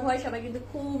খাওয়ার ভয়, সবাই কিন্তু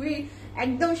খুবই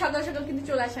একদম সকাল সকাল কিন্তু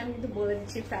চলে আসে, আমি কিন্তু বলে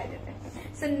দিচ্ছি ফ্রাইডেতে।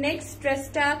 সো নেক্সট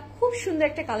ড্রেসটা খুব সুন্দর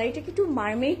একটা কালার, এটা কিন্তু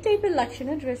মারমেড টাইপের লাগছে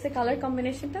না ড্রেসের কালার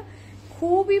কম্বিনেশনটা,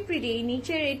 খুবই প্রিটি। এই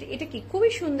নিচের এটা কি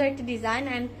খুবই সুন্দর একটা design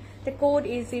and the code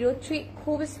is 03।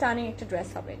 খুব স্টানিং একটা ড্রেস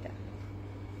হবে এটা,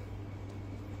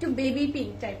 একটু বেবি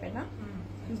পিঙ্ক টাইপের না,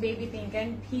 বেবি পিঙ্ক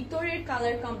অ্যান্ড ভিতরের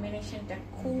কালার কম্বিনেশনটা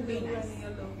খুবই নাইস,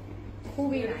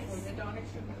 খুবই নাইস।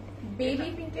 বেবি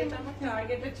পিঙ্কের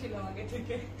ছিল আগে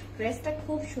থেকে, ড্রেসটা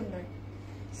খুব সুন্দর।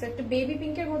 সো একটা বেবি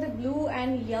পিঙ্কের মধ্যে ব্লু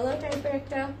অ্যান্ড ইয়েলো টাইপের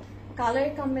একটা কালার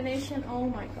কম্বিনেশন। ও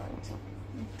মাই গড,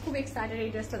 খুব এক্সাইটেড এই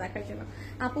ড্রেসটা দেখার জন্য।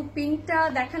 আপু পিঙ্কটা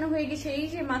দেখানো হয়ে গেছে, এই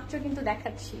যে মাত্র কিন্তু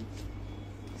দেখাচ্ছি।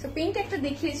 সো পিঙ্ক একটা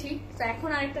দেখিয়েছি, তো এখন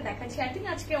আরেকটা দেখাচ্ছি। আই থিঙ্ক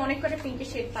আজকে অনেক কটা পিঙ্কের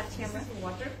শেড পাচ্ছি আমরা।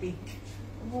 Water pink.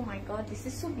 O my god, this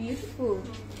is so beautiful,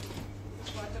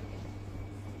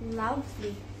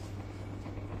 lovely,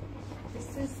 this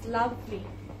is lovely,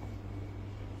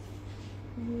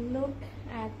 look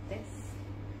at this.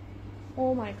 O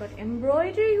my god,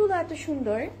 embroidery গুলো এত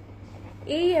সুন্দর।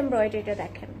 এই এমব্রয়ডারিটা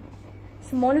দেখেন,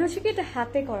 মনে হচ্ছে কি এটা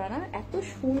হাতে করা না, এত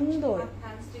সুন্দর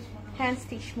হ্যান্ড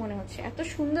স্টিচ মনে হচ্ছে, এত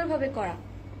সুন্দর ভাবে করা।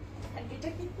 এটা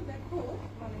কিন্তু দেখো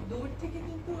মানে দূর থেকে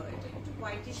কিন্তু এটা একটু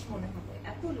হোয়াইটিশ মনে হবে,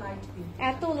 এত লাইট পিঙ্ক,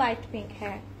 এত লাইট পিঙ্ক।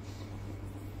 হ্যাঁ,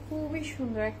 খুবই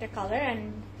সুন্দর একটা কালার অ্যান্ড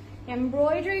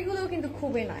এমব্রয়ডারি গুলো কিন্তু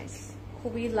খুবই নাইস,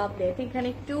 খুবই লাভলি। এখানে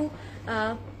একটু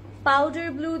পাউডার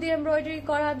ব্লু দিয়ে এমব্রয়ডারি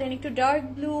করা, দেন একটু ডার্ক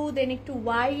ব্লু, দেন একটু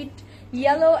white,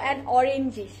 yellow and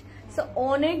orangish. So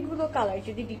অনেকগুলো কালার,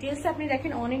 যদি ডিটেলস আপনি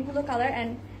দেখেন অনেকগুলো কালার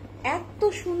অ্যান্ড এত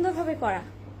সুন্দরভাবে করা,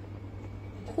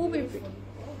 খুবই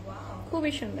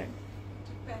খুবই সুন্দর।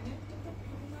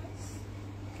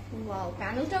 ওয়াও,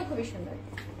 প্যানেলটাও খুবই সুন্দর।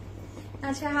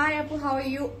 আচ্ছা, হাই আপু, হাউ আর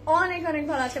ইউ? অনেক অনেক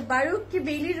ভালো আছে। বারুক কি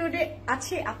বেইলি রোডে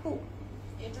আছে আপু?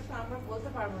 এটা তো আমরা বলতে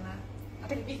পারবো না,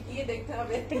 আপনি গিয়ে দেখতে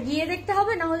হবে। গিয়ে দেখতে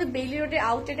হবে, না হলে বেইলি রোডে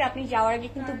আউটলেটে আপনি যাওয়ার আগে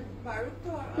কিন্তু বারুক তো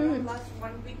লাস্ট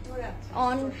 1 উইক ধরে আছে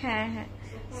অন। হ্যাঁ হ্যাঁ,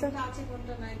 কোনটা আছে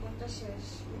কোনটা নাই কোনটা শেষ,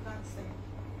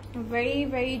 ভেরি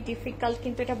ভেরি ডিফিকাল্ট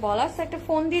কিন্তু এটা বলা। সো একটা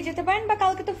ফোন দিয়ে যেতে পারেন, বা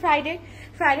কালকে তো ফ্রাইডে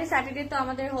স্যাটারডে তো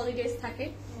আমাদের হলিডেজ থাকে।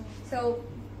 সো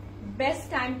বেস্ট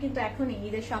টাইম কিন্তু এখনই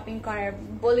ঈদের শপিং করার।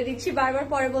 বলে দিচ্ছি বারবার,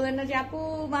 পরে বলেন না যে আপু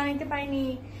বানাইতে পারিনি,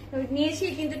 নিয়েছি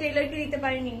কিন্তু টেইলরকে দিতে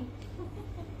পারিনি।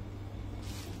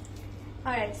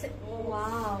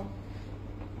 ওয়াও,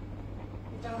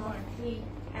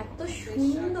 এত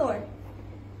সুন্দর,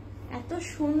 এত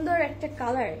সুন্দর একটা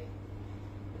কালার।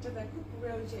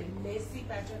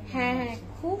 হ্যাঁ হ্যাঁ,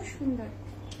 খুব সুন্দর।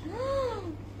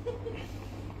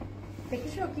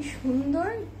 দেখেছো কি সুন্দর,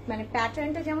 মানে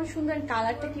প্যাটার্নটা যেমন সুন্দর,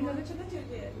 কালারটা কিভাবে।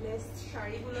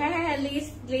 হ্যাঁ হ্যাঁ,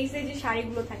 লেসের যে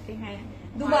শাড়িগুলো থাকে, হ্যাঁ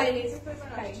দুবাই লেস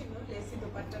শাড়ি,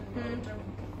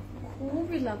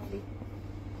 খুবই লাভলি,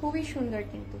 খুবই সুন্দর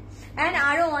কিন্তু। এন্ড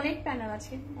আরো অনেক প্যানেল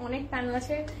আছে, অনেক প্যানেল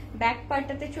আছে। ব্যাক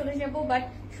পার্টটাতে চলে যাব, বাট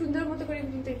সুন্দর মতো করে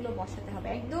কিন্তু এগুলো বসাতে হবে,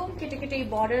 একদম কেটে কেটে এই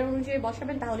বর্ডার অনুযায়ী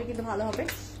বসাবেন, তাহলে কিন্তু ভালো হবে।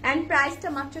 এন্ড প্রাইসটা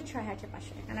মাত্র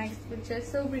 6500 টাকা।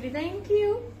 So pretty, thank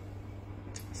you.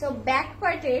 So back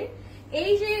পার্টের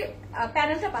এই যে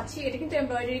প্যানেলটা পাচ্ছি, এটা কিন্তু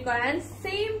এমব্রয়ডারি করা, এন্ড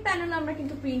সেম প্যানেল আমরা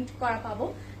কিন্তু প্রিন্ট করা পাবো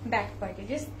ব্যাক পার্টে।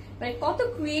 জাস্ট মানে কত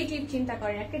ক্রিয়েটিভ চিন্তা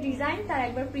করেন, একটা ডিজাইন তার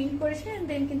একবার প্রিন্ট করেছে এন্ড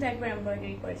দেন কিন্তু একবার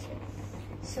এমব্রয়ডারি করেছে।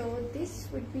 So this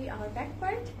weed B hour back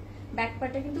part. Back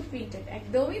পার্টটা কিন্তু প্রিন্টেড,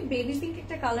 একদমই বেবি পিঙ্ক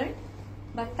একটা কালার,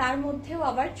 বাট তার মধ্যেও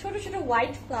আবার ছোট ছোট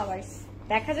হোয়াইট ফ্লাওয়ার্স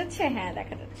দেখা যাচ্ছে। হ্যাঁ,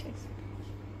 দেখা যাচ্ছে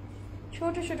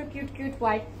ছোট ছোট cute cute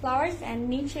white flowers, and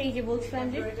নিচে এই যে বলছিলাম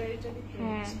যে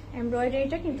হ্যাঁ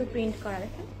এমব্রয়ডারিটা কিন্তু প্রিন্ট করা,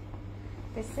 দেখেন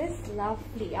দিস ইজ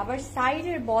লাভলি। আবার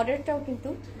সাইডের বর্ডারটাও কিন্তু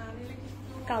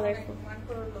কালারফুল।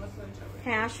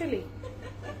 হ্যাঁ,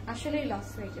 আসলেই লস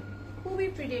হয়ে যাবে। খুবই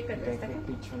প্রিটি একটা ড্রেস,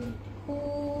 দেখেন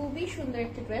খুবই সুন্দর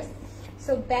একটা ড্রেস।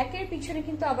 সো ব্যাকের পিছনে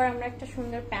কিন্তু আবার আমরা একটা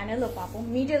সুন্দর প্যানেলও পাবো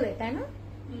মিডলে, তাই না?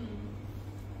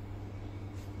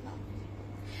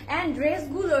 এন্ড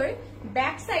ড্রেসগুলোর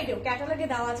ব্যাক সাইডেও ক্যাটালগে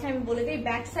দেওয়া আছে, আমি বলে দিই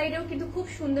ব্যাক সাইডেও কিন্তু খুব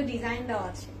সুন্দর ডিজাইন দেওয়া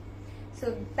আছে। সো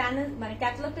প্যানেল মানে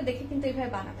ক্যাটালগটা দেখে কিন্তু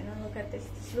এইভাবে বানাবেন। Look at this,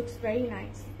 this looks very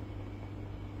nice,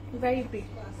 very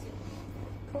pretty,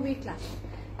 খুবই ক্লাস।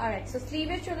 অলরাইট, সো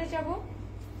স্লিভে চলে যাব।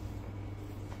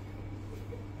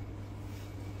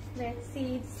 Let's see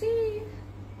it, sleeve.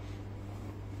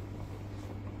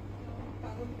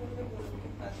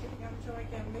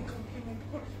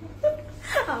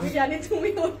 আমি জানি তুমি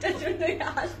ওটার জন্যই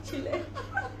আসছিলে।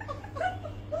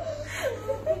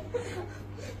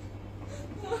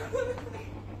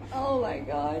 মাই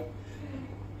গড,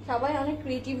 সবাই অনেক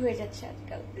ক্রিয়েটিভ হয়ে যাচ্ছে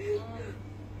আজকাল।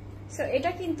 সো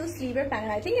এটা কিন্তু স্লিভের প্যানেল,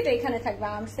 আই থিঙ্ক এটা এখানে থাকবে,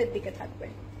 আর্মসের দিকে থাকবে।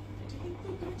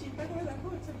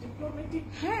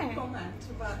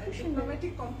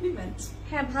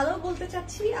 হ্যাঁ, ভালো বলতে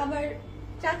চাচ্ছি আবার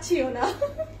চাচ্ছিও না।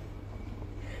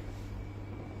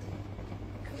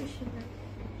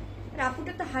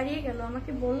 আপুটা তো হারিয়ে গেল,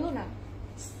 আমাকে বললো না।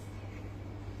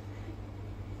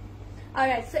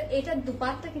 অলরাইট, সো এটা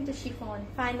দুপাট্টা কিন্তু শিফন,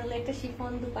 ফাইনালি একটা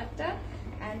শিফন দুপাট্টা,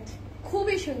 এন্ড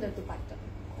খুবই সুন্দর দুপাট্টা,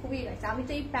 খুবই নাইস। আমি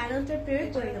তো এই প্যানেলটা প্রেমে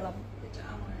পড়ে গেলাম,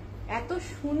 এত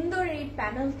সুন্দর এই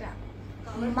প্যানেলটা,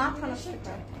 মাথা নষ্ট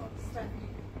করে,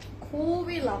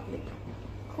 খুবই লাভলি,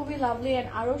 খুবই লাভলি। এন্ড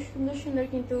আরো সুন্দর সুন্দর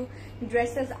কিন্তু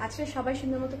ড্রেসেস আছে, সবাই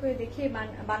সুন্দর মতো করে দেখিয়ে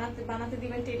বানাতে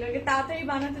দিবেন, টেইলরকে তাড়াতাড়ি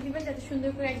বানাতে দিবেন যাতে সুন্দর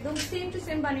করে একদম সেম টু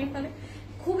সেম বানিয়ে ফেলে।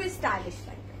 খুবই স্টাইলিশ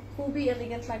লাগবে, খুবই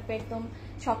এলিগেন্ট লাগবে, একদম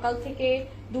সকাল থেকে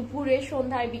দুপুরে,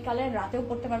 সন্ধ্যায়, বিকালে, রাতেও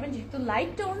পড়তে পারবেন, যেহেতু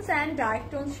light tones and dark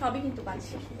tones সবই কিন্তু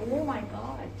পাচ্ছি। ও মাই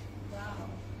গড,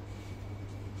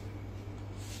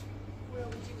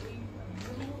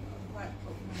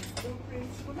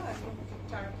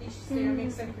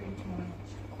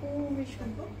 খুবই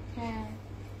সুন্দর। হ্যাঁ,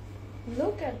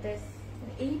 লুক এট দিস,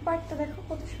 এই পার্টটা দেখো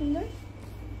কত সুন্দর,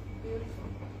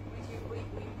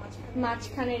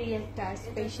 মাঝখানের ইয়েটা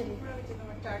স্পেশালি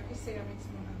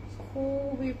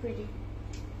খুবই প্রিটি,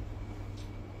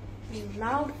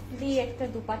 লাভলি একটা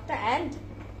দুপাট্টা। এন্ড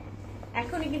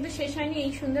এখনই কিন্তু শেষ হয়নি,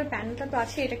 এই সুন্দর প্যানেলটা তো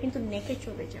আছে, এটা কিন্তু নেকে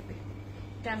চলে যাবে,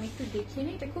 এটা আমি একটু দেখিয়ে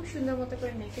নিই, এটা খুব সুন্দর মতো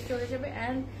করে নেকে চলে যাবে।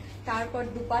 এন্ড তারপর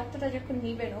দুপাট্টাটা যখন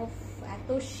নিবেন, ও এত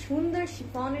সুন্দর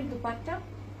শিফনের দুপাট্টা,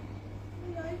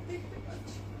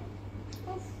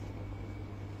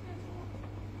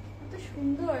 এত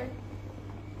সুন্দর,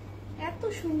 এত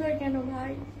সুন্দর কেন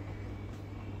ভাই,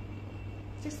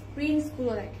 প্রিন্টস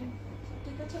গুলো দেখেন,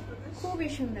 খুবই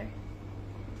সুন্দর।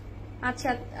 আচ্ছা,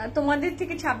 তোমাদের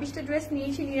থেকে 26টা ড্রেস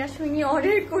নিয়েছি, নিরাশ হয়নি,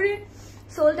 অর্ডার করে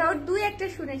সোল্ড আউট, দুই একটা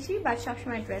শুনেছি, বাট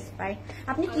সবসময় ড্রেস পাই।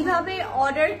 আপনি কিভাবে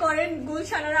অর্ডার করেন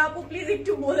গুলশানারা আপু, প্লিজ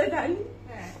একটু বলে দেন।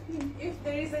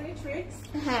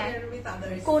 হ্যাঁ,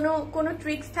 কোনো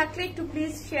ট্রিক্স থাকলে একটু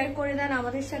প্লিজ শেয়ার করে দেন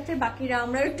আমাদের সাথে, বাকিরা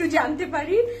আমরা একটু জানতে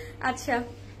পারি। আচ্ছা,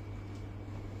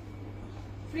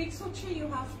 ট্রিক্স হচ্ছে you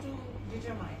have to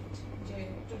determine যে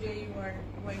today you are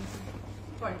going to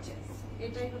purchase,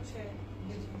 এটাই হচ্ছে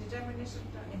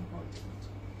determinationটা important।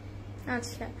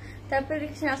 আচ্ছা, তারপরে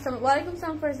দেখছি, আসসালামু আলাইকুম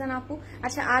ফারজান আপু।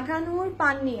 আচ্ছা, আগানুর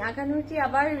পাননি, আগানুর কি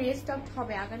আবার রিস্টকড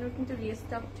হবে? আগানুর কিন্তু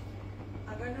রিস্টকড,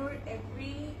 আগানুর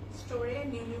এভরি স্টোরে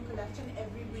নিউ কালেকশন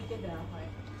এভরি উইকে দেওয়া হয়।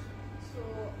 সো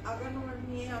আগানুর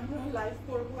নিয়ে আমরা লাইভ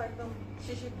করবো একদম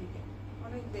শেষের দিকে,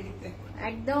 অনেক দেরিতে,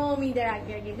 একদম ঈদের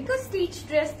আগে আগে, বিকজ স্টিচ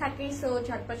ড্রেস থাকে, সো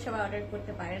ঝটপট সবাই অর্ডার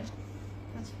করতে পারেন।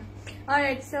 আচ্ছা,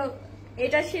 অলরাইট, সো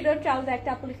এটা ছিল ট্রাউজার, একটা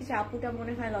আপু লিখেছে, আপুটা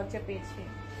মনে হয় লজ্জা পেয়েছে।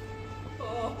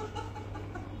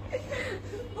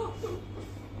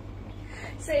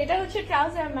 সো এটা হচ্ছে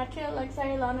ট্রাউজার, ম্যাটেরিয়াল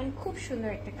লাক্সারি লন, খুব সুন্দর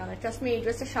একটা কালার, ট্রাস্ট মি এই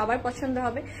ড্রেসটা সবার পছন্দ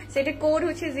হবে। সো এটা কোড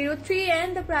হচ্ছে 03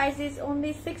 and the price is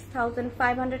only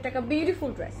 6500 টাকা। Beautiful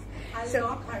dress. সো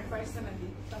হার পার্সোনালি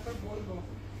তারপর বলবো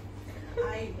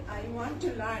I want to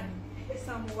learn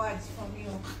some words from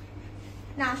you.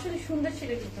 না, আসলে সুন্দর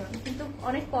ছিল কিন্তু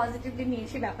অনেক পজিটিভলি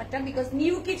নিয়েছি ব্যাপারটা, বিকজ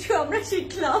নিউ কিছু আমরা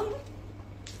শিখলাম,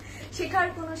 শেখার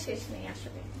কোনো শেষ নেই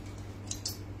আসলে,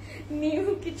 নিউ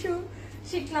কিছু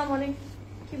শিখলাম অনেক,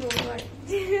 কি বলবো আর,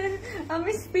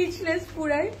 আমি স্পিচলেস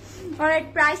পুরাই। অলরাইট,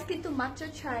 প্রাইস কিন্তু মাত্র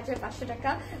 6500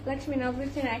 টাকা। লক্ষ্মী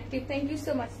নবরত্ন active, thank you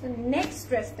so much. Next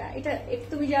ড্রেসটা, এটা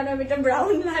তুমি জানো আমি এটা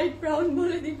ব্রাউন, লাইট ব্রাউন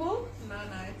বলে দিব,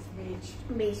 না ইটস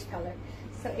বেজ কালার।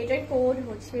 সো এটার কোড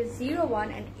হচ্ছে 01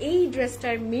 এন্ড এই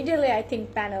ড্রেসটার মিডলে আই থিঙ্ক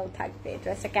প্যানেল থাকবে।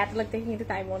 ড্রেসটা ক্যাটালগ দেখে কিন্তু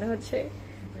তাই মনে হচ্ছে।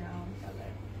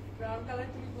 ব্রাউন কালার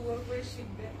তুমি গুগল করে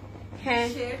শিখবে। হ্যাঁ,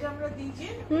 শেড আমরা দিয়েছি,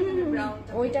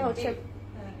 ব্রাউনটা ওইটা হচ্ছে।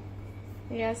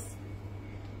 ইয়েস,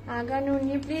 আগানো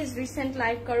নিয়ে প্লিজ রিসেন্ট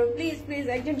লাইভ করো, প্লিজ প্লিজ,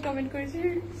 একজন কমেন্ট করেছে,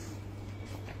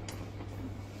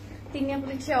 তিনি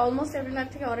বলেছে অলমোস্ট এভরি লাইভ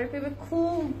থেকে অর্ডার পেবে,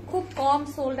 খুব কম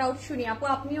সোল্ড আউট শুনি। আপু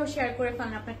আপনিও শেয়ার করে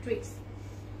ফেলেন আপনার ট্রিক্স।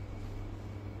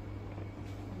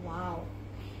 ওয়াও,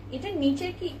 এটা নিচে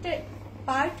কি একটা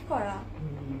পার্ট করা,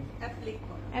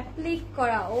 অ্যাপ্লিক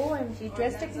করা, ওএমজি,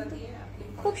 ড্রেসটা কিন্তু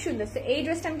খুব সুন্দর। এই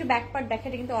ড্রেসটা আমি ব্যাক পার্ট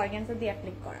দেখাতে কিন্তু অর্গানজা দিয়ে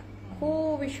অ্যাপ্লিক করা,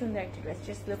 খুবই সুন্দর একটা dress.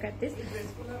 Just look at this,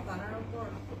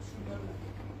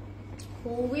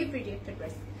 খুবই প্রিটি একটা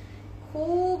ড্রেস,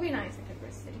 খুবই নাইস একটা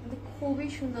ড্রেস। এটা কিন্তু খুবই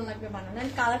সুন্দর লাগবে বানানো,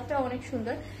 কালারটা অনেক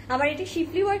সুন্দর। আবার এটা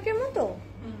শিফলি ওয়ার্কের মতো।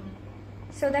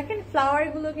 সো দেখেন ফ্লাওয়ার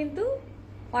গুলো কিন্তু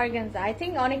অর্গানজা। আই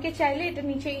থিঙ্ক অনেকে চাইলে এটা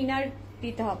নিচে ইনার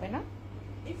দিতে হবে না,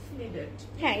 ইফ নিডেড।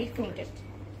 হ্যাঁ, ইফ নিডেড।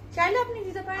 চাইলে আপনি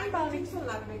দিতে পারেন বা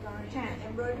লাগবে কারণ হ্যাঁ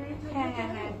এমব্রয়ডারি হ্যাঁ হ্যাঁ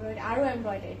হ্যাঁ আরো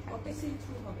এমব্রয়ডারি ওকে সি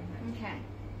থ্রু হবে না হ্যাঁ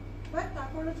বাট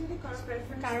তারপরে যদি কারো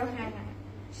প্রেফারেন্স কারো হ্যাঁ হ্যাঁ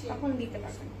তখন দিতে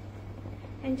পারবেন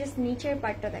এন্ড জাস্ট নিচের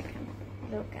পার্টটা দেখেন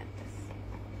লুক এট দিস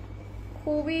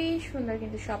খুবই সুন্দর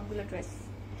কিন্তু সবগুলো dress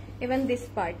even this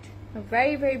part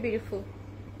very very beautiful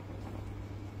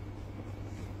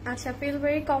আচ্ছা feel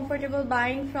very comfortable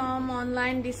buying from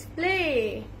online display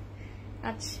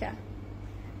আচ্ছা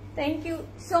থ্যাংক ইউ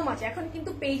সো মাচ এখন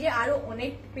কিন্তু পেজে আরো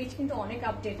অনেক পেজ কিন্তু অনেক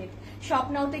আপডেটেড শপ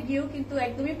নাওতে গিয়েও কিন্তু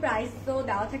একদমই প্রাইস তো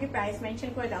দেওয়া থাকে প্রাইস মেনশন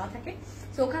করে দেওয়া থাকে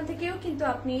সো ওখান থেকেও কিন্তু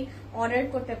আপনি অর্ডার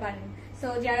করতে পারেন সো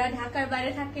যারা ঢাকার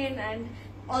বাইরে থাকেন অ্যান্ড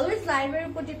অলওয়েজ লাইভের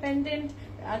উপর ডিপেন্ডেন্ট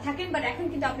থাকেন বাট এখন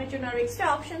কিন্তু আপনার জন্য আরো এক্সট্রা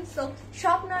অপশন সো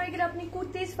শপ নাওয়ে গেলে আপনি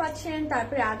কুর্তিস পাচ্ছেন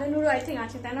তারপরে আগানুরও আই থিঙ্ক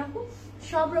আছে তাই না আপু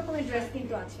সব রকমের ড্রেস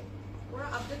কিন্তু আছে ওরা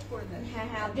আপডেট করে দেয় হ্যাঁ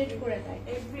হ্যাঁ আপডেট করে দেয়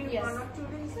এভরি 1 or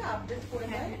 2 days আপডেট করে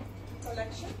দেয়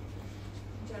কালেকশন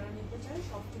যারা নিতে চায়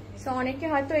সব থেকে সো অনেকে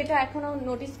হয়তো এটা এখনো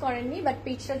নোটিস করেননি বাট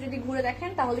পেজটা যদি ঘুরে দেখেন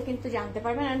তাহলে কিন্তু জানতে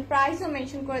পারবেন এন্ড প্রাইসও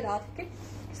মেনশন করে দেওয়া থাকে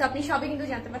সো আপনি সবই কিন্তু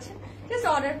জানতে পারছেন জাস্ট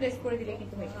অর্ডার প্লেস করে দিলে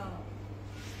কিন্তু হয়ে যাবে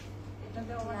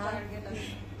এটাতে আমার টার্গেট আছে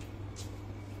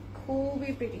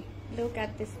খুবই pretty look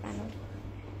at this panel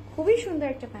খুবই সুন্দর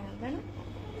একটা প্যানেল তাই না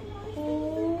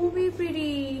খুবই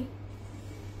প্রিটি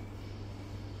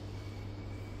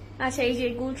আচ্ছা এই যে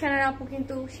গুলশানের আপু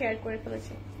কিন্তু শেয়ার করে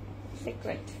ফেলেছে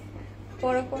সিক্রেট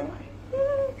পড়ো পড়ো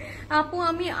আপু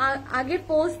আমি আগে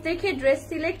পোস্ট দেখে ড্রেস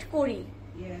সিলেক্ট করি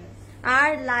আর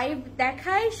লাইভ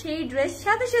দেখায় সেই ড্রেস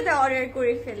সাথে সাথে অর্ডার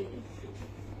করে ফেলি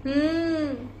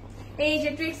এই যে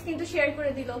ট্রিক্স কিন্তু শেয়ার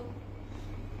করে দিল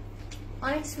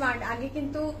অনেক স্মার্ট আগে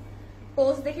কিন্তু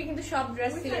পোস্ট দেখে কিন্তু সব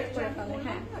ড্রেস সিলেক্ট করে ফেলে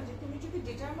হ্যাঁ তুমি যদি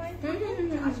ডিটারমাইন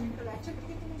আজকে কালেকশন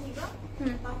থেকে তুমি নিবা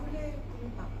তাহলে তুমি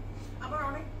পাবা আবার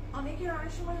অনেকের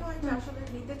অনেক সময় হয় যে আসলে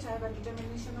নিতে চায় বা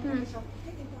ডিটারমিনেশন হবে সব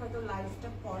থেকে কিন্তু হয়তো লাইফটা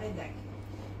পরে দেখে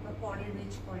বা পরে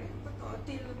রিচ করে তো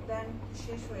টিল দেন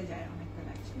শেষ হয়ে যায় অনেক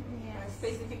কালেকশন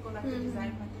স্পেসিফিক কোন একটা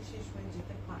ডিজাইন হয়তো শেষ হয়ে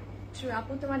যেতে পারে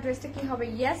আপু তোমার ড্রেসটা কি হবে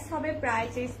ইয়েস হবে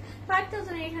প্রাইস ইজ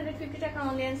 5850 টাকা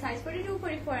only and size 42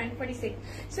 44 and 46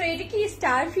 so এটা কি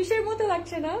স্টার ফিশের মতো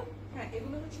লাগছে না হ্যাঁ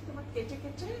এগুলো হচ্ছে তোমার কেটে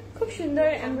কেটে খুব সুন্দর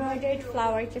embroidered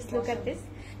flower just look at this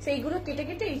so এইগুলো কেটে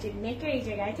কেটে এই যে নেকের এই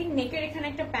জায়গায় আই থিঙ্ক নেকের এখানে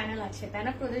একটা প্যানেল আছে তাই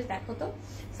না প্রদেশ দেখো তো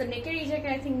সো নেকের এই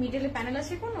জায়গায় আই থিঙ্ক মিডলে প্যানেল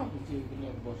আছে কোনো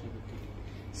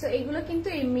সো এগুলো কিন্তু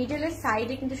এই মিডলের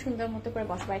সাইডে কিন্তু সুন্দর মতো করে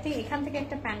বসবে আই থিঙ্ক এখান থেকে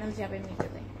একটা প্যানেল যাবে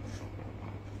মিডলে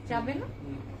যাবে না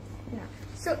না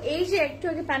সো এই যে একটু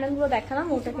আগে প্যানেল গুলো দেখালাম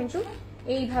ওটা কিন্তু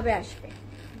এইভাবে আসবে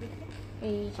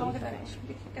এই এইভাবে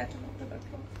আসবে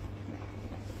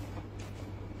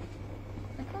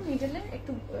দেখো মিডলে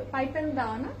একটু পাইপেন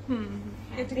দেওয়া না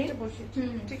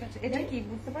ঠিক আছে এটা কি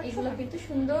বুঝতে পারছো এগুলো কিন্তু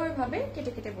সুন্দরভাবে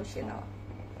কেটে কেটে বসিয়ে দেওয়া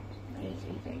এই যে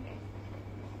জায়গায়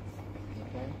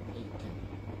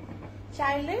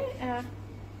চাইলে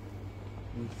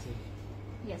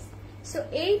ইয়েস সো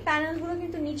এই প্যানেল গুলো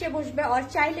কিন্তু নিচে বসবে আর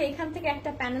চাইলে এখান থেকে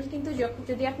একটা প্যানেল কিন্তু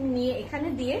যদি আপনি নিয়ে এখানে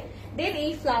দিয়ে দেন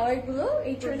এই ফ্লাওয়ার গুলো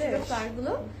এই ছোট ছোট ফ্লাওয়ার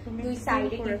গুলো দুই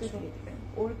সাইডে কিন্তু দিয়ে দিবেন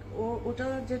ওটা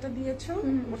যেটা দিয়েছো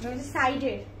ওটা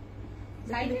সাইডে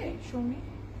সৌমি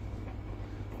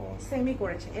ও সেমি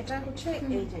করেছে এটা হচ্ছে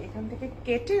এই যে এখান থেকে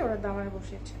কেটে ওরা দামায়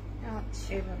বসিয়েছে আচ্ছা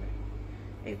এইভাবে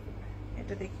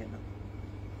এটা দেখিয়ে দাও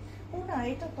ও না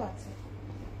এটা তো আছে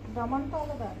দামানটা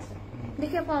আলাদা আছে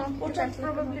দেখে পাবো ওটা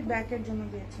প্রবাবলি ব্যাকের জন্য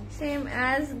দিয়েছে সেম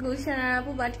অ্যাজ গুলশান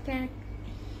আপু বাট ক্যান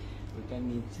ওটা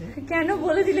নিচে কেন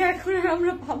বলে দিলে এখন আর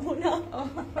আমরা পাবো না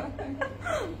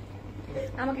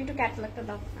আমাকে একটু ক্যাটালগটা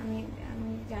দাও আমি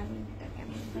জানি এটা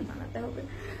কেমন বানাতে হবে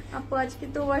আপু আজকে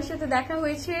তোমার সাথে দেখা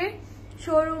হয়েছে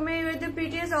শোরুমে with the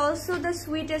prettiest also the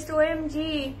sweetest OMG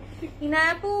Ina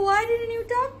আপু why didn't you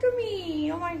talk to me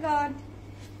oh my god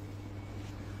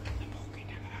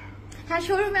হ্যাঁ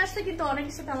শোরুমে আসলে কিন্তু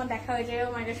অনেকের সাথে আমার দেখা হয়ে যায় ও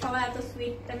মাই গড সবাই এত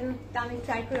সুইট আমি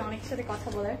ট্রাই করি অনেকের সাথে কথা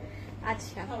বলার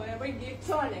আচ্ছা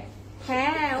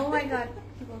হ্যাঁ ও মাই গড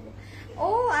কি বলবো ও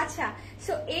আচ্ছা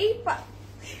সো এই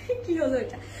কি হলো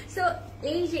এটা সো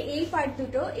এই যে এই পার্ট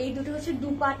দুটো এই দুটো হচ্ছে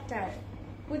দুপাট্টার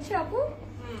বুঝছো আপু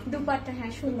দুপাট্টা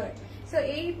হ্যাঁ সুন্দর সো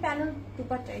এই প্যানেল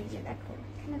দুপাট্টা এই যে দেখো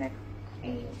এখানে দেখো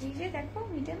এই যে দেখো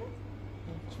মিডলে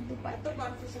দুপাট্টা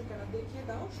কনফিউশন কেন দেখিয়ে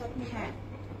দাও সব হ্যাঁ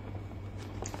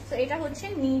তো এটা হচ্ছে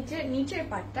নিচের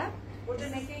পার্টটা ওটা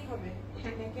নেকেই হবে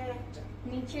এটা নেকের একটা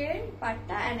নিচের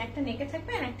পার্টটা এন্ড একটা নেকে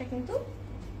থাকবে এন্ড একটা কিন্তু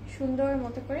সুন্দর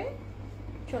মতো করে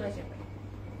চলে যাবে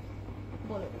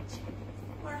বলে দিচ্ছি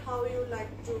or how you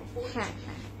like to put হ্যাঁ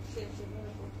হ্যাঁ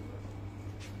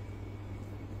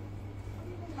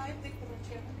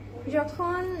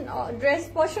যখন ড্রেস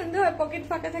পছন্দ হয় পকেট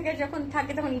ফাঁকা থাকে যখন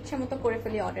থাকে তখন ইচ্ছা মতো করে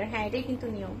ফেলি অর্ডার হ্যাঁ এটাই কিন্তু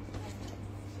নিয়ম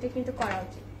এটা কিন্তু করা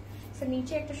উচিত সো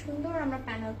নিচে একটা সুন্দর আমরা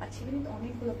প্যানেল পাচ্ছি, কিন্তু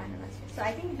অনেকগুলো প্যানেল আছে। সো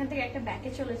আই থিঙ্ক এখান থেকে একটা ব্যাকে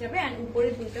চলে যাবে এন্ড উপরে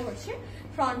দুটো হচ্ছে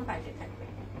ফ্রন্ট পার্টে থাকবে।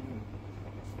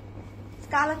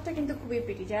 কালারটা কিন্তু খুবই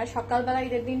প্রিটি, যারা সকালবেলা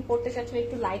ঈদের দিন পড়তে চাচ্ছিল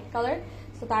একটু লাইট কালার,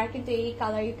 সো তার কিন্তু এই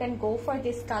colour, you can go for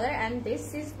this colour and this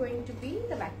is going to B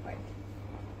the back part.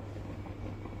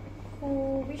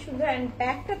 খুবই সুন্দর। এন্ড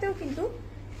ব্যাকটাতেও কিন্তু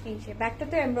এই যে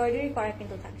ব্যাকটাতে এমব্রয়ডারি করা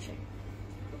কিন্তু থাকছে,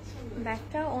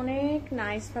 ব্যাকটা অনেক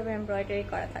নাইস ভাবে এমব্রয়ডারি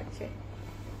করা থাকছে।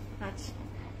 আচ্ছা,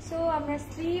 সো আমরা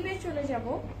স্লিভে চলে যাব।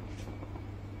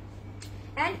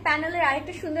 এন্ড প্যানেলের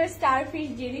আরেকটা সুন্দর স্টারফিশ,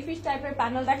 জেলিফিশ টাইপের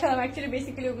প্যানেল দেখালাম। অ্যাকচুয়ালি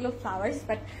বেসিক্যালি ওগুলো ফ্লাওয়ার্স,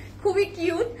 বাট খুবই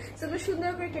কিউট। সেগুলো সুন্দর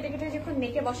করে কেটে কেটে যখন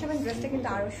নেকে বসাবেন ড্রেসটা কিন্তু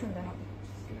আরো সুন্দর হবে।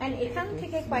 এন্ড এখান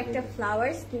থেকে কয়েকটা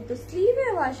ফ্লাওয়ার্স কিন্তু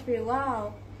স্লিভেও আসবে। ওয়াও,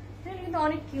 এটা কিন্তু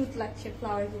অনেক কিউট লাগছে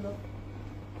ফ্লাওয়ার গুলো,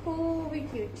 খুবই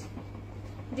কিউট।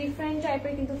 ডিফারেন্ট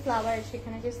টাইপের কিন্তু ফ্লাওয়ার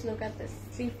সেখানে। জাস্ট লুক এট দিস,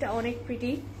 স্লিভটা অনেক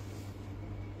প্রিটি।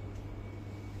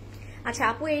 আচ্ছা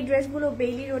আপু, এই ড্রেসগুলো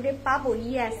বেইলি রোডে পাবো?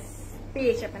 ইয়েস,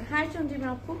 পেয়ে যাবেন। হাই চন্দ্রিমা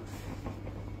আপু।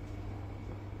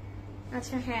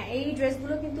 আচ্ছা হ্যাঁ, এই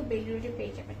ড্রেসগুলো কিন্তু বেইলি রোডে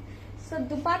পেয়ে যাবেন। সো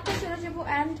দুপাট্টা চলে যাবো।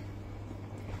 এন্ড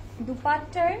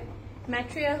দুপাট্টার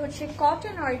ম্যাটেরিয়াল হচ্ছে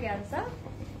কটন অর্গানজা।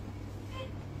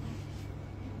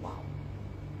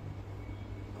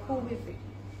 খুবই প্রিটি।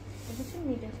 এটা হচ্ছে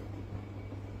মিডল।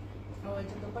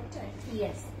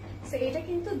 ইয়েস, সো এটা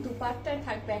কিন্তু দুপাট্টায়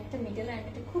থাকবে একটা মিডল, এন্ড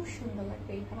এটা খুব সুন্দর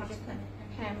লাগবে এইভাবে।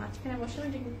 হ্যাঁ, মাঝখানে বসানো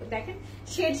দেখেন,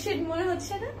 শেড শেড মনে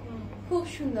হচ্ছে না? খুব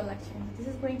সুন্দর লাগছে। This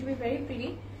is going to be very pretty.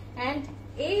 And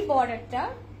এই বর্ডারটা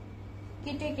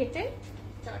কেটে কেটে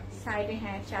সাইডে,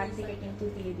 হ্যাঁ চারদিকে কিন্তু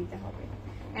দিয়ে দিতে হবে।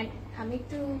 এন্ড আমি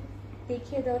একটু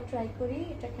দেখিয়ে দেওয়ার ট্রাই করি।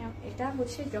 এটা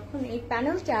হচ্ছে যখন এই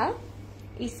প্যানেলটা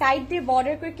এই সাইড দিয়ে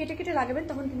বর্ডার করে কেটে কেটে লাগাবেন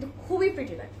তখন কিন্তু খুবই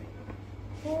প্রিটি লাগবে,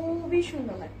 খুবই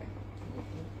সুন্দর লাগবে।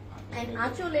 এন্ড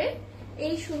আঁচলে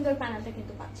এই সুন্দর প্যানেলটা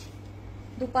কিন্তু পাচ্ছি।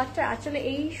 দুপাট্টার আঁচলে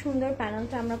এই সুন্দর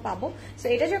প্যানেলটা আমরা পাবো। সো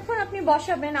এটা যখন আপনি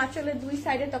বসাবেন আঁচলে দুই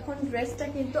সাইডে, তখন ড্রেসটা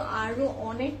কিন্তু আরো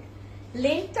অনেক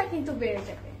লেন্থটা কিন্তু বেড়ে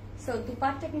যাবে। সো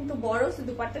দুপাট্টা কিন্তু বড়, সো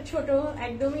দুপাট্টা ছোট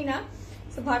একদমই না।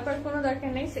 সো ভয় পাওয়ার কোনো দরকার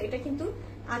নেই। সো এটা কিন্তু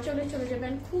আঁচলে চলে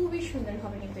যাবেন, খুবই সুন্দর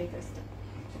হবে কিন্তু এই ড্রেসটা।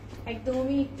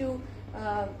 একদমই একটু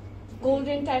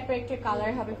গোল্ডেন টাইপের একটা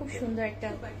কালার হবে, খুব সুন্দর একটা,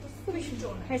 খুবই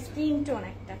সুন্দর। হ্যাঁ, স্কিন টোন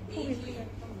একটা, খুবই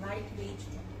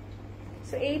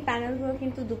সো এই প্যানেলগুলো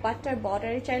কিন্তু দুপাট্টার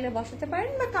বর্ডারে চাইলে বসাতে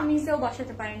পারেন বা কামিজেও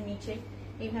বসাতে পারেন, নিচে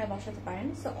এইভাবে বসাতে পারেন।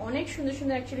 সো অনেক সুন্দর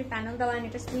সুন্দর অ্যাকচুয়ালি প্যানেল দেওয়া।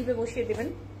 এটা স্লিভে বসিয়ে দিবেন,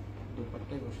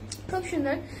 খুব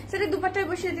সুন্দর। সেটা দুপাট্টায়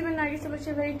বসিয়ে দিবেন। নার্গিসে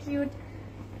বসে ভেরি কিউট।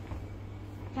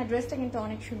 হ্যাঁ, ড্রেসটা কিন্তু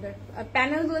অনেক সুন্দর,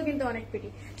 প্যানেলগুলো কিন্তু অনেক pretty.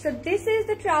 So this is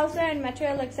the trouser and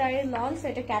material luxury long. So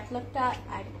এটা ক্যাটালগটা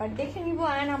একবার দেখে নিব।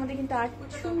 এন্ড আমাদের কিন্তু আর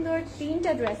সুন্দর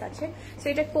তিনটা ড্রেস আছে। সো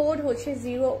এটা কোড হচ্ছে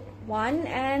 01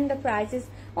 and the price is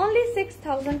only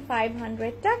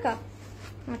 6500 টাকা।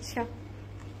 আচ্ছা,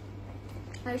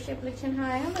 Ayusha collection,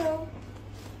 hi hello.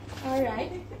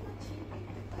 Alright,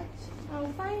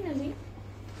 finally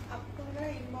আপনারা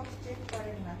ইনবক্স চেক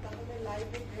করেন না, তাহলে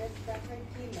লাইভে ড্রেস দেখায়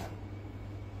কি লাভ?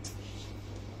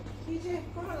 কি যে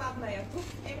কোনো লাভ নাই আপু,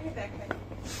 এমনি দেখায়।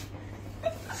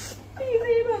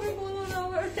 এইভাবে বলো না,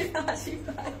 আমার হাসি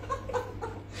পায়।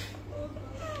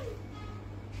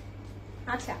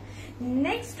 আচ্ছা,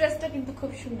 নেক্সট ড্রেসটা কিন্তু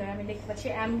খুব সুন্দর। আমি দেখতে পাচ্ছি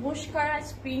অ্যাম্বুশ করা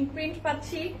স্ক্রিন প্রিন্ট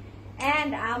পাচ্ছি,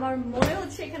 এন্ড আমার মনে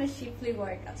হচ্ছে এখানে শিফলি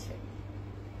ওয়ার্ক আছে।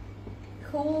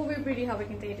 খুবই প্রিটি হবে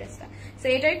কিন্তু এই ড্রেসটা। সো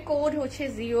এটার কোড হচ্ছে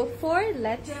 04।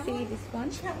 Let's see this one.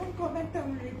 কেমন কমেন্ট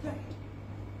আমি রিপ্লাই?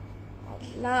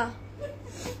 আল্লাহ,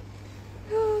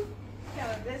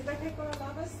 ড্রেস দেখায় কোনো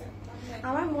লাভ আছে?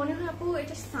 আমার মনে হয় আপু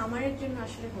এটা সামারের জন্য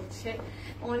আসলে হচ্ছে,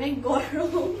 অনেক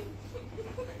গরম।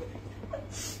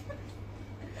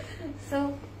 সো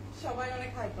সবাই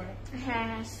অনেক হাই করে।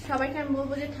 হ্যাঁ, সবাইকে আমি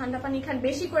বলবো যে ঠান্ডা পানি খান,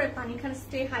 বেশি করে পানি খান,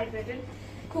 স্টে হাইড্রেটেড,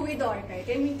 খুবই দরকার।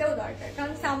 এটা এমনিতেও দরকার,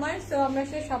 কারণ সামার। সো আমরা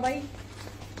আসলে সবাই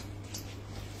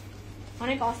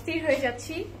অনেক অস্থির হয়ে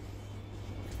যাচ্ছি,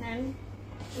 and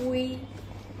we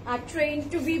are trained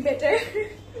to be better.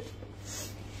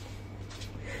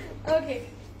 Okay,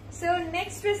 so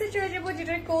next ড্রেসে চলে যাবো,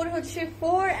 যেটার কোড হচ্ছে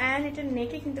 4 এন্ড এটার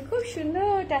নেকে কিন্তু খুব সুন্দর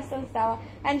টাসেলস দেওয়া।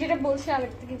 এন্ড যেটা বলছে আর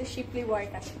এটা কিন্তু শিপলি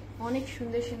ওয়ার্ক আছে, অনেক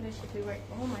সুন্দর সুন্দর শিপলি work.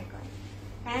 O my god,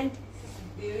 and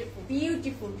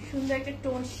beautiful, সুন্দর একটা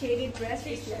tone shady dress.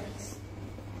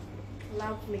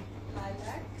 Lovely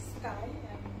lilac, sky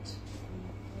and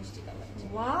মিষ্টি কালার।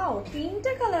 ওয়াও,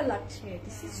 তিনটা কালার লাগছে।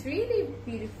 This is really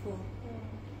beautiful.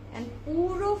 And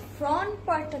পুরো ফ্রন্ট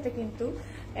পার্টটাতে কিন্তু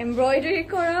এমব্রয়ডারি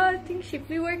করা, আই থিঙ্ক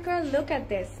শিপলি ওয়ার্ক করা। Look at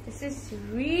this, this is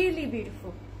really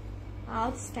beautiful,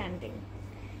 outstanding.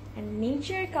 And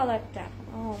নিচের কালারটা,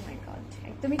 ও মাই গড,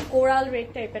 একদমই কোরাল রেড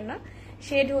টাইপের না,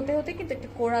 শেড হতে হতে কিন্তু একটা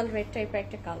কোরাল রেড টাইপের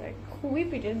একটা কালার, খুবই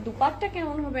প্রিটি। দুপাট্টা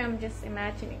কেমন হবে আমি just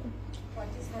imagining.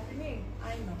 What is happening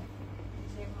I know,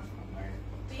 যে আমার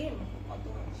টিম কত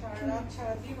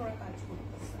সারাদিন ওরা কাজ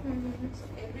করতেছে,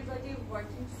 এভরিবডি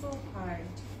ওয়ার্কিং সো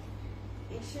হার্ড।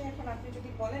 এসে এখন আপনি যদি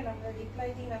বলেন আমরা রিপ্লাই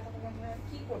দিই না, তাহলে আমরা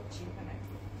কি করছি এখানে,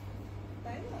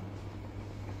 তাই না?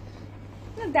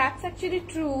 দ্যাটস অ্যাকচুয়ালি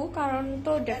ট্রু, কারণ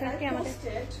তো ডেফিনেটলি আমাদের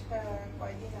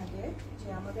কয়েকদিন আগে যে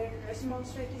আমাদের response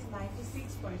rate is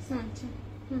 96%,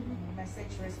 message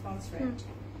response rate,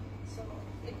 so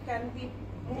it can be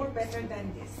more better than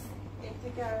this, এর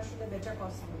থেকে আর আসলে বেটার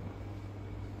পসিবল।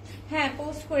 হ্যাঁ,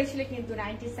 পোস্ট করেছিল কিন্তু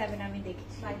 97 আমি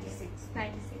দেখেছি, 96।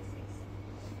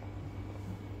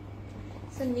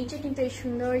 সো নিচে কিন্তু এই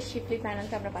সুন্দর শিপলি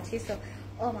প্যানেলটা আমরা পাচ্ছি। সো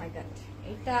ও মাই গড,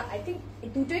 এটা আই থিঙ্ক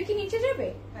দুটোই কি নিচে যাবে?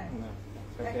 হ্যাঁ,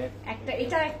 একটা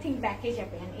এটা আই থিঙ্ক ব্যাকে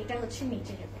যাবে, এন্ড এটা হচ্ছে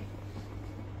নিচে যাবে।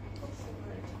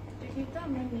 এটা কিন্তু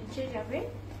আমরা নিচে যাবে,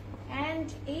 এন্ড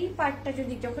এই পার্টটা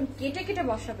যদি যখন কেটে কেটে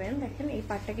বসাবেন, দেখেন এই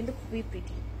পার্টটা কিন্তু খুবই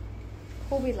প্রিটি,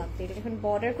 খুবই লাভলি। এটা যখন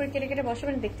বর্ডার করে কেটে কেটে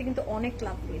বসাবেন দেখতে কিন্তু অনেক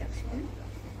লাভলি লাগছে।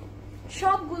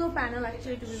 সবগুলো panel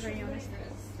actually two be very honest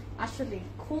আসলে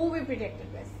খুবই প্রিটি একটা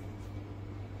dress.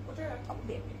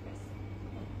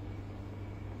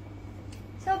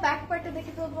 So back part to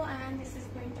dekhe fellbo, and this is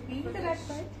going to be the back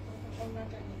part.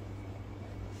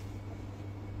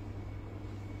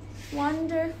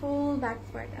 Wonderful back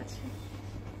part ache.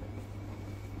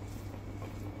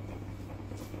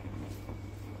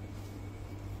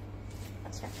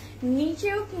 আচ্ছা,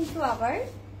 নিচেও কিন্তু আবার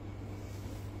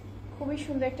খুবই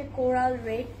সুন্দর একটা কোরাল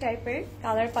রেড টাইপের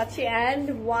কালার পাচ্ছি, and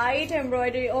white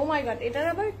embroidery. O my god, এটার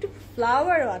আবার একটু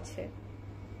ফ্লাওয়ারও আছে।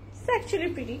 অ্যাকচুয়ালি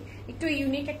প্রিটি, একটু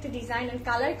ইউনিক একটা ডিজাইন, এন্ড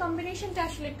কালার কম্বিনেশনটা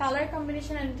আসলে কালার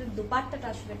কম্বিনেশন এন্ড দুপাট্টাটা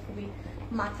আসলে খুবই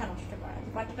মাথা নষ্ট করা।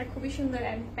 দুপাট্টাটা খুবই সুন্দর,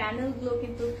 এন্ড প্যানেল গুলো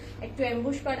কিন্তু একটু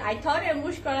এমবুশ করা, আই থট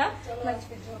এমবুশ করা,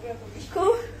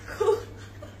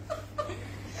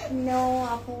 নো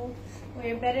আপু, we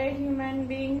are better human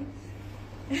being.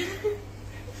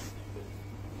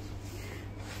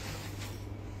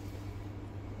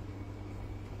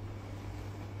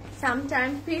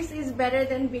 Sometimes peace is better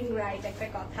than being right, একটা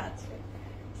কথা আছে।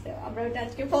 সো আমরা ওটা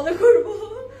আজকে ফলো করব।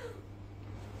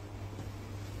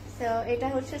 সো এটা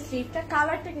হচ্ছে স্লিভটা,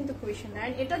 কালারটা কিন্তু খুবই সুন্দর,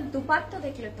 আর এটা দুপাট্টা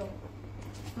দেখলে তো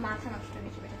মাথা নষ্ট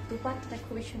হয়ে যাবে। দুপাট্টাটা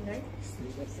খুবই সুন্দর।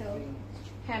 সো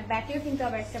হ্যাঁ, ব্যাকেও কিন্তু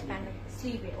আবার একটা প্যানেল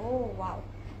স্লিভে। ও ওয়াও।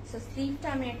 সো স্লিভটা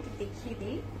আমি একটা দেখিয়ে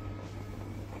দিই,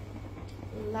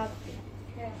 লাভলি।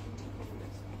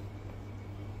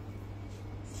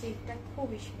 স্লিভটা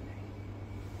খুবই সুন্দর।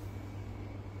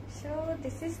 So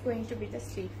this is going to be the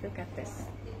sleeve. Look at this.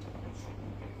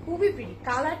 খুবই প্রিটি,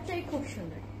 কালারটাই খুব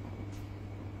সুন্দর।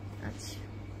 আচ্ছা,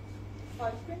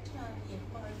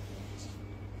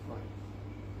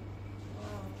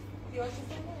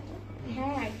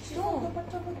 হ্যাঁ একদম,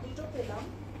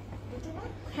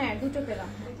 হ্যাঁ দুটো পেলাম।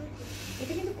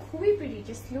 এটা কিন্তু খুবই pretty,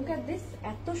 just look at this,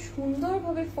 এত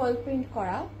সুন্দরভাবে ফল প্রিন্ট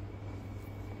করা,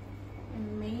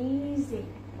 অ্যামেজিং,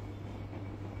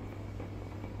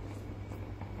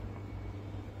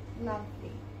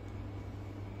 lovely,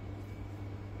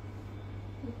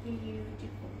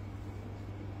 beautiful,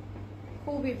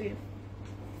 খুবই beautiful.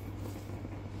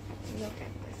 Look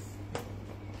at this,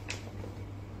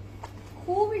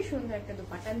 খুবই সুন্দর একটা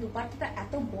দুপাট্টা। দুপাট্টাটা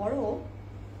এত বড়,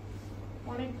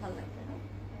 অনেক ভালো লাগবে না?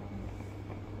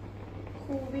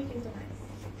 খুবই কিন্তু নাইস।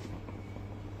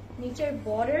 নিচের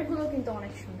বর্ডার গুলো কিন্তু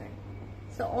অনেক সুন্দর।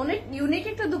 So অনেক ইউনিক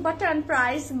একটা দুপাট্টা, and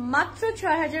price মাত্র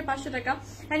 6500 টাকা,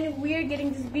 and we are getting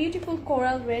this beautiful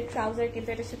coral red trouser, কিন্তু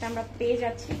এটা সেটা আমরা পেয়ে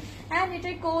যাচ্ছি, and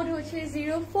এটার কোড হচ্ছে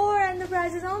 04, and the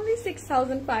price is only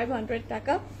 6500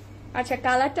 টাকা। আচ্ছা,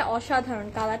 কালারটা অসাধারণ,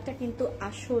 কালারটা কিন্তু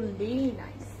আসলেই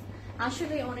নাইস,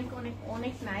 আসলে অনেক অনেক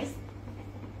অনেক নাইস,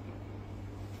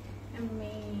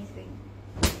 অ্যামেজিং।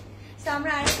 সো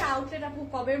আমরা আরেকটা আউটলেট আপু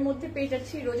কবের মধ্যে পেয়ে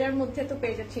যাচ্ছি? রোজার মধ্যে তো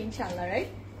পেয়ে যাচ্ছি ইনশাআল্লাহ,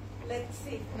 right?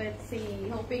 Let's see,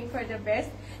 hoping for the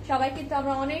best. সবাই কিন্তু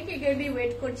আমরা অনেক eagerly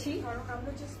wait করছি, কারণ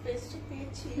আমরা যে স্পেসটা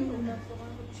পেয়েছি ওটা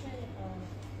তোমার হচ্ছে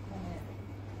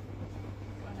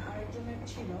মানে আরেকজনের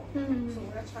ছিল, সো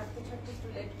ওরা ছাড়তে ছাড়তে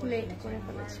একটু লেট করে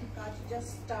ফেলেছে, কাজ জাস্ট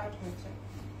স্টার্ট হয়েছে।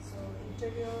 সো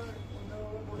ইন্টেরিয়র ওরা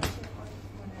বলেছে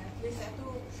মানে অ্যাটলিস্ট এত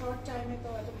শর্ট টাইমে তো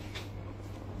এত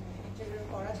ইন্টেরিয়র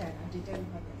করা যায় না ডিটেইল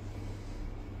ভাবে।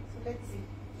 সো লেটস সি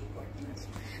কি করতে।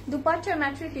 দুপাট্টার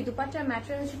ম্যাটেরিয়াল কি? দুপাট্টার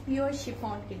ম্যাটেরিয়াল হচ্ছে পিওর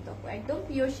শিফন, কিন্তু একদম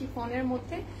পিওর শিফনের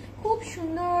মধ্যে খুব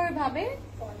সুন্দরভাবে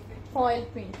ফয়েল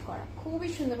প্রিন্ট করা, খুবই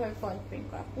সুন্দরভাবে ফয়েল প্রিন্ট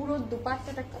করা। পুরো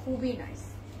দুপাট্টাটা খুবই নাইস,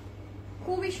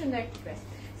 খুবই সুন্দর একটা ড্রেস।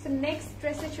 সো নেক্সট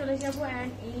ড্রেসে চলে যাবো,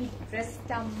 অ্যান্ড এই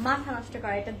ড্রেসটা মাথা নষ্ট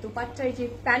করা। এটা দুপাট্টার যে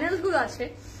প্যানেল গুলো আছে,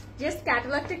 জাস্ট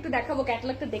ক্যাটালগটা একটু দেখাবো,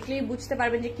 ক্যাটালগটা দেখলেই বুঝতে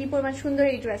পারবেন যে কি পরিমাণ সুন্দর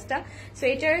এই ড্রেসটা। সো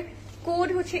এটার কোড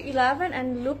হচ্ছে 11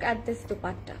 and look at this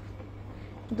dupatta.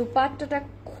 দুপাট্টাটা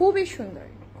খুবই সুন্দর,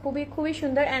 খুবই খুবই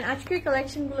সুন্দর। অ্যান্ড আজকের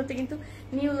কালেকশনগুলোতে কিন্তু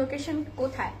নিউ লোকেশন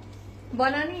কোথায়?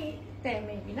 বনানীতে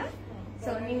মেবি না?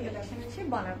 সো নিউ কালেকশন হচ্ছে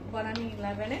বনানী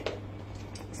 11-এ।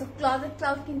 সো ক্লজেট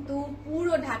ক্লাউড কিন্তু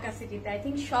পুরো ঢাকা সিটিতে আই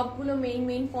থিঙ্ক সবগুলো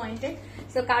মেইন পয়েন্টে।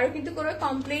 সো কারো কিন্তু কোনো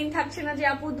কমপ্লেইন থাকছে না যে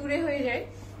আপু দূরে হয়ে যায়।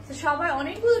 তো সবাই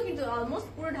অনেকগুলো কিন্তু অলমোস্ট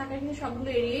পুরো ঢাকা কিন্তু সবগুলো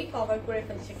এরিয়াই কভার করে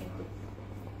ফেলছে কিন্তু।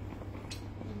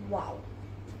 Wow,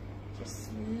 just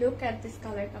look at this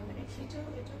colour combination.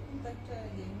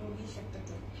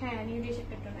 হ্যাঁ, নিউডিশ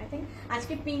একটা টোন। আই থিঙ্ক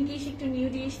আজকে পিঙ্কিশ একটু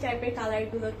নিউডিশ টাইপের কালার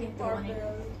গুলো কিন্তু অনেক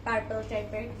পার্পল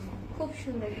টাইপের, খুব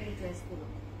সুন্দর কিন্তু ড্রেস গুলো,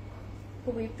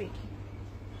 খুবই pretty.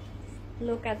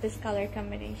 Look at this color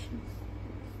combination,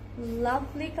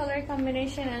 lovely color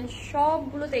combination, and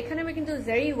সবগুলোতে এখানে আমি কিন্তু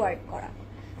জারি ওয়ার্ক করা,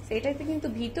 এটাতে কিন্তু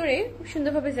ভিতরে খুব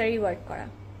সুন্দরভাবে জারি ওয়ার্ক করা,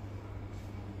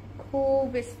 খুব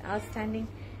outstanding,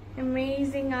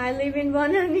 amazing. I live in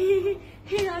Banani.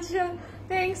 আচ্ছা,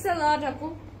 thanks a lot আপু।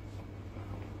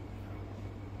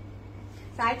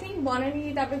 I think বনানী,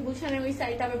 তারপরে গুলশানের ওই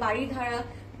সাইড, তারপরে বাড়িধারা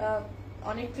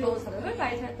অনেক ক্লোজ হবে,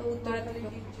 বাড়িধারা তো উত্তরা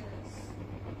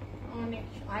অনেক।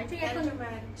 I think এখন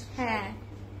হ্যাঁ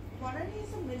Banani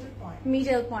is a middle point.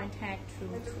 Middle point, হ্যাঁ true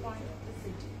Middle point of the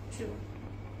city. True.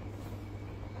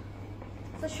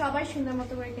 তো সবাই সুন্দর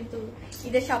মতো করে কিন্তু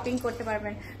ঈদের শপিং করতে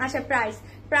পারবেন। আচ্ছা,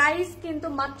 প্রাইস কিন্তু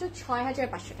মাত্র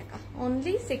 6500 টাকা,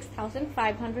 অনলি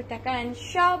 6500 টাকা। অ্যান্ড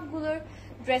সবগুলোর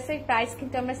ড্রেসের প্রাইস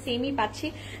কিন্তু আমরা সেমই পাচ্ছি।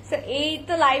 সো এই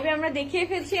তো লাইভে আমরা দেখিয়ে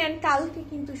ফেলছি, অ্যান্ড কালকে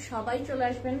কিন্তু সবাই চলে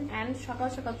আসবেন, অ্যান্ড সকাল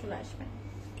সকাল চলে আসবেন,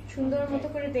 সুন্দর মতো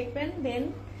করে দেখবেন। দেন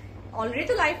অলরেডি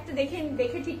তো লাইভটা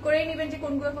দেখে ঠিক করে নেবেন যে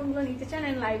কোনগুলো নিতে চান,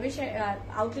 এন্ড লাইভে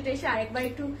আউটলেটে এসে আরেকবার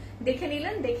একটু দেখে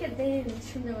নিলেন, দেখে দেন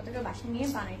সুন্দর মতো করে বাসা নিয়ে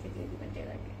বানাইতে দিয়ে দিবেন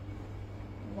টেলারকে।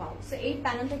 ওয়াও, সো এই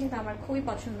প্যানেলটা কিন্তু আমার খুবই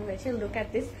পছন্দ হয়েছে। লুক এট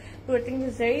দিস, পুরোটা কিন্তু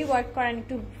জারি ওয়ার্ক করা,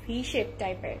 একটু ভি শেপ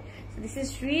টাইপের। So this is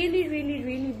really really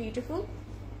really beautiful.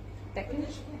 দেখেন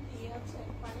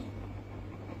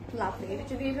লাভলি, এটা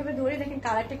যদি এইভাবে ধরে দেখেন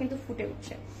কালারটা কিন্তু ফুটে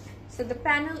উঠছে। So the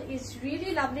panel is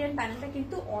really lovely, and panelটা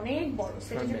কিন্তু অনেক বড়,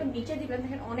 সেটা যখন নিচে দিবেন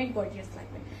দেখেন অনেক গর্জিয়াস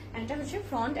লাগবে। and এটা হচ্ছে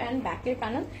ফ্রন্ট এন্ড ব্যাকের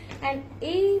প্যানেল। and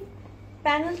এই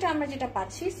প্যানেলটা আমরা যেটা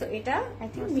পাচ্ছি, সো এটা আই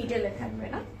থিঙ্ক মিডলে থাকবে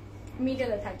না,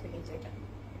 মিডলে থাকবে কিন্তু এটা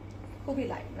খুবই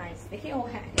নাইস দেখে। ও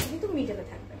হ্যাঁ, এটা কিন্তু মিডলে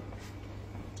থাকবে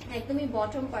একদমই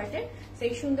বটম পার্টে।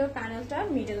 সেই সুন্দর প্যানেলটা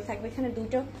মিডলে থাকবে। এখানে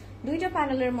দুইটা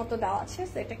প্যানেলের মতো দেওয়া আছে,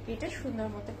 তো এটা কেটে সুন্দর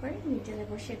মতো করে মিডলে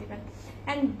বসিয়ে দিবেন।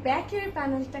 এন্ড ব্যাকের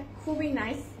প্যানেলটা খুবই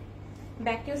নাইস,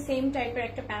 ব্যাকেও সেম টাইপের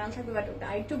একটা প্যানেল থাকবে, বাট ওটা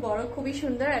একটু বড়, খুবই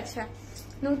সুন্দর। আচ্ছা,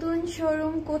 নতুন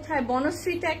শোরুম কোথায়?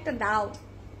 বনশ্রীতে একটা দাও।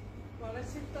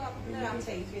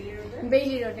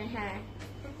 বেইলি রোডে, হ্যাঁ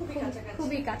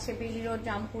খুবই কাছে, বেইলি রোড,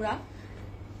 জামপুরা,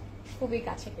 খুবই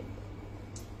কাছে কিন্তু।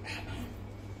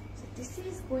 This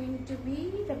is going to be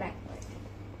the back part.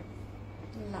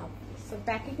 Lovely. So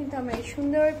back এ কিন্তু আমরা এই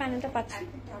সুন্দর প্যানেলটা পাচ্ছি।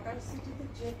 ঢাকার সিটিতে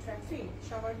যে ট্রাফিক,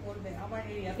 সবাই বলবে আমার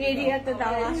এরিয়াতে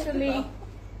দাও, আসলে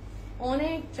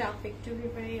অনেক traffic, two be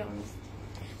very honest.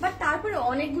 But তারপরে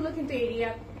অনেকগুলো কিন্তু এরিয়া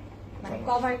মানে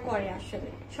কভার করে, আসলে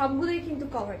সবগুলোই কিন্তু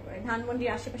কভার করে।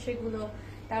 ধানমন্ডির আশেপাশে গুলো,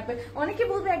 তারপর অনেকে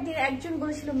বলবে, একজন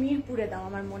বলেছিল মিরপুরে দাও,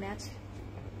 আমার মনে আছে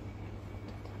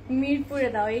মিরপুরে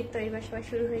দাও। এই তো এবার সবাই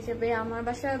শুরু হয়ে যাবে। আমার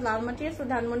বাসা লালমাটি, আছে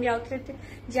ধানমন্ডি আউটলেটে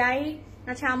যাই।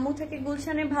 আচ্ছা, আম্মু থাকে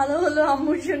গুলশানে, ভালো হলো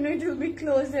আম্মুর জন্য, ইট উইল বি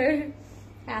ক্লোজার।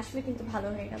 আসলে কিন্তু ভালো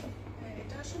হয়ে গেল।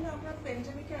 এটা আসলে আমরা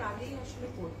প্যান্ডেমিকের আগেই আসলে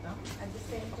করতাম। এট দ্য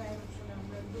সেম টাইম আসলে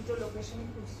আমরা দুটো লোকেশনে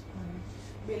মানে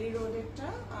বেলি রোডেরটা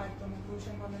আর তোমার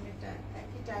গুলশান কলোনিটা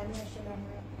একই টাইমে আসলে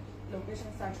আমরা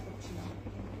লোকেশন সার্চ করছিলাম,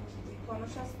 কিন্তু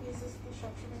কনশাস স্পেসেস তো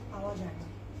সবসময় পাওয়া যায় না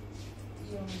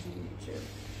এই অনুযায়ী।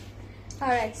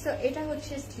 অলরাইট, সো এটা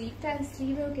হচ্ছে স্লিভটা, এন্ড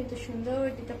স্লিভেও কিন্তু সুন্দর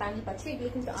দুটো প্যানেল পাচ্ছি। এগুলো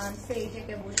কিন্তু আনসে এই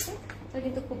জায়গায় বসে, তো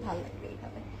কিন্তু খুব ভালো লাগবে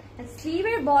এইভাবে।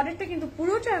 স্লিভের বর্ডারটা কিন্তু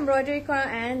পুরোটা এমব্রয়ডারি করা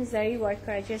এন্ড জারি ওয়ার্ক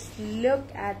করা। Just look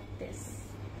at this,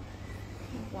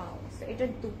 wow. So এটা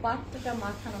দুপাট্টাটা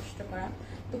মাথা নষ্ট করা।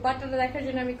 দুপাট্টাটা দেখার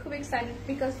জন্য আমি খুব এক্সাইটেড,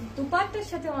 বিকজ দুপাট্টার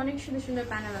সাথে অনেক সুন্দর সুন্দর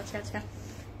প্যানেল আছে। আচ্ছা,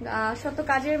 শত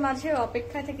কাজের মাঝে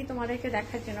অপেক্ষায় থাকি তোমাদেরকে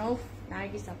দেখার জন্য। ওহ,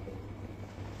 নার্গিস আপু,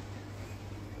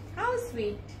 হাউ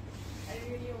সুইট।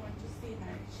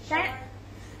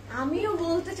 আমিও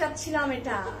বলতে চাচ্ছিলাম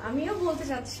এটা,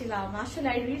 আসলে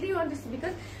I really want to C,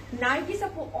 because Nargis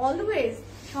আপু অলওয়েজ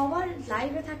সবার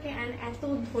লাইভে থাকে, এন্ড এত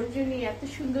ধৈর্য নিয়ে এত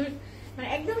সুন্দর, মানে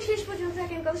একদম শেষ পর্যন্ত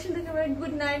থাকেন, কত সুন্দর করে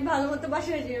গুড নাইট, ভালো মতো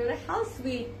বাসায় যাবে। How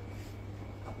sweet.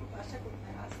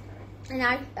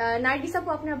 নার্গিস আপু,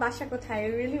 আপনার বাসা কোথায়?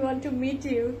 I really want to meet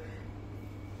you.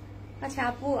 আচ্ছা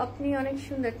আপু, আপনি অনেক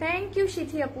সুন্দর। থ্যাংক ইউ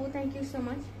শিথি আপু, thank you so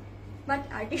much. But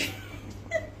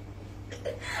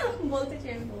বলতে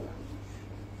চাই আমি বললাম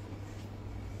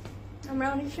আমরা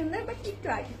অনেক সুন্দর বাট একটু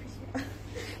আর্টিফিশিয়াল।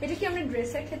 এটা কি আমরা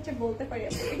ড্রেসের ক্ষেত্রে বলতে পারি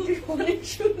একটু অনেক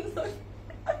সুন্দর?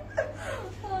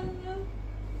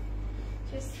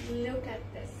 Just look at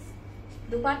this.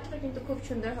 দুপাট্টাটা কিন্তু খুব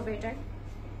সুন্দর হবে এটার।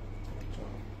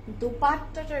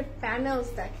 দুপাট্টাটার প্যানেলস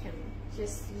দেখেন,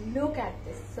 just look at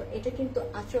this. So এটা কিন্তু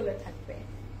আঁচলে থাকবে,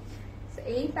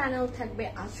 এই প্যানেল থাকবে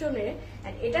আঁচলে,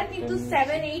 এন্ড এটা কিন্তু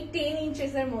 7, 8, 10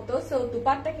 ইঞ্চেস এর মতো। সো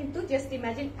দুপাট্টা কিন্তু জাস্ট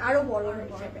ইমাজিন আরো বড়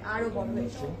হয়ে যাবে, আরো বড়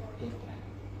হয়ে যাবে।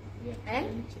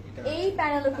 এই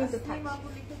প্যানেলও কিন্তু থাকবে।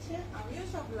 আমিও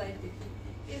সব লাইভ দেখি।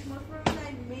 Is more for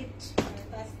live meet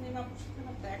Tasnim আপুর সাথে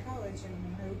আমার দেখা হয়েছিল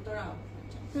মনে হয় Uttara.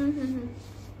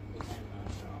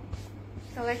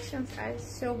 Collections are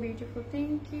so beautiful.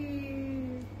 Thank you.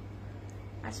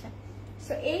 আচ্ছা,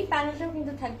 সো এই প্যানেলটাও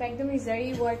কিন্তু থাকবে একদমই জারি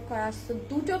ওয়ার্ক করা। সো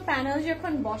দুটো প্যানেল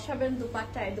যখন বসাবেন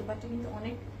দুপাট্টায়, দুপাট্টা কিন্তু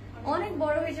অনেক অনেক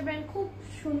বড় হয়ে যাবে, খুব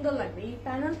সুন্দর লাগবে। এই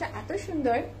প্যানেলটা এত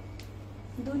সুন্দর,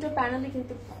 দুটো প্যানেলে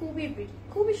কিন্তু খুবই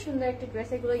খুবই সুন্দর একটা ড্রেস।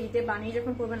 এগুলো ঈদে বানিয়ে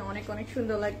যখন পরবেন অনেক অনেক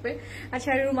সুন্দর লাগবে। আচ্ছা,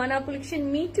 রুমানা কালেকশন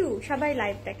মি টু, সবাই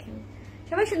লাইভ দেখেন,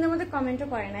 সবাই সুন্দর মতো কমেন্টও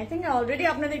করেন। আই থিঙ্ক অলরেডি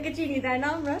আপনাদেরকে চিনি, তাই না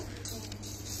আমরা?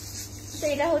 তো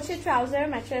এটা হচ্ছে ট্রাউজার,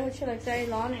 ম্যাটেরিয়াল হচ্ছে লাক্সারি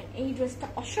লন। এই ড্রেসটা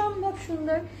অসম্ভব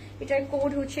সুন্দর। এটার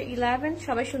কোড হচ্ছে 11।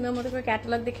 সবাই সুন্দর মতো করে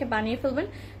ক্যাটালগ দেখে বানিয়ে ফেলবেন।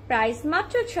 প্রাইস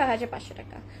মাত্র 6500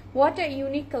 টাকা। What a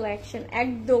unique collection.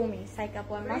 একদমই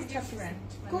সাইকাপো মাস্ট হ্যাভ ফ্রেন্ড,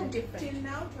 খুব ডিফারেন্ট। টিল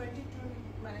নাও 22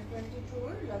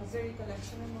 লাক্সারি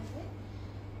কালেকশনের মধ্যে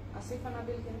আসিফা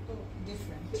নাবিল কিন্তু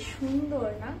ডিফারেন্ট। সুন্দর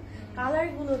না কালার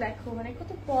গুলো দেখো, মানে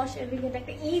কত পশ এলিগেন্ট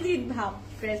একটা ঈদ ভাব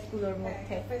ড্রেস গুলোর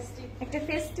মধ্যে, একটা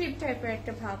ফেস্টিভ টাইপের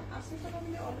একটা ভাব। আসিফা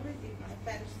নাবিল অলওয়েজ মানে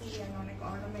ফ্যান্সি এন্ড অনেক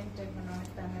অর্নামেন্টেড, মানে অনেক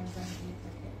প্যানেলস দিয়ে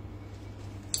থাকে।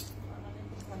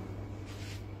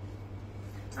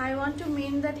 I want to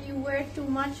mean that you wear too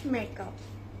much makeup.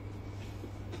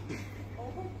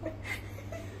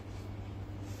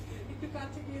 একটু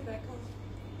কাছে গিয়ে দেখো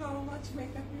how much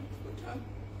makeup you put on.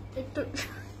 একটু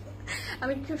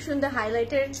আমি খুব সুন্দর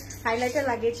হাইলাইটার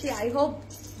লাগিয়েছি। আই হোপ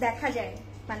দেখা যায়,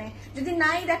 মানে যদি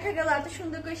নাই দেখা গেল এত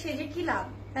সুন্দর করে সেজে কি লাভ,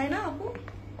 তাই না আপু?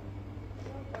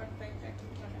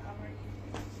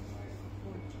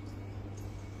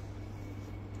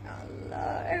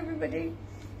 Allah, everybody,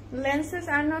 lenses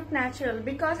are not natural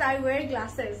because I wear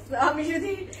glasses.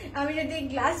 আমি যদি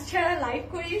গ্লাস ছাড়া লাইভ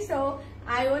করি, so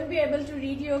I won't be able to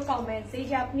read your comments. এই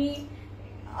যে আপনি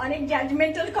অনেক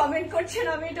জাজমেন্টাল কমেন্ট করছেন,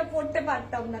 আমি এটা পড়তে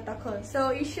পারতাম না তখন। So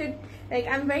you should like,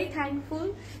 I am very thankful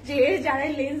যে যারা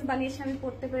লেন্স বানিয়েছে আমি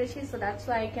পড়তে পেরেছি। So that's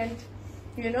why I can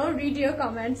read your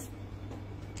comments.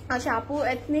 আচ্ছা আপু,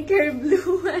 এথনিকের ব্লু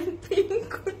অ্যান্ড পিঙ্ক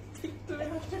কুর্তি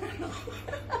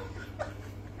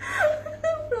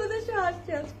প্রদর্শন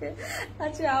আসছে আজকে।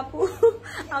 আচ্ছা আপু,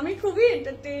 আমি খুবই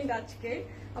এন্টারটেইনড আজকে,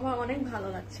 আমার অনেক ভালো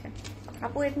লাগছে।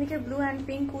 আপু, এথনিকের ব্লু অ্যান্ড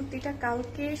পিঙ্ক কুর্তিটা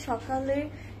কালকে সকালে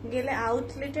গেলে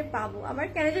আউটলেটে পাবো। আমার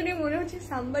কেন জানি মনে হচ্ছে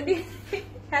somebody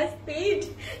has paid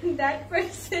that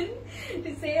person to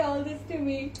say all this to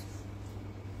me.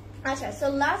 আচ্ছা, সো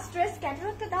লাস্ট ড্রেস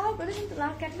ক্যাটালগটা দাও, বলেছেন তো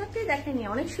ক্যাটালগটাই দেখেনি।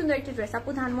 অনেক সুন্দর একটা ড্রেস। আপু,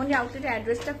 ধানমন্ডি আউটলেটের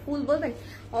অ্যাড্রেসটা ফুল বলবেন?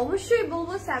 অবশ্যই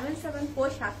বলবো। 774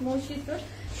 সাতমসজিদ রোড,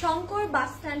 শঙ্কর বাস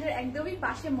স্ট্যান্ডের একদমই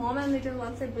পাশে m.m.ali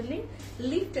বিল্ডিং,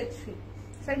 লিফটে 3।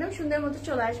 একদম সুন্দর মতো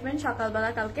চলে আসবেন সকালবেলা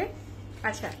কালকে।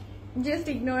 আচ্ছা, just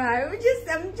ignore her.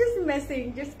 I'm just messing,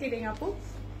 just kidding আপু।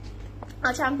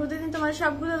 আচ্ছা, আমি প্রতিদিন তোমার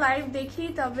সবগুলো লাইভ দেখি,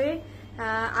 তবে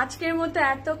আজকের মতো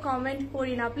এত কমেন্ট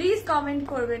করি না, প্লিজ কমেন্ট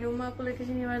করবেন। উমা আপু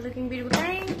লিখেছেন you are looking beautiful,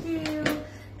 thank you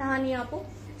তাহানি আপু।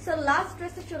 সো লাস্ট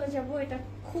ড্রেসে চলে যাব। এটা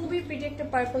খুবই প্রিটি একটা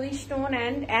purplish tone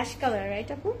and ash colour, right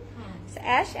আপু?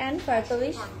 অ্যাশ অ্যান্ড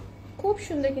পার্পলিশ, খুব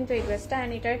সুন্দর কিন্তু এই ড্রেসটা।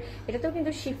 অ্যান্ড এটাতেও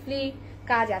কিন্তু শিফলি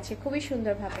কাজ আছে খুবই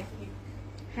সুন্দর ভাবে।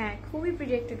 হ্যাঁ, খুবই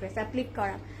প্রিটি একটা ড্রেস, অ্যাপ্লিক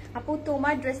করা। আপু,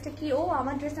 তোমার ড্রেসটা কি? ও,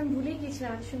 আমার ড্রেস আমি ভুলেই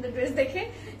গিয়েছিলাম এত সুন্দর ড্রেস দেখে।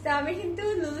 তো আমি কিন্তু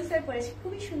লুলুসার পরেছি,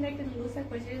 খুবই সুন্দর একটা লুলুসার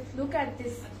পরেছি। Look at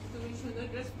this. তুমি সুন্দর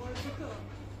ড্রেস পরেছো তো?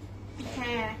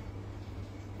 হ্যাঁ,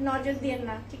 নজর দিয়েন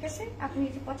না, ঠিক আছে? আপনি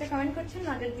যে পচা কমেন্ট করছেন,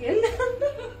 নজর দিয়েন না।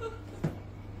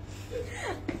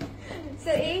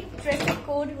 সো এই ড্রেসের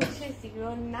কোড হচ্ছে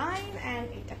 09 অ্যান্ড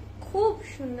এটা খুব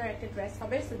সুন্দর একটা ড্রেস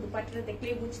হবে। সো দুপাট্টাটা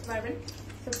দেখলেই বুঝতে পারবেন।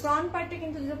 সো ফ্রন্ট পার্টটা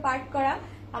কিন্তু দুটো পার্ট করা,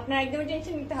 আপনার একদমই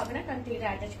টেনশন নিতে হবে না, কারণ এটা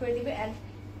অ্যাটাচ করে দিবে। অ্যান্ড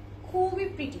খুবই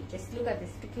pretty, just look at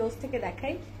this. একটু ক্লোজ থেকে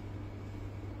দেখাই,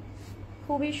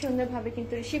 খুবই সুন্দর ভাবে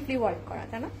কিন্তু শিফলি ওয়ার্ক করা,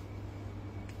 তাই না?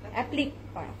 অ্যাপ্লিক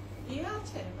করা।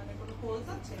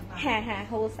 হ্যাঁ হ্যাঁ,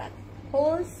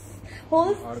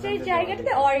 হোলসের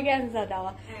জায়গাটাতে অর্গানজা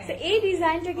দেওয়া। এই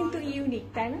ডিজাইনটা কিন্তু ইউনিক,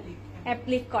 তাই না?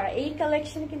 অ্যাপ্লিক করা এই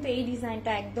কালেকশন কিন্তু এই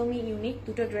ডিজাইনটা একদমই ইউনিক।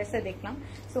 দুটো ড্রেসে দেখলাম,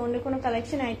 সো অন্য কোনো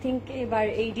কালেকশন আই থিঙ্ক এবার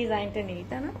এই ডিজাইনটা নেই,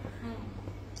 তাই না?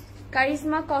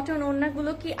 কারিজমা কটন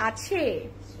ওড়নাগুলো কি আছে?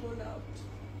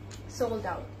 Sold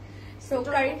out. সো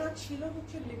কারিজমা ছিল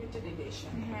হচ্ছে লিমিটেড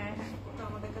এডিশন। হ্যাঁ হ্যাঁ, ওটা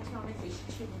আমাদের কাছে অনেক বেশি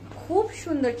ছিল না। খুব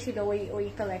সুন্দর ছিল ওই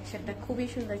কালেকশনটা, খুবই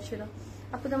সুন্দর ছিল।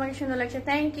 আপু তোমাকে সুন্দর লাগছে,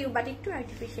 থ্যাংক ইউ, বাট একটু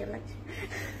আর্টিফিশিয়াল লাগছে।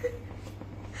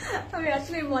 আমি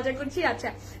আসলে মজা করছি। আচ্ছা,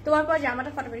 তোমার পর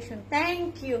জামাটা ফাটাফাটি শুন,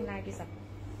 থ্যাংক ইউ নার্গিস আপু,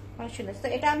 অনেক সুন্দর। তো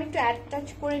এটা আমি একটু অ্যাটাচ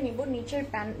করে নিব।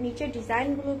 নিচের ডিজাইন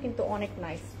গুলো কিন্তু অনেক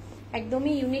নাইস,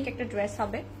 একদমই ইউনিক একটা ড্রেস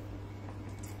হবে।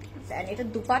 এটা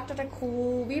দুপাট্টাটা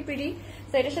খুবই প্রিটি।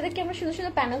 তো এটার সাথে কি আমরা সুন্দর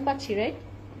সুন্দর প্যানেল পাচ্ছি, রাইট?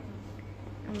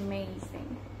 অ্যামেজিং।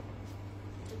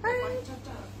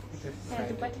 হ্যাঁ,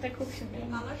 দুপাট্টাটা খুব সুন্দর,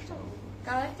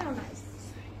 কালারটাও নাইস।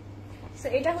 সো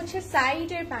এটা হচ্ছে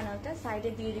সাইডের প্যানেলটা, সাইডে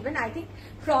দিয়ে দিবেন। আই থিঙ্ক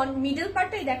ফ্রন্ট মিডল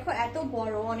পার্টটাই দেখো এত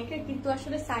বড়, অনেকের কিন্তু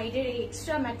আসলে সাইডের এই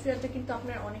এক্সট্রা ম্যাটেরিয়ালটা কিন্তু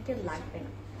আপনার অনেকের লাগবে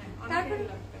না। তারপরে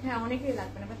হ্যাঁ, অনেকেরই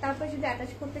লাগবে না। তারপর যদি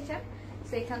অ্যাটাচ করতে চান,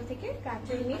 সো এখান থেকে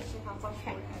কাটে নিয়ে,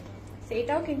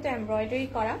 এটাও কিন্তু এমব্রয়ডারি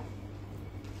করা।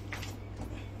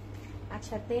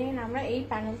 আচ্ছা, দেন আমরা এই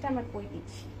প্যানেলটা আমরা কই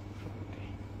দিচ্ছি?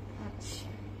 আচ্ছা,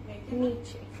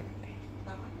 নিচে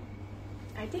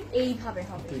আই থিঙ্ক এইভাবে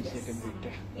হবে,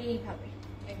 এইভাবে।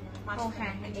 ও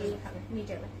হ্যাঁ, এইভাবে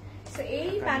মিডলে। সো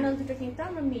এই প্যানেল দুটো কিন্তু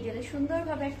আমরা মিডলে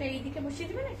সুন্দরভাবে একটা এইদিকে বসিয়ে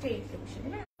দিবেন, একটা এইদিকে বসিয়ে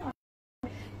দিবেন।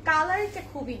 কালারটা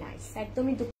খুবই নাইস,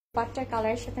 একদমই দুপাট্টার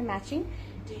কালারের সাথে ম্যাচিং,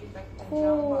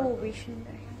 খুবই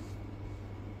সুন্দর,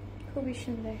 খুবই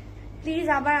সুন্দর। প্লিজ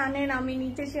আবার আনেন, আমি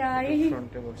নিতে চাই।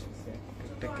 ফ্রন্টে বসেছে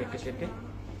একটা কেটে কেটে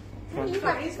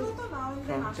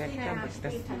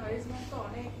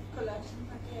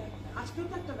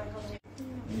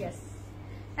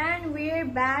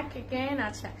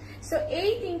আচ্ছা, সো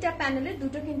এই তিনটা প্যানেলে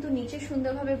দুটো কিন্তু নিচে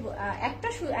সুন্দরভাবে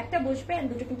একটা বসবে,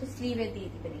 দুটো কিন্তু স্লিভে দিয়ে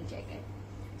দিবেন এই জায়গায়।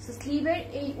 সো স্লিভের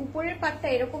এই উপরের পার্টটা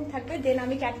এরকম থাকবে। দেন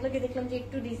আমি ক্যাটালগে দেখলাম যে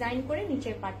একটু ডিজাইন করে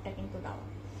নিচের পার্টটা কিন্তু দেওয়া।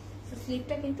 সো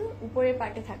স্লিভটা কিন্তু উপরের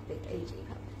পার্টে থাকবে, এই যে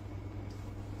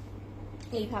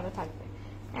এইভাবে থাকবে।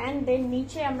 এন্ড দেন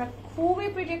নিচে আমরা খুবই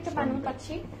প্রিটি একটা প্যানেল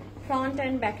পাচ্ছি, ফ্রন্ট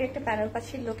এন্ড ব্যাকে একটা প্যানেল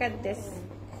পাচ্ছি। লুক এট দিস,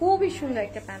 খুবই সুন্দর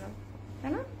একটা প্যানেল,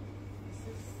 তাই না?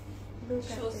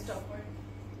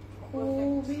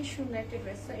 খুবই সুন্দর একটা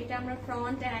ড্রেস। এটা আমরা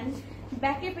ফ্রন্ট এন্ড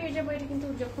ব্যাকে পেয়ে যাবো। এটা কিন্তু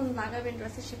যখন লাগাবেন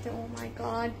ড্রেসের সাথে, ও মাই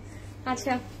গড।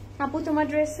 আচ্ছা আপু, তোমার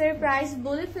ড্রেসের প্রাইস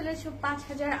বলে ফেলেছো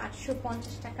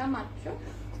 5850 টাকা মাত্র।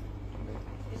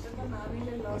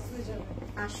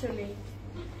 আসলে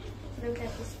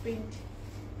প্রিন্ট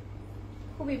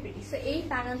খুবই প্রিটি। সো এই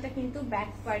প্যানেলটা কিন্তু ব্যাক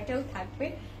পার্টেও থাকবে।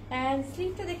 এন্ড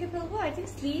স্লিভটা দেখে ফেলবো, আই থিঙ্ক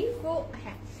স্লিভ ও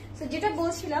হ্যাঁ। সো যেটা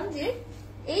বলছিলাম যে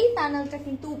এই প্যানেলটা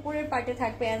কিন্তু উপরের পার্টে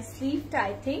থাকবে, এন্ড স্লিভটা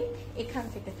আই থিঙ্ক এখান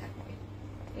থেকে থাকবে,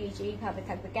 এই যে এইভাবে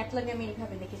থাকবে। ক্যাটালগে আমি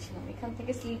এইভাবে দেখেছিলাম, এখান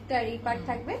থেকে স্লিভটা আর এই পার্ট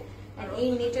থাকবে, আর এই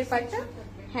নেটের পার্টটা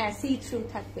হ্যাঁ সি থ্রু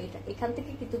থাকবে। এটা এখান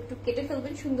থেকে কিন্তু একটু কেটে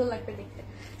ফেলবেন, সুন্দর লাগবে দেখতে।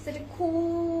 সেটা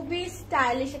খুবই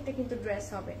স্টাইলিশ একটা কিন্তু ড্রেস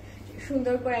হবে,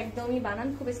 সুন্দর করে একদমই বানান,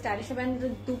 খুবই স্টাইলিশ হবে।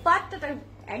 দুপাট্টাটা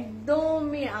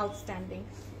একদমই আউটস্ট্যান্ডিং,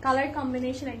 কালার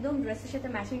কম্বিনেশন একদম ড্রেসের সাথে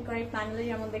ম্যাচিং করে। প্যানেলে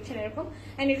যেমন দেখছেন এরকম,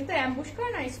 এন্ড এটা তো অ্যাম্বুশ করা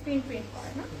না, স্ক্রিন প্রিন্ট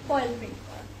করা না, ফয়েল প্রিন্ট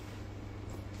করা।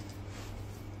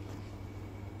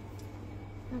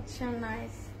 আচ্ছা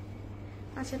নাইস।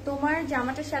 আচ্ছা, তোমার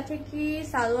জামাটার সাথে কি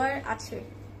সালোয়ার আছে?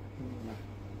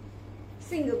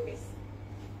 Single piece.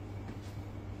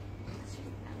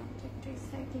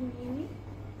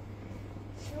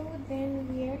 So then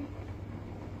we're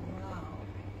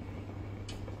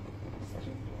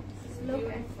look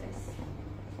at this.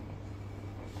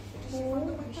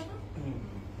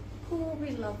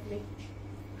 খুবই lovely,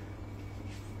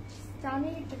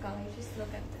 stunning একটা color. Just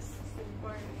look at this.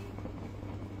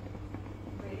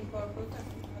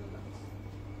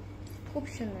 খুব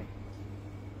সুন্দর,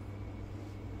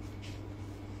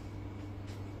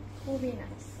 খুবই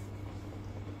নাইস।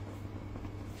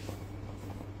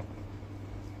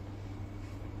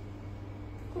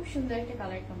 খুব সুন্দর একটা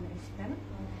কালার কম্বিনেশন, তাই না?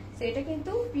 তো এটা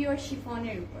কিন্তু পিওর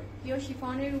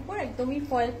শিফনের উপর একদমই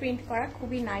ফয়েল প্রিন্ট করা,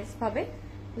 খুবই নাইস ভাবে।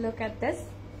 Look at this,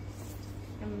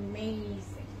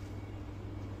 amazing.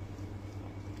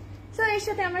 So এর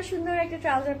সাথে আমরা সুন্দর একটা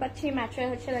ট্রাউজার পাচ্ছি, ম্যাটেরিয়াল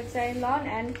হচ্ছে লাক্সারি লন,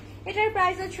 এন্ড এটার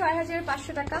প্রাইস হচ্ছে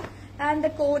 6500 টাকা, and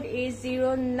the code is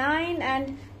 09। and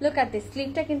look at this,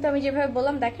 স্লিভটা কিন্তু আমি যেভাবে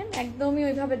বললাম দেখেন একদমই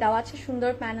ওইভাবে দেওয়া আছে।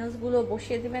 সুন্দর প্যানেলস গুলো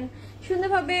বসিয়ে দিবেন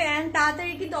সুন্দরভাবে, এন্ড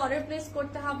তাড়াতাড়ি কিন্তু অর্ডার প্লেস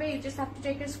করতে হবে। You just have to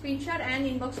take a screenshot and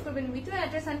inbox করবেন with your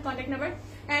address and contact number.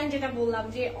 And যেটা বললাম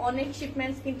যে অনেক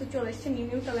শিপমেন্টস কিন্তু চলে এসছে,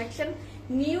 নিউ কালেকশন,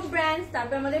 নিউ ব্র্যান্ডস,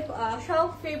 তারপর আমাদের সব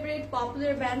ফেভারিট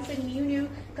পপুলার ব্র্যান্ডস এর নিউ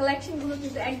কালেকশন গুলো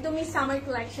কিন্তু একদমই সামার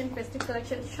কালেকশন, ফেস্টিভ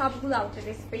কালেকশন সবগুলো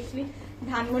আউটলেট, স্পেশালি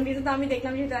ধানমন্ডিতে তো আমি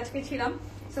দেখলাম যেহেতু আজকে ছিলাম।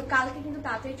 সো কালকে কিন্তু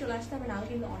তাড়াতাড়ি চলে আসতে হবে, নাহলে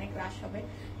কিন্তু অনেক রাশ হবে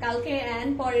কালকে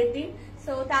অ্যান্ড পরের দিন।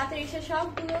 সো তাড়াতাড়ি এসে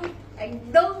সবগুলো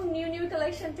একদম নিউ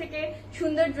কালেকশন থেকে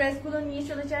সুন্দর ড্রেসগুলো নিয়ে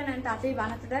চলে যান অ্যান্ড তাড়াতাড়ি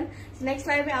বানাতে দেন। নেক্সট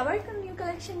লাইভে আবার কোনো নিউ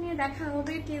কালেকশন নিয়ে দেখা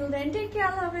হবে। টিল দেন টেক কেয়ার,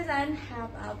 আল্লাহ হাফেজ and have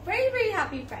a very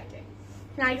happy Friday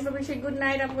night. অবশ্যই গুড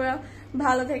নাইট আপনারা,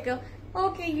 ভালো থেকো।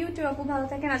 ওকে ইউটিউব আপু ভালো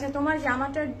থাকেন। আচ্ছা তোমার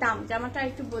জামাটার দাম, জামাটা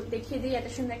একটু দেখিয়ে দিই। এত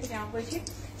সুন্দর একটা জামা পরেছি,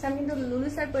 আমি কিন্তু লুলু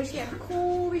স্যার পরেছি,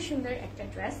 খুবই সুন্দর একটা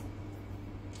ড্রেস,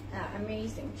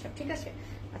 অ্যামেজিং সব, ঠিক আছে।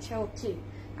 আচ্ছা ওকে,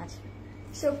 আচ্ছা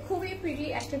সো খুবই প্রিটি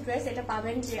একটা ড্রেস, এটা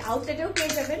পাবেন যে আউটলেটেও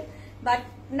পেয়ে যাবেন বাট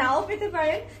নাও পেতে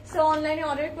পারেন। সো অনলাইনে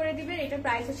অর্ডার করে দিবেন। এটার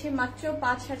প্রাইস হচ্ছে মাত্র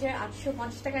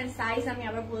 5,850 টাকা। সাইজ আমি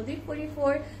আবার বলে দিই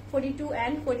 44, 42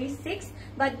 and 46,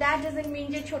 but that doesn't mean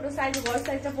যে ছোট সাইজ বড়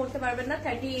সাইজটা পড়তে পারবেন না।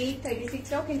 38,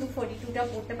 36টাও কিন্তু 42টা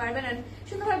পড়তে পারবেন অ্যান্ড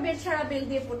সুন্দরভাবে বেল ছাড়া বেল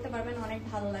দিয়ে পড়তে পারবেন, অনেক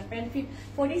ভালো লাগবে। অ্যান্ড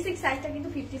 46 সাইজটা কিন্তু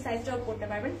 50 সাইজটাও পড়তে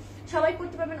পারবেন, সবাই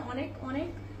পড়তে পারবেন। অনেক অনেক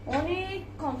অনেক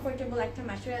কমফোর্টেবল একটা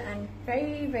material and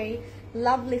very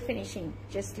lovely finishing.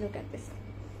 Just look at this,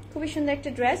 খুবই সুন্দর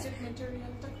একটা ড্রেস।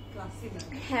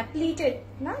 হ্যাঁ প্লিটেড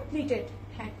না, প্লিটেড,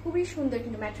 হ্যাঁ খুবই সুন্দর,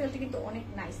 কিন্তু ম্যাটেরিয়ালটা কিন্তু অনেক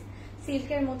নাইস,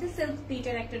 সিল্কের মধ্যে সিল্ক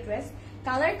প্লিটেড একটা ড্রেস।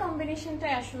 কালার কম্বিনেশনটা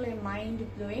আসলে মাইন্ড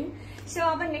ব্লোয়িং। সো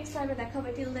আবার নেক্সট লাইভে দেখা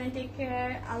হবে। টিল দেন টেক কেয়ার,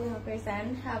 আল্লাহ হাফেজ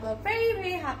and have a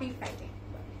very happy Friday.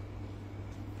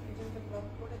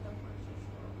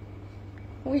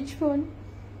 Which one?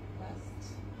 Last.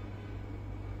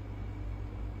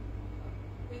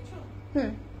 Which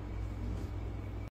one?